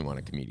 I wouldn't want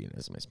a comedian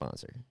as my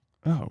sponsor.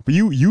 Oh, but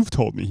you've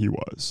told me he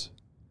was.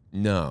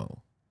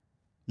 No,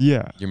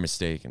 Yeah, you're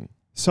mistaken.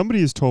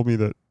 somebody has told me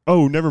that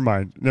Oh, never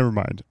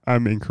mind.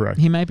 I'm incorrect.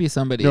 He might be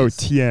somebody. No,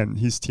 Tien.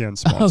 He's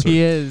Tien's sponsor. Oh,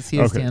 he is. He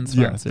is okay. Tien's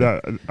Yeah,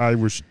 sponsor.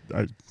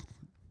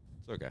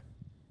 It's okay.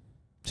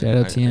 Shout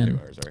out I Tien. knew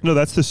ours, right? No,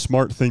 that's the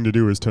smart thing to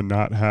do is to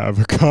not have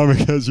a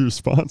comic as your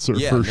sponsor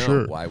Yeah, for no,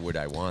 sure. why would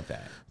I want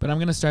that? But I'm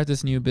gonna start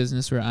this new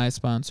business where I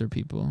sponsor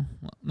people.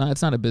 Well, no,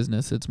 it's not a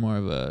business. It's more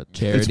of a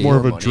charity. It's more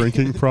of a Money.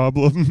 drinking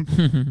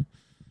problem.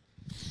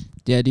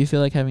 Yeah. Do you feel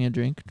like having a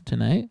drink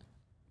tonight?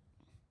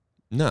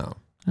 No.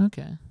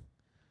 Okay.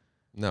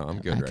 No, I'm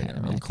I good right kinda- now.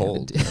 I I'm kinda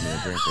cold. do. I mean,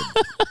 a drink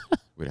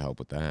would help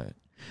with that.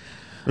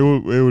 It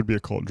would be a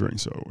cold drink,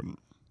 so it wouldn't.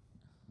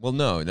 Well,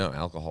 no,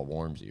 alcohol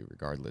warms you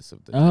regardless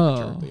of the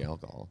temperature of Oh. the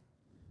alcohol.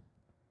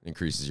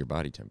 Increases your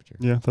body temperature.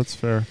 Yeah, that's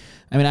fair.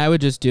 I mean, I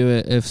would just do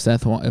it if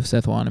Seth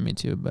wanted me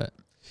to, but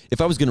If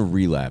I was going to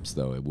relapse,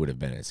 though, it would have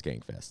been at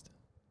Skankfest.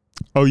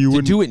 Oh, you To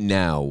wouldn't do it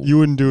now. You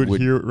wouldn't do it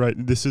would- here, right?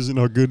 This isn't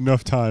a good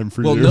enough time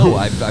for Well, you. no,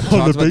 I've on talked the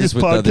about this biggest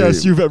with podcast other.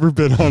 you've ever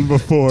been on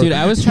before. Dude,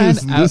 I was trying.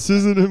 This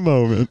isn't a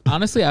moment.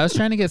 Honestly, I was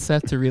trying to get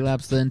Seth to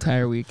relapse the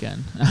entire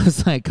weekend. I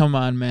was like, "Come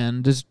on,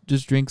 man, just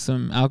drink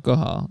some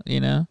alcohol,"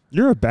 you know?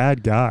 You're a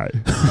bad guy.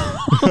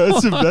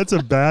 that's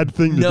a bad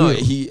thing to No,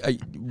 do.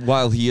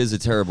 while he is a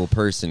terrible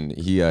person,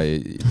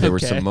 there were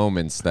Okay. some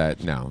moments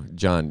that no,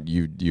 John,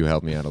 you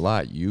helped me out a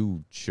lot.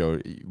 You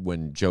showed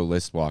when Joe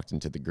List walked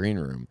into the green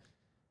room,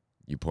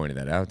 you pointed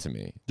that out to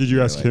me. Did you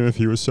You're ask like, him if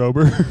he was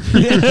sober?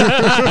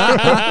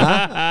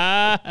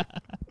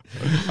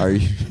 Are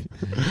you?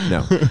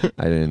 No,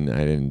 I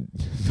didn't.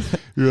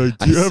 You're like,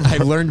 do you have I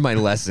learned my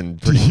lesson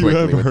do pretty you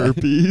quickly. have with that.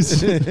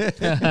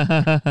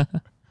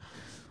 herpes?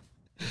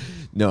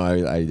 No,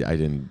 I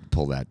didn't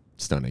pull that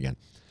stunt again.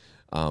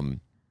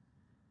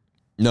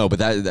 No, but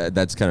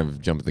that's kind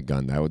of jumping the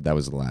gun. That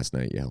was the last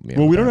night you helped me out.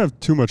 Well, we with don't that. have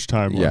too much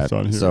time left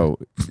on here. So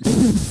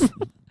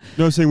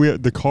no, I'm saying we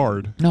have the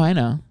card. No, I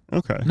know.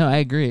 Okay. No, I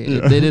agree.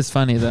 Yeah. It is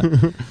funny though,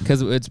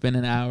 because it's been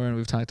an hour and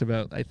we've talked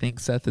about. I think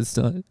Seth is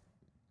still We're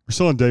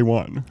still on day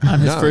one. on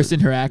his No. first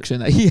interaction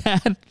that he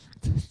had.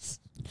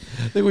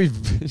 I think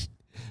we've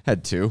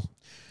had two.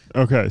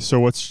 Okay, so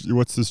what's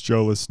this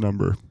Joe List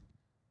number?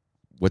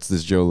 What's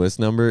this Joe List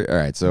number? All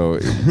right, so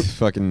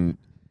fucking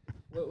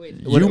Wait,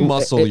 you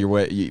muscle your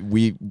way.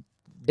 You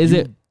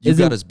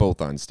got us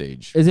both on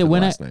stage. is it for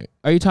when last night?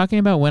 Are you talking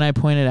about when I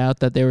pointed out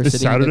that they were Is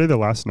sitting? Saturday the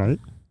last night?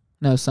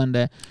 No,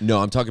 Sunday. No,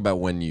 I'm talking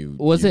about when you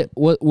Was it?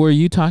 What were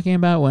you talking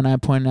about when I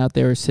pointed out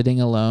they were sitting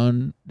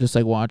alone, just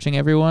like watching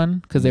everyone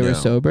because they were No.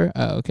 sober?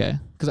 Oh, okay.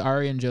 Because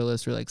Ari and Joe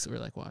List were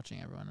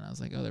watching everyone, and I was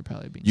like, oh, they're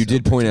probably being. You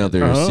did sober point out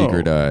together. their Oh.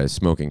 secret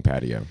smoking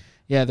patio.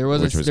 Yeah, there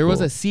was which was was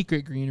cool. a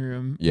secret green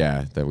room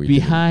Yeah, that we did.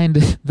 behind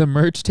the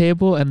merch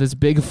table and this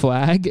big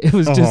flag. It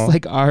was Uh-huh. just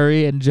like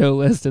Ari and Joe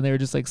List, and they were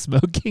just like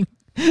smoking.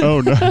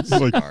 Oh, nice.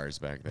 Like, Cars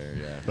back there.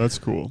 Yeah. that's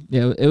cool.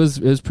 Yeah, it was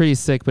pretty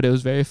sick, but it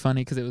was very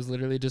funny because it was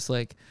literally just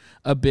like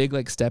a big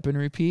like step and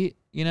repeat,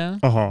 you know.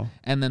 Uh-huh.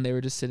 And then they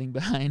were just sitting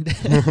behind.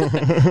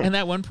 And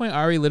at one point,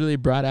 Ari literally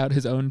brought out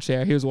his own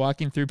chair. He was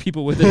walking through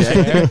people with a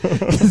chair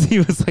because he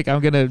was like,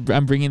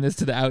 "I'm bringing this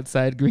to the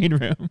outside green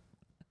room."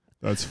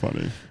 That's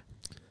funny.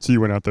 So you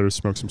went out there to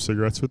smoke some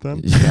cigarettes with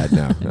them? Yeah.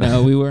 No.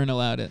 No, we weren't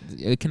allowed it.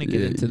 I couldn't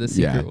get into the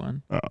Yeah. secret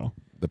one. Oh.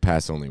 The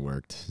pass only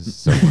worked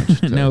so much.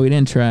 to- No, we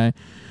didn't try.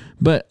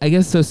 But I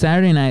guess so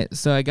Saturday night,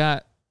 so I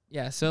got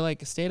so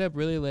like stayed up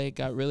really late,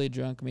 got really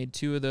drunk, made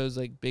two of those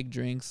like big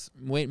drinks.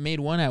 Made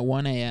one at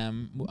 1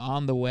 a.m.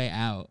 on the way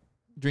out.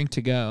 Drink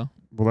to go.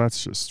 Well,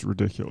 that's just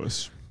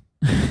ridiculous.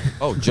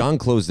 Oh, John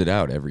closed it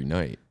out every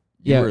night.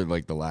 You Yeah. were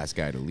like the last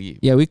guy to leave.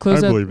 Yeah, we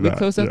closed I out believe we that,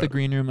 closed out yeah. the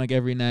green room like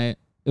every night.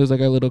 It was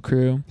like our little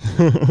crew.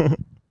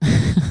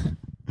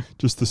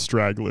 Just the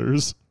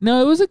stragglers.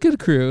 No, it was a good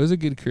crew. It was a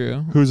good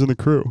crew. Who's in the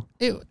crew?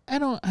 I'm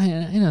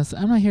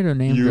not here to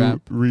name You,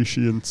 drop.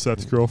 Rishi, and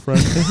Seth's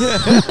girlfriend?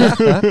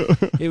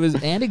 It was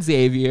and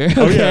Xavier.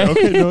 Oh, yeah.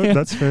 okay? Okay, no,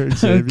 that's fair.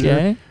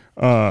 Xavier. Okay.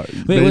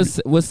 Wait, Maybe,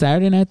 was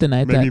Saturday night the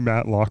night maybe that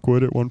Matt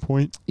Lockwood at one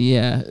point?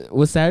 yeah,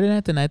 was Saturday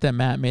night the night that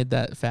Matt made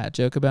that fat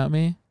joke about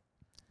me?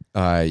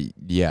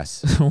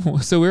 Yes.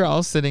 So we were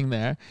all sitting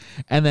there,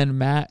 and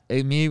then I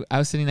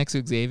was sitting next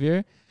to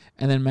Xavier,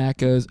 and then Matt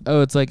goes,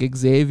 "Oh, it's like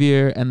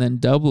Xavier and then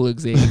double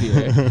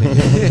Xavier."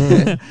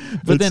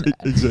 But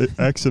It's then,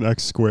 X and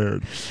X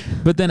squared.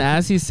 but then,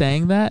 as he's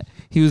saying that,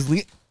 he was.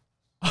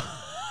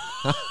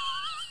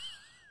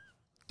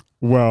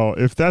 Well,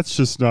 if that's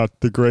just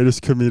not the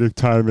greatest comedic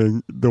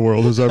timing the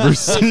world has ever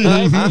seen.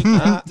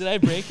 Did I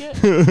break it?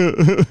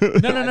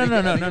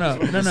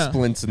 No.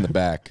 Splints in the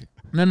back.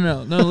 No.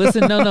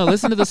 Listen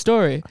to the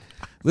story.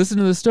 Listen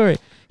to the story.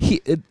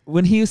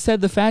 When he said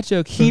the fat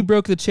joke, he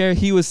broke the chair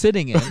he was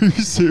sitting in. Are you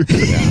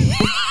serious?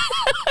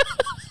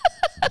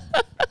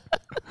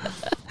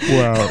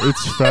 Wow,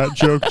 it's fat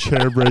joke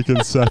chair break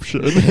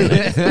inception.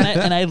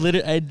 and I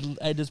literally,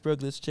 I just broke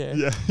this chair.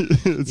 Yeah,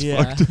 it's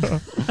Yeah. fucked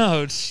up.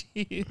 Oh,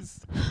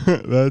 jeez.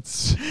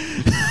 That's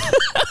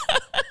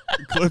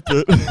clip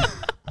it.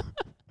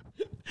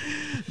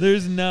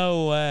 There's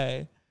no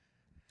way.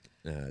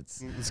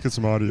 Let's get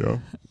some audio.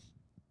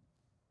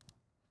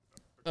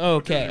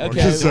 Okay.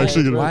 It's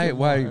actually gonna-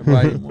 Why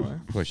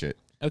More. push it?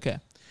 Okay.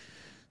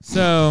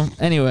 So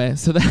anyway,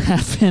 so that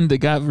happened. It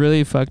got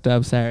really fucked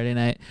up Saturday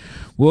night.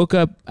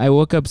 I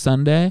woke up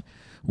Sunday.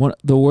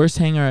 The worst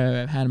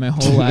hangover I've had in my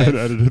whole life. And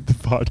edited the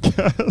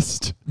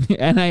podcast.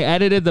 And I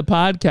edited the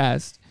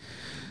podcast.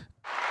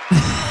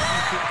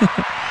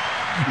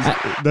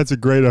 That's a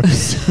great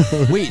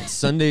episode. Wait,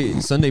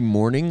 Sunday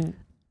morning?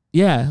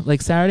 Yeah,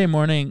 like Saturday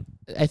morning.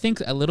 I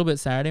think a little bit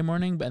Saturday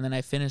morning, but then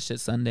I finished it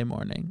Sunday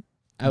morning.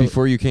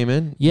 Before you came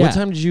in? Yeah. What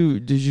time did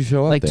you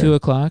show up like there?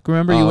 2:00.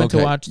 Remember you went to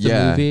watch the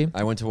movie?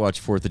 I went to watch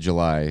 4th of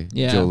July.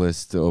 Yeah. Joe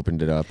List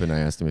opened it up, and I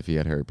asked him if he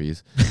had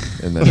herpes.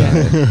 And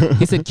then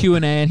He said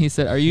Q&A, and he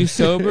said, "Are you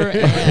sober?"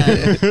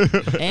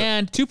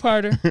 And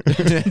two-parter.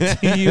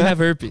 Do you have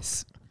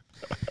herpes?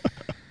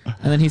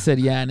 And then he said,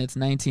 "Yeah," and it's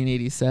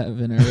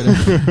 1987 or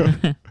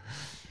whatever.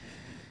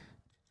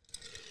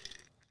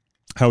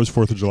 How was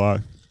 4th of July?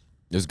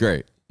 it was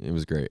great. It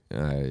was great.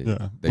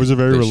 Yeah. They- Was it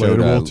very they showed,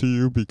 relatable to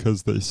you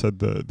because they said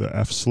the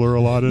F slur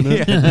a lot in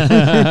it?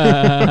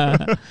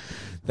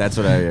 That's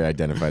what I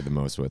identified the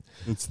most with.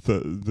 It's the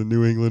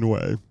New England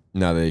way.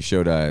 No, they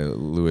showed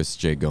Louis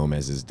J.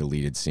 Gomez's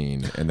deleted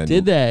scene, and then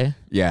Did they?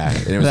 Yeah,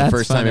 and it was the That's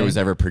first time it funny. was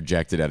ever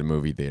projected at a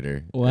movie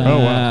theater. Wow. Oh,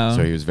 wow.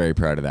 So he was very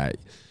proud of that.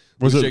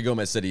 Was Louis it- J.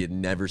 Gomez said he had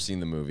never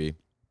seen the movie,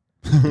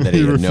 that he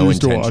He had no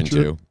refused to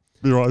intention watch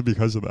Probably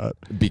because of that.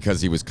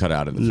 because he was cut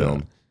out of the Yeah.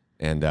 film,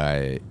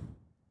 and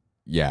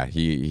yeah,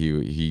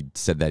 he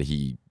said that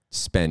he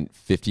spent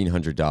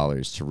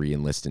 $1,500 to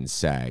re-enlist in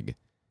SAG,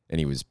 and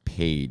he was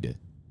paid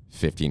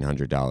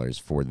 $1,500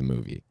 for the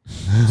movie,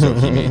 so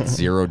he made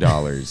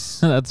 $0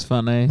 That's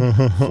funny.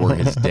 for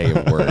his day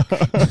of work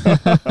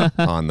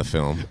on the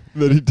film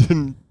That he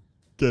didn't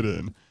get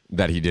in.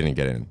 that he didn't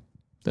get in.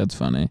 That's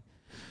funny.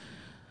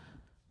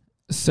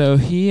 So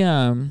he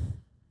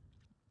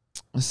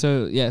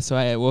so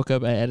I woke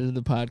up, I edited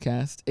the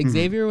podcast. Mhm.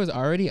 Xavier was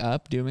already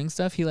up doing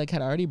stuff. He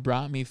had already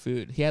brought me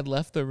food. He had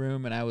left the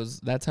room, and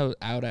that's how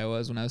out I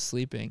was when I was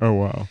sleeping. Oh,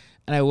 wow.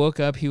 And I woke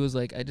up, he was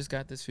like, "I just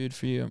got this food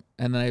for you."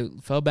 And then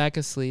I fell back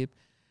asleep.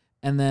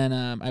 And then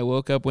I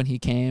woke up when he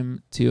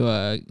came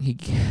to he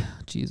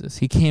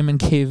came and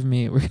gave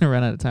me, we're gonna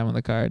run out of time on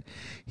the card.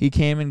 He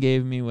came and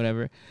gave me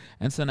whatever.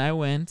 And so then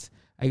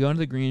I go into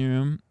the green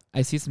room,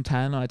 I see some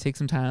Tylenol, I take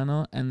some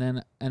Tylenol, and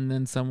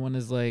then someone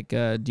is like,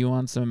 "Do you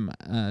want some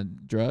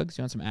drugs? Do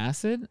you want some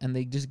acid?"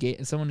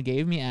 And someone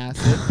gave me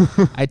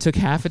acid. I took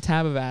half a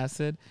tab of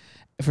acid.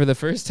 For the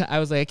first time, I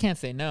was like, I can't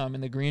say no. I'm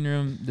in the green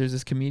room. There's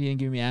this comedian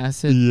giving me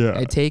acid. Yeah.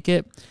 I take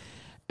it,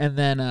 and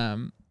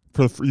then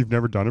You've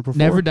never done it before?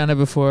 never done it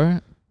before.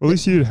 Well, at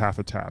least you did half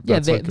a tab. Yeah,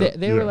 That's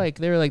they were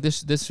like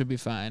this should be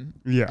fine.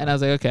 Yeah. And I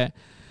was like, okay.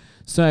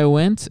 So I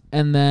went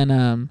and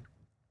then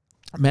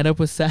met up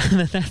with Seth,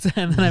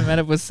 and then I met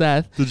up with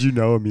Seth Did you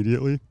know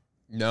immediately?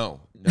 No.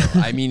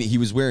 I mean, he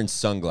was wearing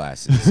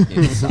sunglasses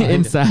inside.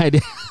 inside.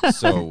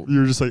 So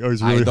You were just like, oh,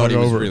 he's really I thought he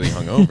was hungover. really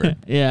hungover.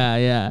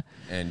 yeah.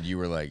 And you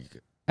were like,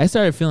 I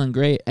started feeling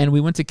great, and we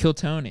went to Kill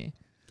Tony.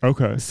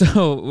 Okay.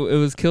 So it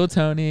was Kill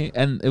Tony,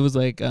 and it was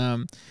like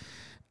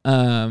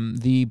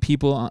the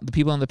people on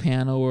the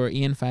panel were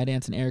Ian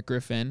Fidance and Eric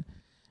Griffin,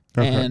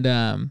 Okay.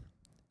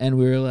 and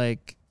we were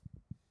like,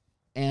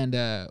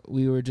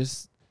 we were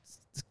just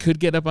could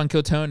get up on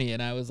Kill Tony,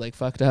 and I was like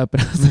fucked up,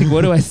 and I was like,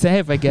 what do I say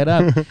if I get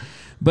up?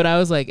 But I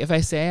was like, if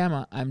I say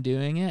I'm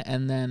doing it,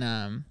 and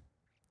then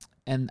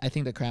and I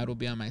think the crowd will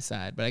be on my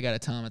side, but I got to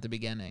tell them at the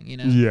beginning, you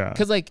know? Yeah.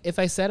 Because, like, if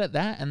I said it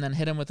that and then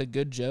hit them with a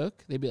good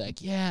joke, they'd be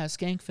like, yeah,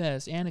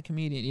 Skankfest and a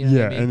comedian, you know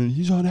Yeah, what I mean? and then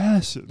he's on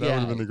acid. That Yeah. would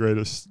have been the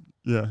greatest.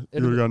 Yeah. You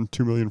It'd would have gotten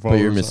 2 million followers.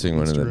 but you're on missing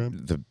one of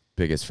Instagram. the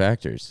biggest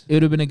factors. It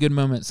would have been a good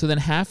moment. So then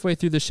halfway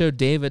through the show,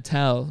 Dave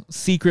Attell,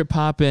 secret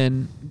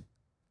pop-in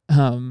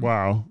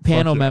Wow.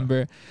 panel Fuck yeah.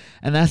 member.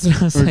 And that's when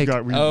I was We've like,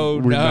 got- we oh,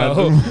 met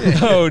no. him.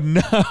 Oh,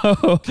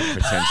 no.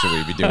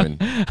 Potentially be doing.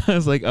 I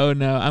was like, oh,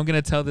 no. I'm going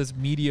to tell this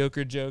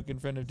mediocre joke in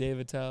front of Dave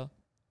Attell.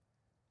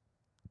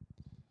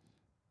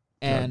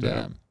 And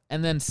Goddamn.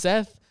 and then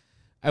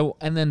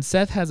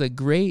Seth has a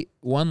great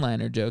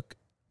one-liner joke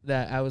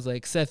that I was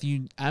like, Seth,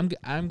 I'm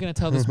gonna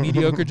tell this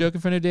mediocre joke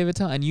in front of Dave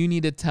Attell, and you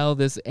need to tell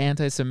this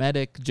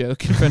anti-Semitic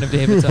joke in front of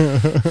Dave Attell.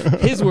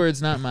 His words,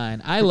 not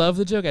mine. I love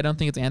the joke. I don't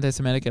think it's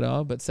anti-Semitic at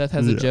all. But Seth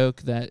has a Yeah.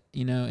 joke that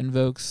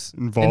Involves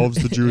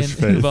the Jewish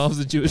faith. Involves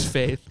the Jewish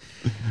faith,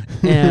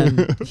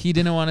 and he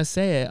didn't want to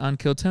say it on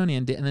Kill Tony,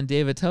 and then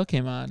Dave Attell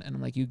came on, and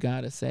I'm like, you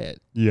gotta say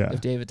it Yeah. if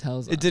Dave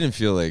Attell's on. It didn't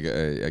feel like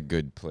a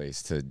good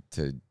place to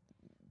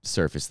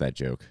surface that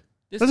joke.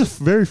 This That's a is-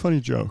 very funny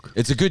joke.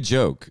 It's a good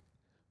joke,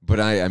 but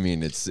I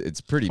mean, it's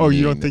pretty. Oh, you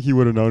mean. don't think he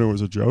would have known it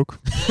was a joke?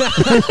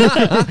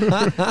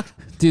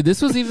 Dude,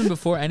 this was even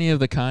before any of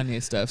the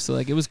Kanye stuff, so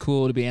like it was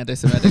cool to be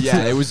anti-Semitic.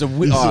 Yeah, it was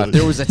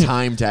there was a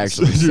time to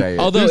actually say it.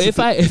 Although if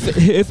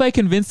I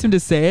convinced him to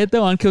say it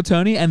though on Kill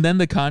Tony and then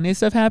the Kanye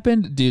stuff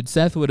happened, dude,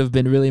 Seth would have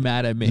been really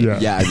mad at me. Yeah.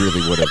 Yeah, I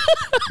really would have.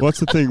 What's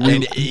the thing?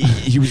 And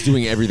he was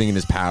doing everything in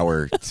his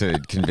power to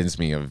convince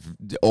me of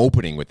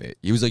opening with it.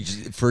 He was like,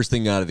 first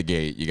thing out of the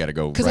gate, you got to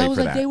go Because right I was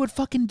for like, that. they would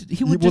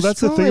he would well, that's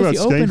the destroy thing if about you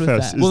opened with Skankfest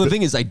that. is Well, the that-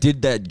 thing is, I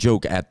did that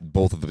joke at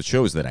both of the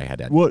shows that I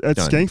had. Well, at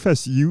done.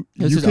 Skankfest, you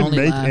This you is can only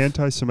make laugh.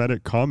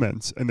 anti-Semitic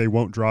comments and they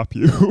won't drop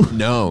you.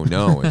 No.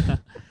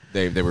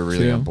 They were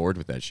really True. on board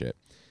with that shit.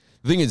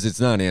 The thing is, it's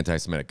not an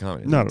anti-Semitic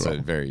comment. Not it's at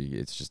all.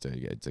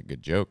 It's a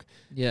good joke.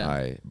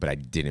 Yeah. But I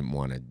didn't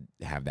want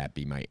to have that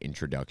be my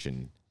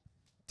introduction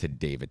to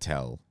Dave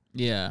Attell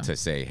Yeah. to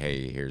say,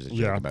 hey, here's a joke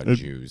Yeah, about it-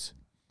 Jews.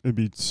 It'd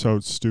be so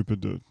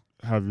stupid to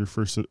have your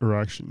first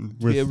interaction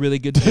Be a with really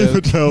good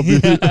David joke. Tell be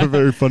a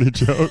very funny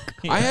joke.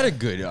 I had a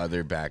good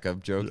other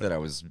backup joke that I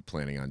was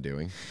planning on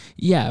doing.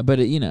 Yeah, but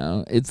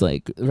it's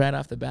like right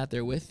off the bat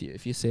they're with you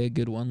if you say a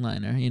good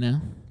one-liner,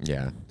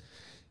 Yeah.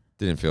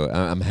 Didn't feel it.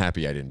 I'm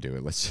happy I didn't do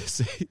it. Let's just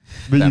say.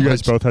 But That you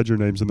guys much. both had your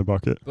names in the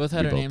bucket. Both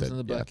had We our both names did, in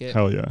the yeah. bucket.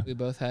 Hell yeah. We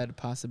both had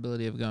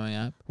possibility of going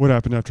up. What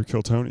happened after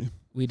Kill Tony?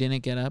 We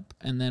didn't get up,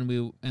 and then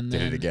Did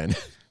it again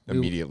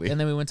immediately. And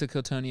then we went to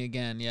Kill Tony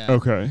again. Yeah.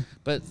 Okay.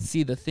 But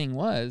see, the thing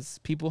was,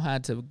 people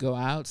had to go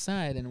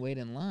outside and wait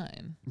in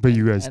line. But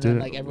you guys And then,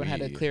 didn't. like, everyone had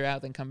to We- clear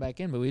out, then come back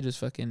in. But we just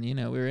fucking, we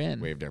were in.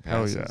 Waved our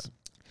Hell passes. yeah.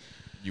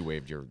 You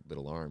waved your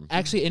little arm.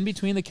 Actually, in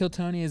between the Kill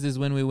Tonys is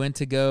when we went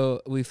to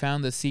go. We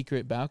found the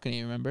secret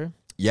balcony. Remember?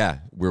 Yeah,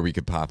 where we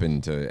could pop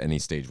into any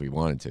stage we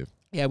wanted to.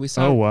 Yeah, we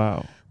saw. Oh,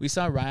 wow. We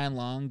saw Ryan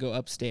Long go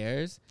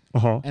upstairs,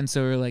 Uh-huh. and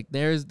so we're like,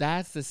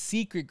 that's the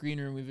secret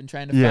green room we've been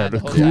trying to Yeah, find the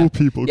the whole cool time.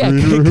 people Yeah,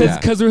 green room.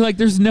 because we're like,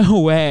 there's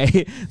no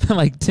way that,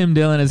 like, Tim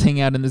Dillon is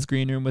hanging out in this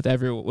green room with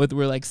everyone.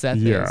 We're like Seth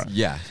Yeah. is.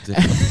 Yeah.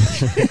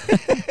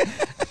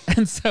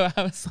 And so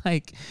I was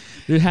like,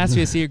 there has to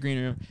be a secret green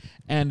room.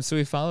 And so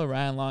we follow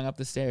Ryan Long up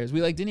the stairs.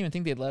 We didn't even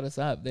think they'd let us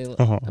up.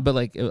 Uh-huh.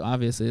 But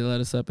obviously they let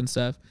us up and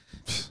stuff.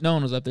 No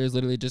one was up there. It was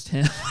literally just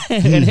him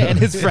and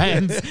his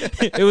friends.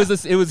 It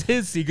was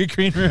his secret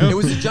green room. It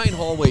was a giant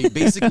hallway.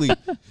 Basically,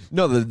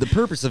 no, the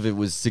purpose of it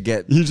was to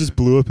get He just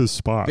blew up his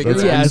spot. Bigger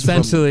That's yeah, acts from-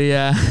 essentially,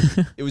 yeah.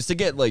 it was to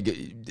get like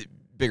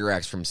bigger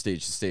acts from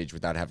stage to stage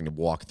without having to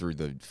walk through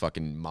the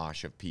fucking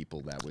mosh of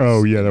people that was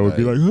Oh, yeah, in that would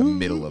be the like,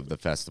 middle of the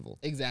festival.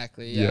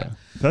 Exactly, yeah. yeah.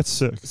 That's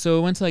sick. So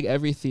we went to like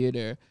every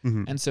theater,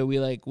 Mhm. and so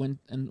we like went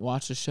and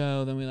watched a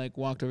show. Then we like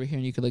walked over here,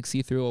 and you could like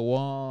see through a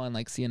wall and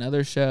like see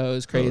another show. It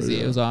was crazy.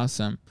 yeah. It was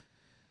awesome.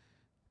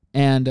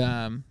 And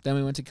then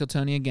we went to Kill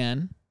Tony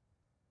again.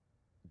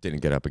 Didn't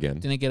get up again.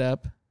 Didn't get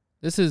up.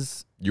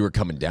 You were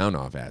coming down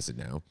off acid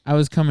now. I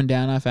was coming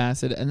down off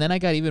acid, and then I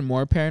got even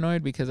more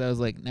paranoid because I was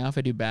like, now if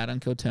I do bad on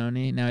Kill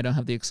Tony, now I don't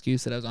have the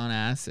excuse that I was on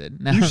acid.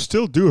 Now You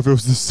still do if it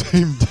was the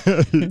same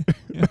day.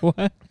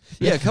 what?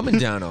 Yeah, coming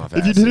down off if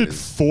acid. you did it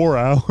is- 4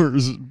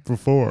 hours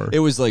before. it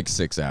was like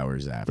 6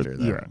 hours after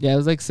that. yeah. Yeah, it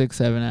was like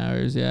 6-7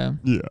 hours. Yeah.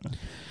 Yeah.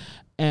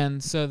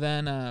 And so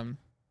then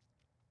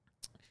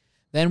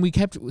we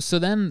kept. So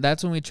then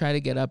that's when we tried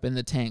to get up in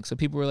the tank. So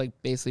people were like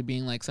basically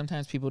being like,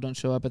 sometimes people don't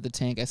show up at the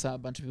tank. I saw a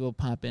bunch of people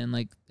pop in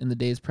like in the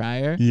days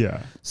prior.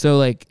 Yeah. So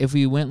like if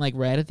we went like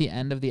right at the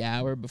end of the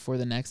hour before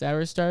the next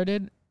hour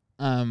started,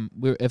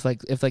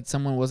 if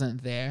someone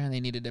wasn't there and they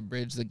needed to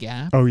bridge the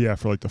gap. Oh, yeah,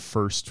 for like the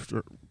first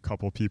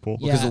couple people.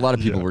 Because a Yeah. lot of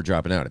people Yeah. were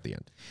dropping out at the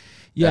end.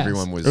 Yes.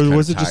 Everyone was. Or kind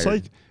was of it just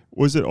tired. like,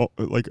 was it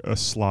like a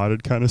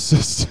slotted kind of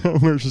system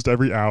where it's just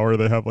every hour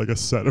they have like a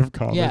set of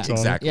comics Yeah, on?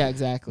 exactly. Yeah,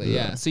 exactly.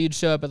 Yeah. Yeah. So you'd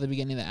show up at the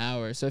beginning of the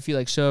hour. So if you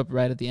like show up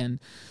right at the end,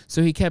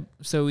 he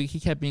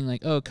kept being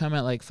like, oh, come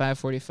at like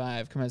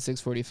 5:45, come at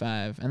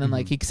 6:45, and then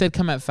like he said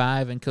come at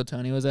 5, and Kill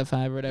Tony was at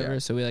 5 or whatever. Yeah.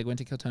 So we like went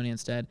to Kill Tony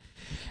instead.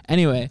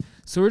 Anyway,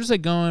 so we're just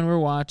like going, we're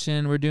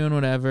watching, we're doing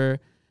whatever.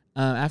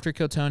 After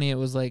Kill Tony, it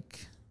was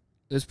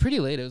pretty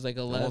late. It was like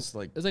 11. Almost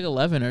like It was like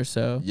 11 or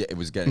so. yeah, it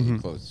was getting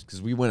Mhm. close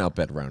because we went up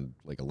at around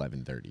like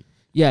 11:30.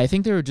 Yeah, I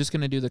think they were just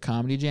gonna do the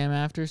comedy jam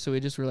after, so we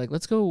just were like,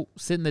 let's go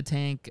sit in the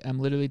tank. I'm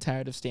literally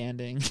tired of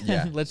standing.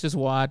 Yeah. Let's just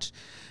watch.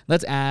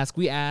 Let's ask.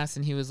 We asked,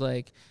 and he was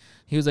like,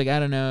 I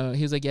don't know.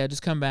 He was like, yeah,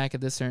 just come back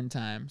at this certain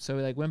time. So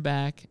we like went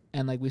back,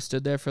 and like we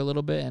stood there for a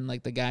little bit, and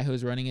like the guy who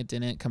was running it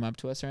didn't come up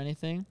to us or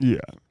anything. Yeah.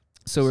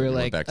 So we So were we went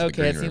like, back to the okay,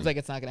 green it seems room. like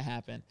it's not gonna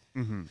happen.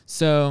 Mm-hmm.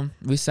 So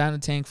we sat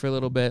in the tank for a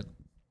little bit.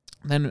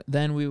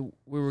 Then we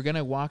were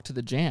gonna walk to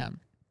the jam,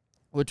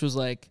 which was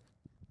like,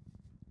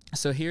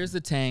 so here's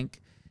the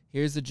tank,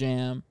 here's the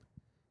jam,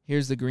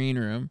 here's the green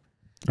room.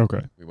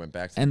 Okay. We went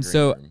back to the And green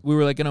so room. we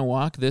were like gonna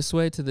walk this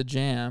way to the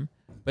jam,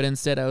 but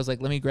instead I was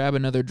like, let me grab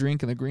another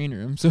drink in the green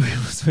room. So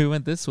we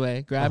went this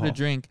way, grabbed a Uh-huh.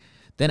 drink.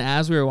 Then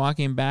as we were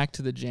walking back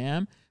to the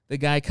jam, the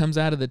guy comes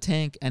out of the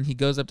tank and he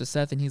goes up to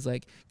Seth and he's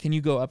like, can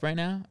you go up right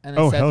now? And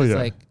then Oh, Seth hell is yeah.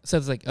 like,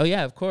 Seth's like, oh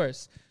yeah, of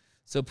course.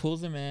 So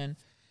pulls him in,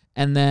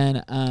 and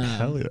then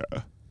Hell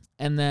yeah.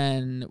 and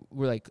then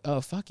we're like,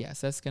 oh fuck yeah,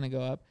 Seth's gonna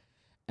go up.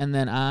 And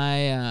then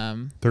I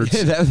Third.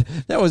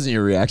 that wasn't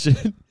your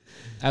reaction.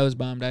 I was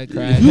bummed. I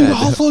cried.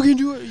 I'll fucking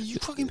do it. You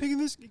fucking picking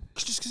this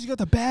just because you got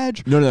the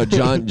badge? No.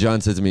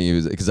 John said to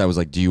me, because I was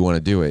like, "Do you want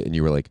to do it?" And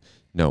you were like,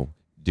 "No,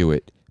 do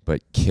it,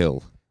 but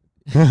kill.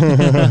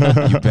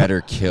 You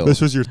better kill."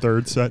 This was your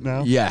third set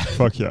now? yeah.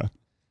 Fuck yeah.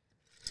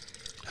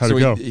 How'd so it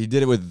go? He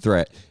did it with a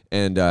threat,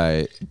 and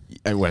I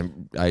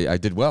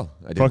did well.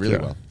 I did Fuck really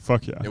yeah. well.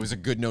 Fuck yeah. It was a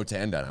good note to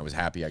end on. I was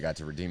happy I got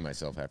to redeem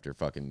myself after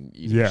fucking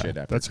eating Yeah, shit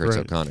after that's Chris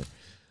great. O'Connor.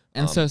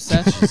 And so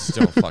Seth, She's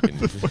still fucking.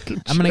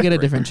 I'm gonna get a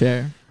different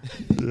chair.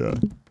 Yeah.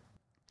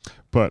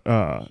 But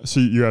so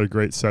you had a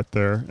great set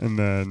there, and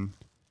then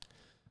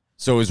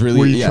So it was were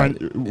really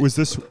you was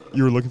this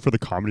you were looking for the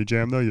comedy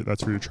jam though?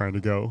 That's where you're trying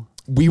to go.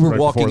 we were right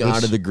walking before out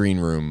this? of the green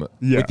room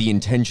Yeah. with the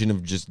intention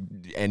of just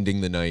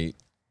ending the night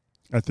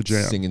At the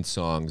jam. singing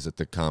songs at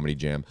the comedy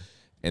jam,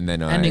 and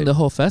then Ending the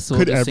whole festival.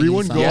 Could just singing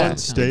everyone go songs. on yeah,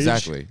 stage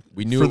exactly.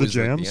 We knew for it the was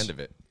like the jams? end of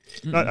it.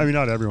 I mean,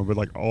 not everyone, but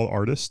like all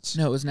artists.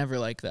 No, it was never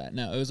like that.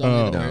 No, it was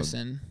only the Oh.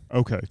 person.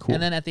 Okay, cool.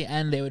 And then at the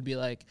end, they would be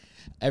like,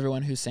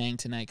 everyone who sang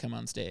tonight, come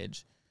on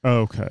stage.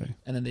 Okay.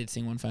 And then they'd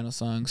sing one final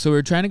song. So we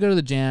were trying to go to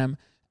the jam,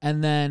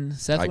 and then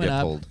Seth I went get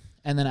up, pulled.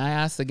 and then I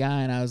asked the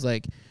guy, and I was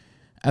like,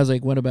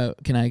 what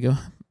about, can I go?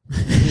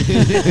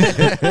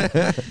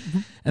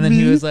 And then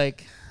he was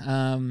like,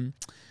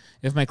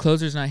 if my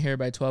closer's not here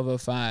by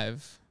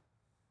 12:05,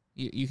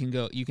 you can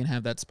go, you can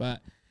have that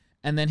spot.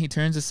 And then he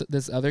turns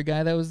this other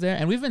guy that was there,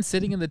 and we've been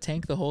sitting in the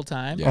tank the whole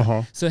time. Yeah.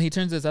 Uh-huh. So he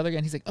turns to this other guy,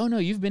 and he's like, "Oh no,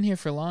 you've been here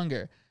for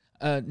longer.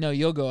 No,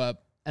 you'll go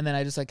up." And then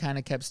I just like kind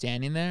of kept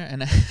standing there,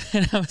 and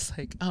I was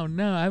like, "Oh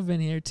no, I've been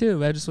here too,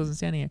 but I just wasn't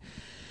standing here."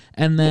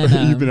 And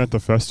then You've been at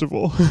the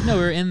festival? no,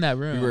 we were in that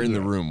room. We were in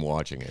the room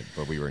watching it,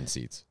 but we were in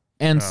seats.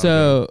 And Oh,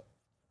 so,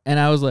 and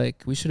I was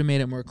like, we should have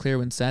made it more clear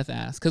when Seth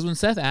asked, because when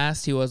Seth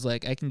asked, he was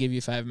like, "I can give you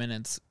 5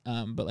 minutes,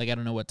 but like I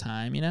don't know what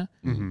time, you know."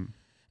 Mm-hmm.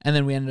 And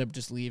then we ended up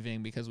just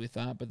leaving because we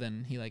thought, but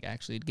then he like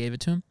actually gave it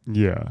to him.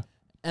 Yeah.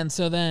 And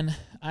so then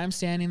I'm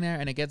standing there,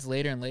 and it gets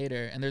later and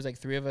later, and there's like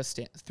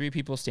three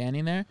people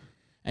standing there,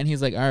 and he's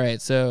like, "All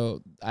right,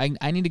 so I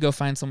need to go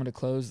find someone to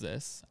close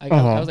this." I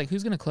was like,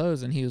 "Who's gonna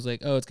close?" And he was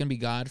like, "Oh, it's gonna be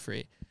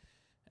Godfrey."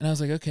 And I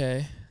was like,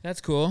 "Okay,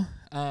 that's cool."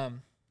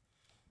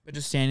 But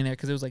just standing there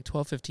because it was like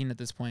 12:15 at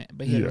this point,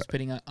 but he was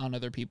putting on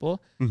other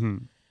people. Mm-hmm.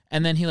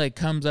 And then he like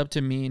comes up to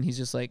me, and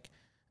he's like,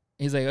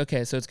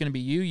 "Okay, so it's gonna be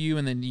you,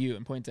 and then you,"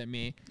 and points at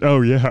me.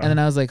 Oh yeah. And then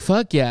I was like,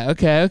 "Fuck yeah,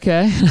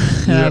 okay."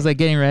 And I was like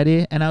getting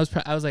ready, and I was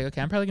like,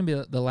 "Okay, I'm probably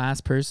gonna be the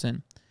last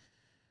person,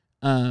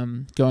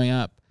 going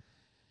up."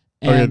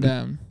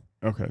 And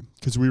okay,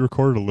 because we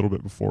recorded a little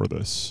bit before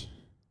this.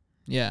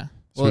 yeah,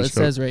 So well, we it just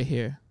got- says right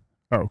here.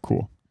 Oh,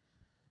 cool.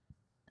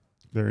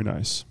 Very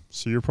nice.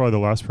 So you're probably the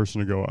last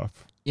person to go up.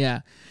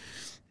 Yeah,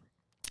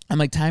 I'm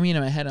like timing it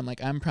in my head. I'm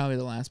like, I'm probably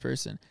the last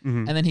person.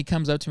 Mm-hmm. And then he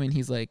comes up to me and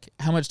he's like,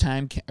 "How much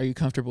time are you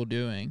comfortable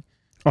doing?"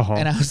 Uh-huh.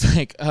 And I was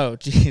like, "Oh,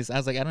 geez." I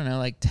was like, "I don't know,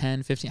 like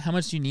 10, 15. How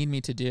much do you need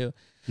me to do?"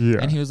 Yeah.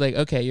 And he was like,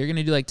 "Okay, you're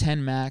gonna do like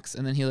 10 max."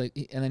 And then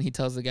he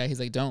tells the guy, he's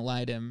like, "Don't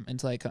lie to him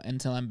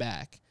until I'm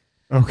back."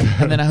 Okay.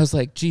 And then I was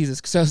like, Jesus,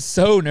 because I was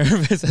so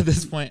nervous at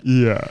this point.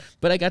 Yeah.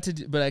 But I got to,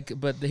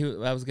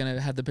 I was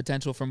gonna have the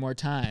potential for more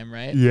time,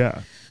 right?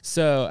 Yeah.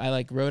 So I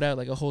like wrote out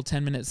like a whole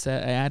 10-minute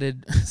set. I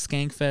added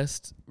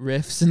Skankfest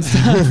riffs and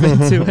stuff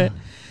into it.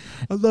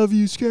 I love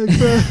you,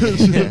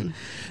 Skankfest. Yeah.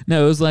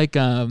 No, it was like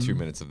 2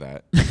 minutes of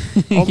that.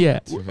 yeah.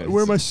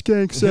 Where are my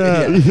skanks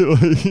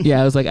at?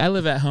 Yeah, I was like, I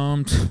live at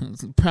home.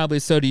 Probably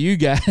so do you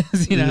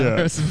guys, you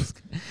know.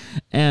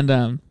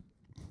 Yeah.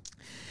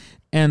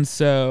 And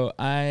so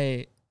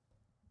I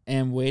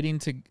am waiting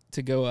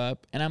to go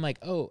up, and I'm like,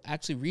 oh,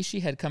 actually Rishi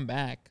had come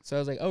back. So I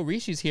was like, oh,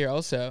 Rishi's here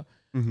also.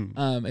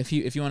 Mm-hmm. If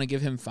you want to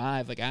give him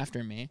 5 like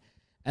after me.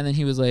 And then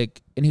he was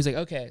like,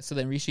 okay. So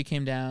then Rishi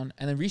came down,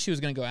 and then Rishi was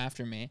gonna go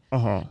after me.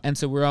 Uh-huh. And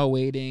so we're all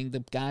waiting.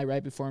 The guy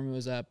right before me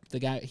was up. The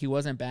guy, he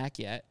wasn't back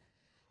yet.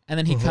 And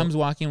then he comes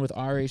walking with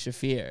Ari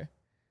Shafir.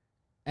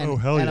 And, Oh,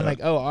 hell and yeah. I'm like,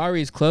 oh,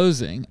 Ari's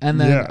closing. And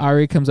then Yeah.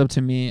 Ari comes up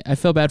to me. I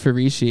feel bad for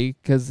Rishi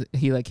because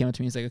he like came up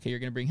to me. He's like, okay, you're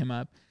going to bring him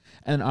up.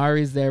 And then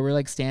Ari's there. We're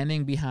like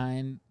standing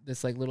behind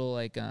this like little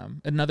like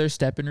another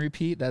step and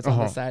repeat that's on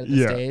the side of the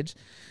Yeah. stage.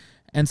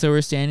 And so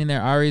we're standing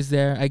there. Ari's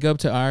there. I go up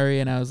to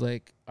Ari and I was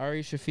like,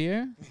 Ari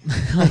Shafir?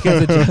 Like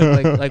as a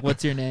joke, like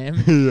what's your name?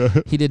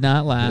 Yeah. He did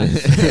not laugh.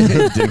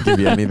 Didn't give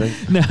you anything.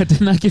 No,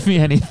 did not give me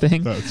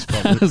anything. That's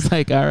I funny. was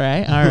like, all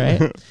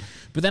right.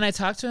 But then I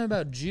talked to him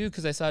about Jew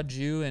because I saw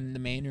Jew in the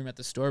main room at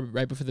the store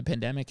right before the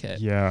pandemic hit.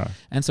 Yeah.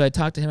 And so I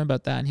talked to him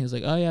about that, and he was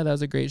like, oh, yeah, that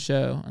was a great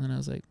show. And then I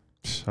was like,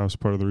 That was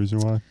part of the reason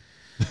why.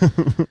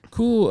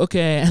 cool,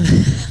 okay. And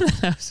then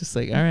I was just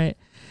like, all right.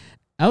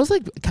 I was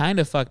like kind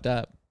of fucked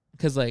up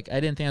because like I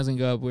didn't think I was going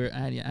to go up.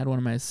 I had one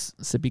of my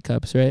sippy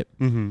cups, right?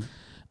 Mm-hmm.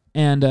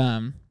 And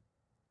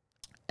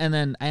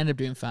then I ended up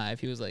doing 5.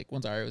 He was like,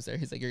 once Ari was there,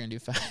 he's like, you're going to do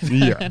 5.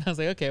 Yeah. And I was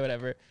like, okay,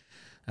 whatever.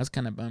 I was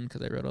kind of bummed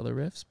because I wrote all the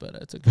riffs, but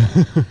it's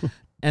okay.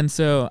 And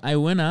so I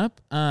went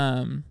up.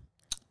 And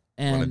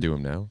Want to do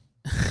them now?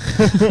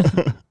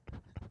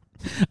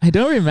 I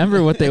don't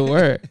remember what they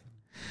were.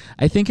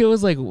 I think it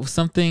was like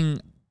something.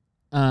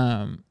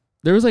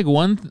 There was like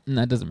one.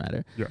 No, it doesn't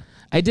matter. Yeah.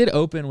 I did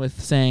open with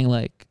saying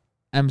like,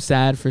 I'm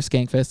sad for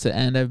Skankfest to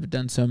end. I've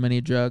done so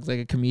many drugs. Like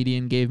a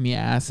comedian gave me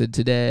acid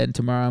today, and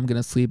tomorrow I'm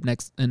gonna sleep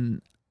next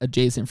and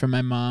adjacent from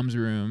my mom's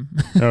room.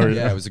 Oh, Yeah,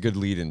 yeah. it was a good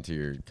lead into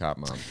your cop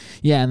mom.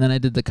 Yeah, and then I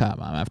did the Cop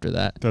Mom after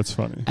that. That's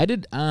funny. I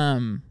did I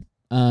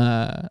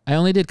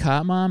only did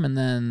Cop Mom and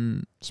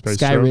then Space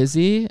Sky Joe?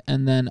 Rizzy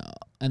and then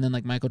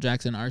like Michael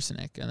Jackson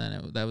Arsenic, and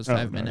then that was Oh,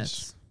 5 nice.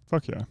 minutes.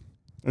 Fuck yeah.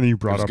 And then you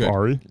brought was up good.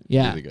 Ari.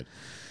 Yeah. Really good.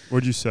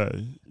 What'd you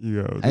say?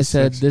 You go, I "This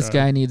said sex this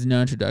guy needs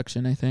no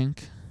introduction, I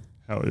think.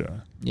 Hell yeah.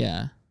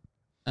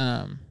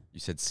 Yeah. You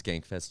said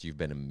Skankfest. You've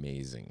been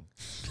amazing.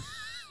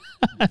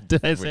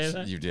 Did I say Which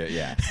that? you did,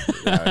 yeah.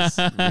 That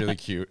was really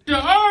cute. Now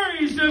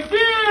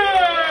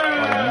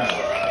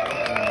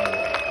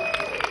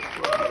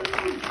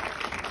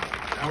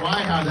I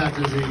have that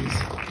disease.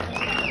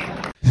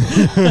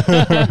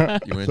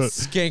 You went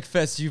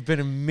Skankfest. You've been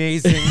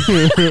amazing.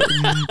 You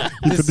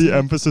put the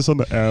emphasis on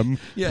the M.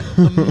 Yeah,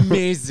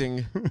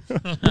 amazing.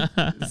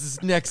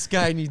 This next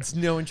guy needs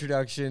no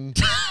introduction.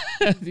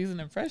 He's an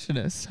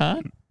impressionist,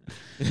 huh?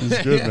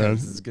 It's good, Yeah, man.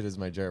 it's as good as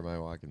my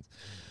Jeremiah Watkins.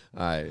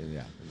 Yeah, and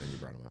then you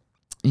brought him up.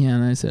 Yeah,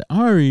 and I said,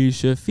 Ari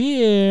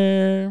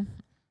Shafir.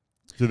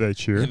 Did they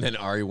cheer? And then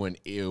Ari went,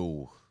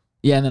 ew.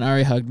 Yeah, and then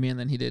Ari hugged me, and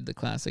then he did the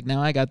classic.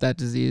 Now I got that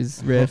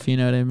disease riff, you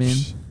know what I mean?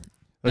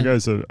 That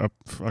guy's a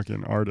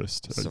fucking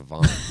artist.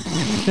 Savant.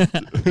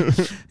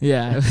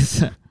 Yeah, it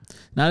was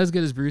not as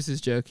good as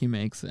Bruce's joke he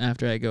makes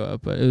after I go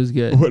up, but it was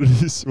good. What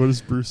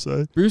does Bruce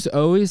say? Bruce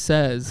always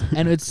says,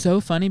 and it's so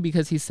funny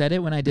because he said it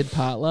when I did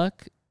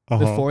Potluck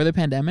before the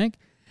pandemic,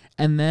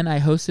 and then I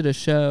hosted a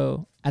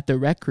show at the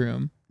Rec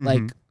Room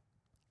like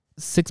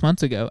 6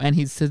 months ago, and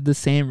he said the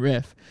same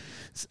riff.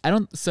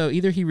 So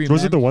either he remembered.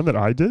 Was it the one that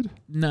I did?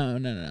 No.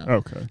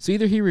 Okay. So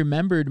either he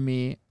remembered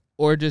me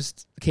or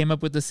just came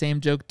up with the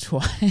same joke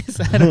twice.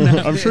 I don't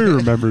know. I'm sure he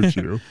remembered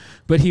you.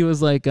 But he was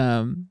like,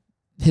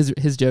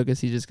 his joke is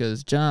he just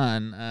goes,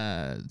 John,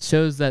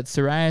 shows that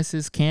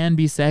psoriasis can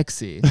be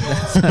sexy.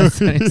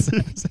 That's what he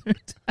says.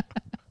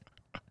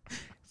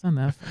 It's not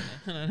that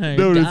funny. I don't know.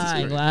 No, You're it's-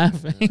 dying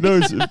laughing. No,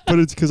 but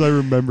it's because I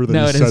remember that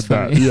No, he it said is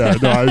that. funny. Yeah,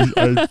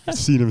 no, I've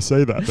seen him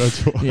say that.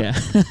 That's why.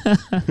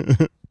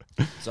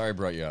 Yeah. Sorry I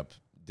brought you up.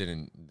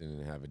 Didn't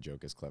have a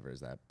joke as clever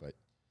as that, but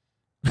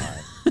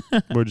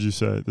What did you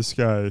say? This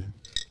guy.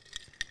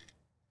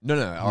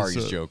 no,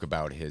 Ari's a- joke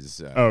about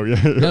his. Oh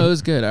yeah. No, it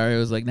was good. Ari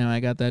was like, no,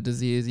 I got that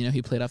disease. You know,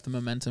 he played off the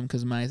momentum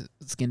because my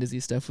skin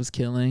disease stuff was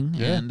killing.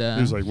 Yeah. And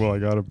He was like, well, I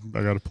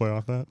gotta play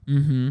off that.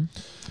 mm-hmm.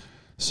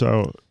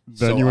 So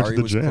then so you went Ari to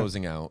the was jam.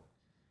 closing out,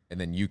 and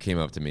then you came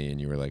up to me and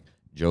you were like,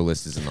 "Joe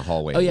List is in the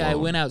hallway." Oh yeah, I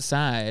alone." went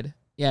outside.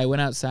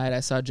 I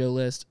saw Joe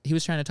List. He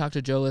was trying to talk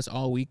to Joe List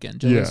all weekend.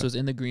 Joe Yeah. List was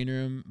in the green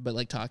room, but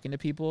like talking to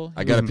people.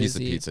 I He got a was piece of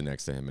busy. pizza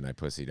next to him, and I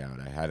pussied out.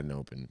 I had an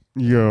open.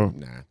 You go.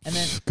 Nah. And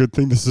then Good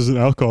thing this isn't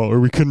alcohol, or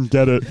we couldn't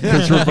get it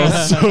because we're both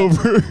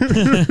sober.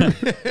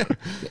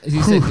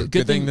 he said,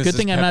 "Good thing this is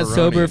I'm not pepperoni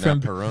sober and from.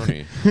 not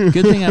pepperoni."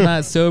 Good thing I'm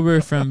not sober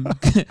from.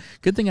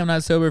 Good thing I'm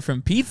not sober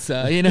from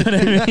pizza. You know what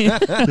I mean?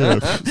 Yeah,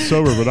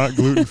 sober but not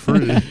gluten free.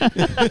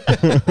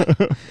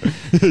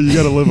 You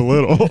got to live a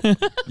little.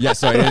 Yeah,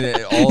 so I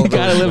didn't. All of those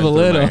Gotta live went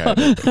a through my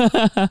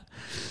little. head.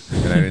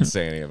 And I didn't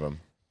say any of them.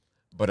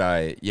 But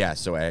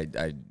so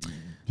I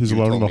He's you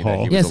alone in told the me that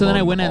hall. he Yeah. was So then alone I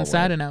in went the inside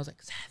hallway. and I was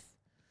like, Seth.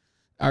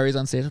 Ari's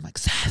on stage. I'm like,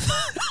 Seth.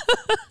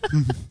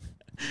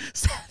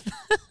 Seth.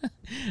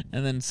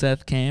 And then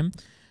Seth came,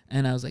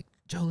 and I was like,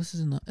 Joe, this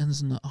is in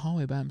the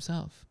hallway by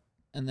himself.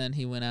 And then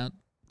he went out.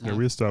 Yeah,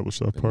 we established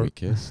that And we part.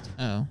 kissed.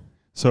 Oh.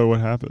 So what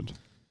happened?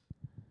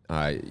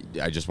 I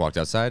just walked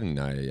outside and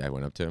I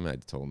went up to him. I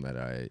told him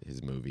that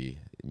his movie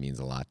means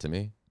a lot to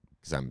me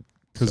because I'm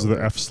Because of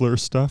the F slur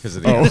stuff? because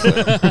of the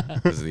Oh.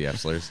 because of the F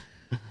slurs.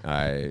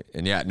 I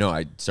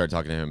started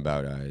talking to him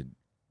about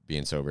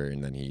being sober,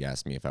 and then he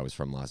asked me if I was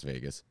from Las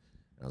Vegas.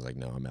 I was like,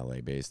 no, I'm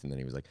LA based. And then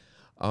he was like,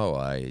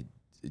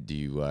 do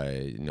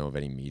you know of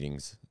any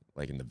meetings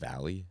like in the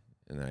Valley?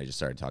 And then I just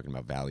started talking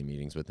about Valley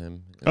meetings with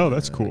him. And Oh, then,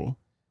 that's cool.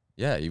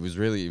 Yeah, he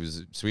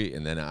was sweet.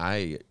 And then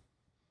I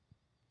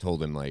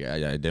told him like I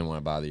didn't want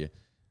to bother you.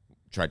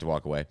 Tried to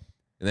walk away.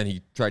 And then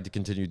he tried to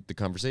continue the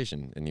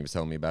conversation, and he was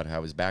telling me about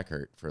how his back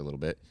hurt for a little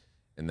bit.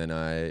 And then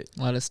A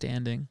lot of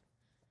standing.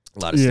 a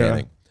lot of Yeah.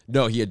 standing.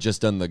 No, he had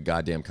just done the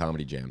goddamn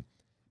comedy jam.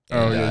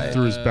 Oh, And, yeah, he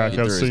threw his back he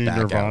out threw his singing back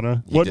out.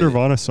 Nirvana. He What did it.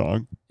 Nirvana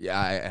song? Yeah,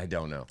 I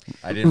don't know.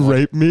 I didn't want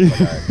Rape Me? but,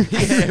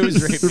 yeah, it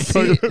was Rape We're Me.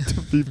 probably gonna have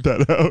to beep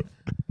that out.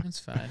 That's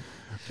fine.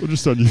 We'll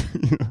just on you.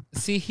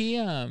 See, he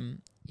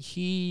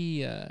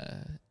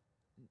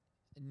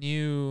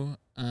knew.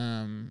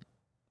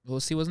 Well,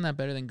 see, wasn't that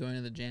better than going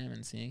to the jam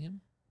and seeing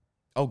him?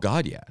 Oh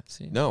God, yeah.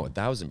 See, No,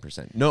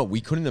 1,000%. No,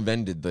 we couldn't have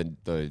ended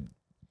the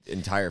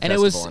entire and it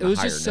festival was on it a was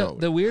higher just so, note.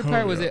 the weird Oh,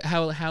 part was yeah. it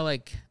how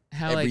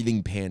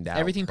Everything panned out.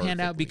 everything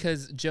panned out perfectly.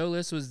 because Joe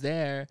List was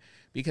there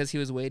because he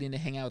was waiting to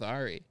hang out with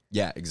Ari.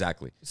 Yeah,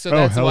 exactly. So Oh,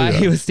 that's hell why yeah.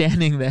 he was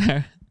standing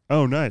there.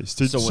 Oh, nice.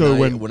 So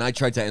when I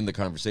tried to end the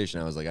conversation,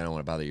 I was like, I don't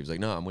want to bother you. He was like,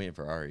 no, I'm waiting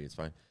for Ari. It's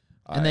fine.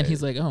 And then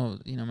he's like, "Oh,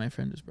 my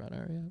friend just brought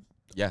Ari up."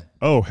 yeah,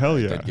 oh, hell I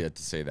yeah. did get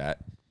to say that.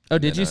 Oh,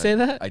 And did then, you say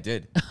that? I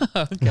did.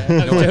 Okay. No,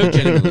 I I'm joking.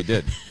 genuinely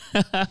did.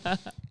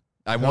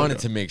 I wanted yeah.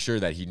 to make sure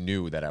that he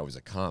knew that I was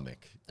a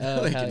comic. Oh,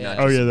 hell and yeah. not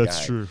Oh, just yeah, a that's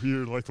guy. true.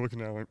 You're like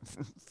looking at like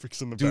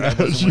fixing the Dude, badge.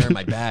 I wasn't wearing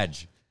my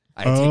badge.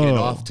 I had taken it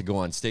Oh. off to go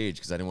on stage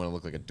because I didn't want to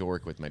look like a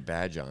dork with my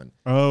badge on.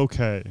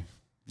 Okay.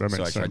 That makes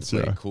So I tried sense, to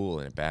play yeah. it cool,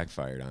 and it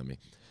backfired on me.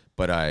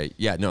 But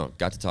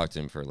got to talk to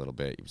him for a little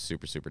bit. He was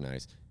super, super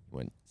nice. He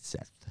went,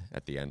 Seth,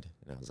 at the end.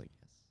 And I was like,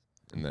 yes.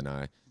 And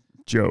then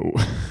Joe.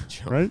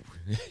 Joe. Right?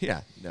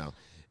 Yeah, no.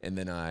 And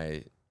then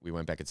I we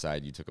went back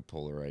inside. You took a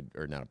Polaroid,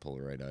 or not a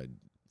Polaroid, a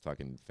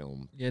fucking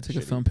film. Yeah, I took a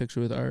shitty. film picture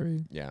with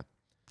Ari. Yeah,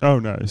 Oh,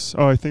 nice.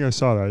 Oh, I think I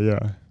saw that.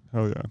 Yeah.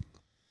 Hell yeah.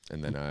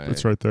 and then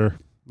That's right there.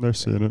 They're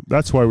seeing it.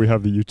 That's why we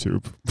have the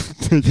YouTube.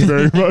 Thank you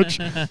very much.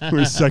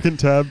 We're second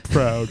tab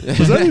proud.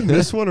 Was that in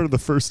this one or the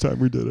first time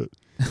we did it?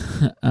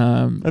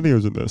 I think it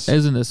was in this.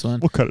 Isn't this one?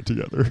 We'll cut it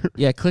together.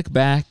 Yeah, click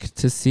back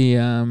to see.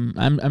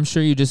 I'm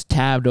sure you just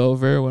tabbed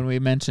over when we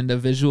mentioned a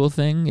visual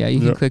thing. Yeah, you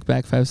can Yep. click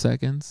back 5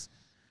 seconds.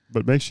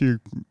 But make sure you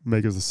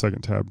make us the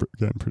second tab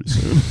again pretty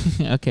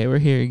soon. Okay, we're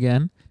here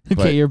again. Okay,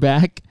 But- you're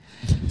back.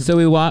 So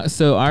we walk.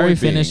 So Ari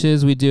Point being-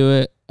 finishes. We do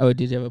it. Oh,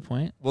 did you have a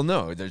point? Well,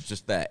 no, there's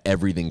just that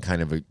everything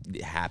kind of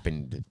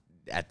happened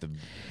at the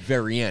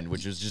very end,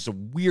 which was just a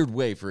weird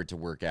way for it to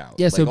work out.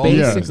 Yeah, so all the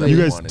Yeah, things that basically- you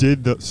we guys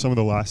wanted. did some of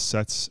the last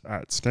sets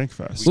at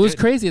Skankfest. What was did.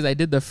 crazy is I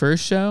did the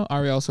first show.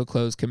 Ari also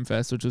closed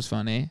Kimfest, which was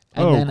funny.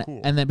 And Oh, then,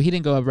 cool. And then but he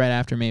didn't go up right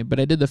after me. But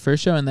I did the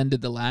first show and then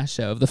did the last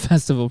show of the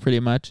festival, pretty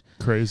much.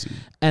 Crazy.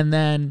 And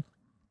then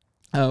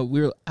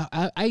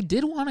I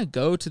did want to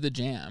go to the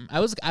jam. I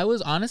was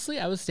honestly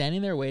I was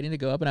standing there waiting to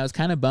go up, and I was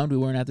kind of bummed we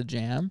weren't at the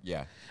jam.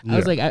 Yeah, I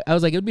was like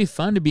it would be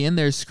fun to be in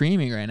there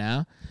screaming right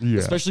now. Yeah.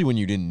 especially when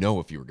you didn't know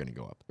if you were going to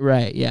go up.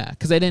 Right? Yeah,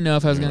 because I didn't know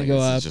if I was You're gonna like,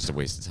 go this up. is just a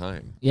waste of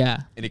time, Yeah,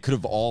 and it could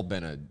have all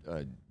been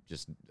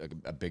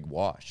a big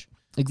wash.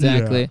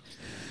 exactly. Yeah.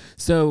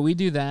 So we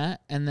do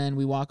that, and then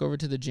we walk over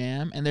to the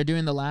jam, and they're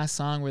doing the last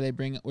song where they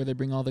bring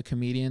all the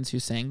comedians who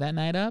sang that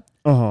night up,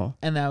 Uh-huh.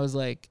 and I was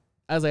like,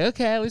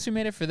 okay, at least we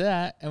made it for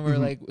that. And we're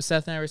like,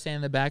 Seth and I were standing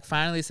in the back.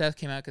 Finally, Seth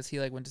came out because he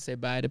went to say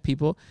bye to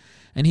people,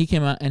 and he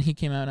came out, and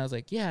I was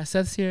like, yeah,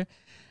 Seth's here.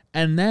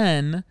 And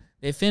then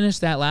they finished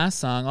that last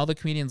song. All the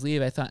comedians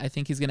leave. I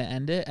think he's gonna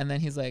end it, and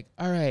then he's like,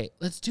 all right,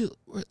 let's do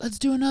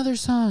another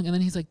song. And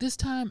then he's like, this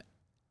time,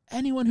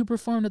 anyone who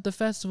performed at the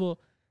festival,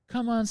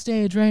 come on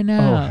stage right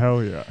now. Oh,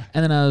 hell yeah.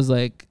 And then I was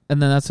like,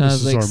 This I is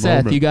was like, our Seth,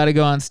 moment. you got to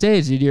go on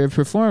stage. Dude. You're a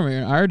performer, you're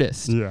an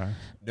artist. Yeah.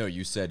 No,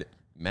 you said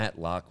Matt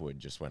Lockwood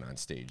just went on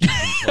stage. You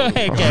can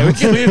totally- Okay, we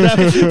can leave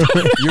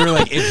that. You were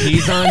like, if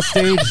he's on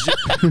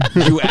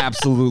stage, you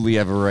absolutely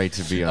have a right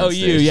to be on Oh,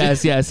 stage. you,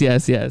 yes. Yeah, And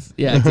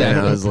exactly.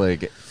 I was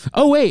like,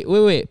 Oh,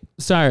 wait.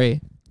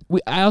 Sorry.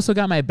 I also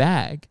got my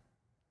bag.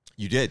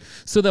 you did.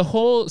 So the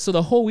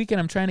whole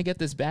weekend I'm trying to get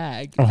this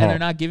bag, Uh-huh. and they're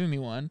not giving me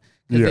one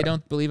because Yeah. they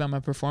don't believe I'm a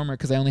performer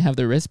because I only have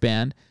the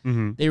wristband.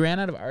 Mm-hmm. They ran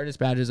out of artist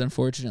badges,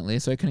 unfortunately,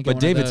 so I couldn't get But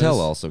one Dave of those. Attell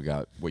also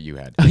got what you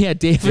had. Oh yeah,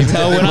 Dave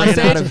Attell went on ran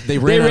stage. out of- they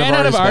ran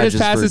out of artist artist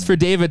passes badges for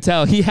Dave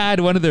Attell. He had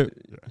one of the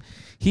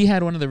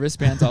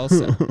wristbands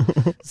also.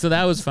 So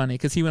that was funny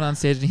because he went on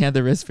stage and he had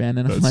the wristband,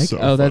 and I'm That's like, so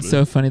oh, that's funny.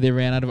 so funny. They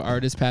ran out of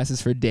artist passes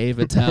for Dave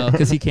Attell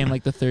because he came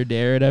like the third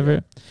day or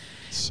whatever.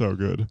 So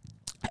good.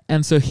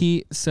 And so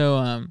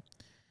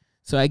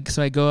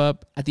I go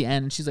up at the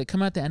end, and she's like,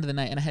 come out at the end of the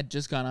night. And I had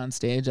just gone on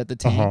stage at the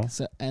tank,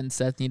 Uh-huh. and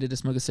Seth needed to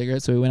smoke a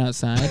cigarette, so we went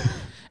outside.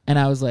 And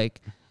I was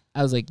like,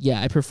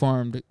 yeah, I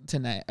performed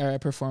tonight, or I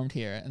performed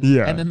here. And,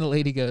 Yeah. and then the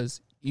lady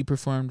goes, you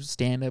performed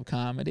stand-up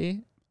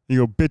comedy?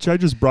 You go, bitch, I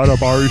just brought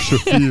up Ari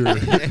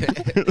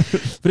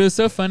Shafir. But it was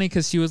so funny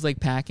because she was like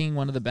packing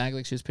one of the bags,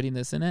 like she was putting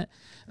this in it.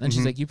 And then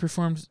she's Mhm. like, you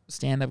performed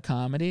stand-up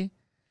comedy?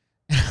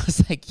 And I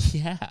was like,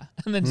 yeah.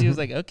 And then she was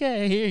like,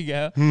 okay, here you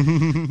go.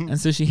 And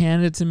so she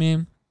handed it to me.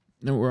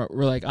 And we're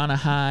like on a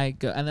high.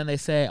 And then they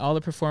say all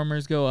the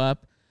performers go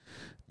up.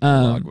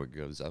 Lockwood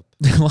goes up.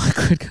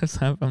 Lockwood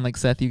goes up. I'm like,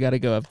 Seth, you got to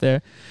go up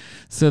there.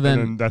 So And then,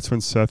 then that's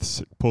when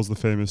Seth pulls the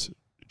famous,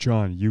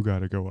 John, you got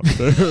to go up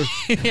there.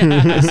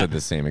 yeah. I said the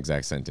same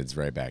exact sentence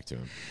right back to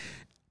him.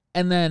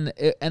 And then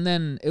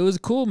it was a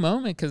cool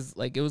moment because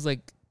like it was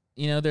like,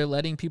 you know, they're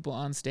letting people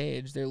on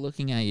stage. They're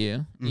looking at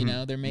you. You Mhm.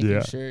 know, they're making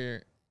Yeah.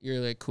 sure you're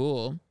like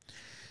cool.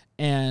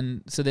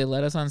 And so they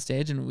let us on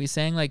stage, and we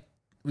sang what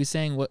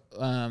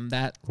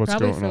that What's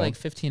probably going for on? like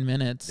 15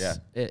 minutes.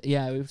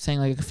 Yeah. We sang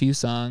like a few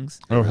songs.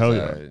 Oh, It hell was,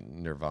 yeah.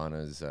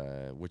 Nirvana's,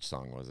 which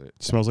song was it?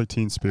 Smells like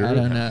Teen Spirit. I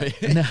don't know.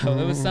 No,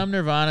 it was some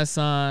Nirvana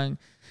song.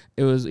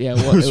 It was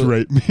Just it was,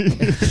 rape me.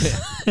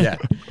 Yeah.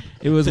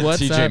 it was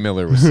what's TJ up.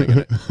 Miller was singing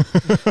it.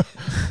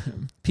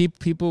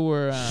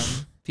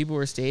 People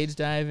were stage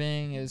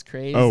diving. It was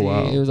crazy. Oh,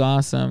 wow. It was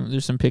awesome.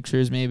 There's some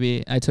pictures.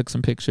 Maybe I took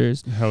some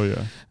pictures. Hell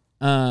yeah.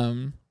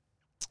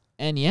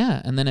 And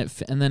yeah, and then it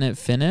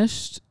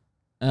finished,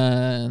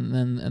 and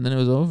then it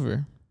was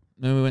over.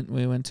 Then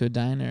we went to a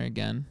diner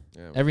again.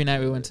 Yeah, Every night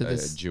we went to a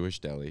this- Jewish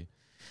deli.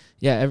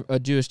 Yeah, a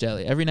Jewish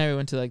deli. Every night we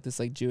went to like this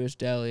like Jewish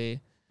deli.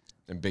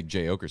 And Big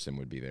J Okerson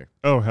would be there.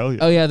 Oh, hell yeah.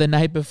 Oh yeah, the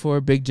night before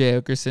Big J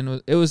Okerson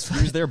was. It was.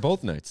 He was there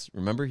both nights.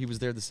 Remember, he was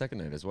there the second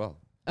night as well.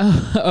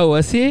 Oh,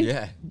 was he?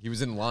 Yeah, he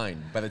was in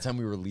line. By the time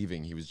we were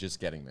leaving, he was just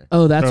getting there.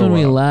 Oh, that's Oh, when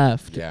we wow.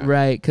 left. Yeah.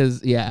 Right,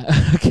 cause yeah.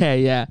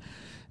 Okay, yeah.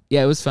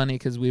 Yeah, it was funny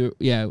because we were.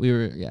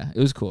 It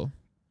was cool.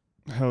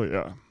 Hell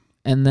yeah.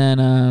 And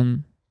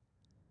then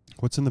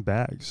What's in the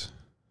bags?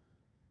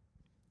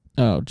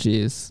 oh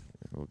jeez,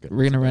 We'll get we're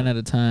gonna into run that. out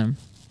of time.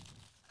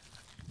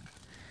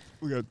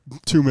 We got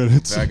 2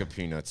 minutes. Bag of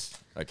peanuts.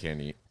 I can't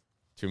eat.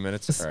 2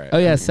 minutes. All right. Oh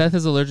yeah, Seth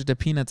is allergic to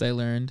peanuts. I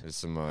learned. There's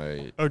some.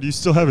 Oh, do you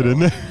still have it in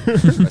there?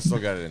 I still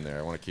got it in there.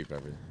 I want to keep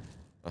everything.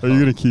 Are you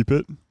gonna keep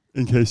it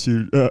in case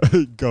you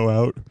go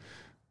out?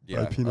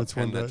 Yeah, Peanuts a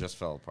pen one day? that just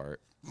fell apart.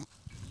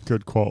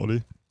 Good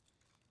quality.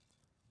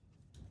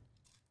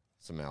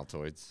 Some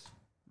Altoids.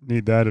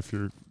 Need that if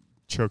you're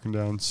choking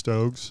down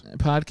Stogs.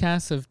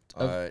 Podcasts of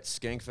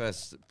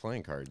Skankfest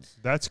playing cards.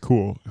 That's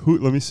cool. Who?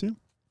 Let me see.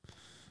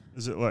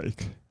 Is it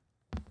like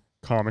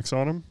comics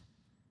on them?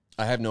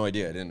 I have no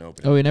idea. I didn't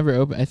open Oh, it. we never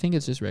open. I think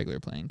it's just regular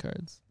playing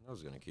cards. I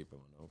was gonna keep it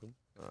one open.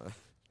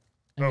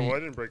 I mean, I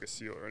didn't break a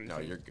seal or anything.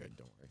 No, you're good.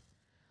 Don't worry.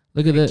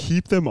 look at this.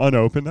 Keep them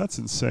unopened. That's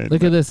insane.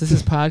 Look at this. This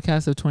is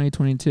podcast of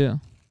 2022.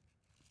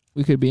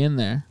 We could be in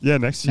there Yeah,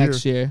 next year.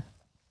 next year.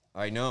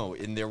 I know,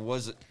 and there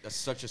was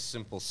such a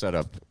simple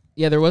setup.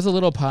 Yeah, there was a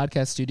little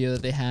podcast studio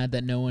that they had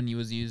that no one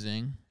was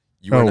using.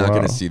 You are Oh, not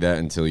going wow. to see that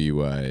until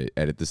you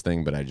edit this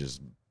thing, but I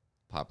just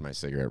popped my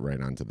cigarette right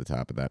onto the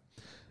top of that.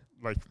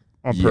 Like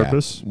on Yeah.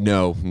 purpose.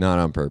 No, not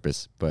on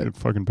purpose, but It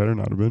fucking better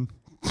not have been.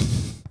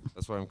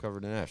 that's why I'm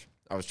covered in ash.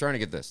 I was trying to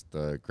get this,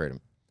 the Kratom.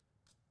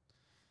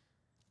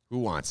 Who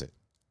wants it?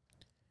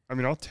 I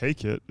mean, I'll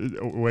take it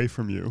away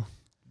from you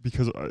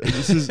because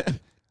this is.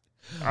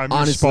 I'm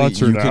Honestly, your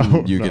sponsor you now.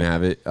 can you No. can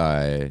have it.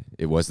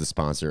 It was the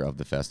sponsor of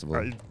the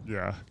festival.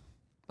 Yeah,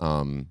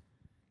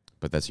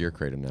 But that's your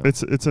Kratom now.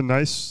 it's a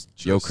nice.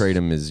 Yo just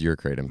Kratom is your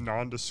Kratom.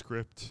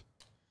 Nondescript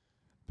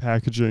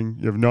packaging.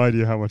 You have no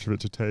idea how much of it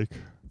to take.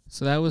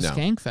 So that was No.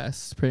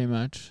 Skankfest, pretty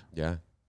much. Yeah.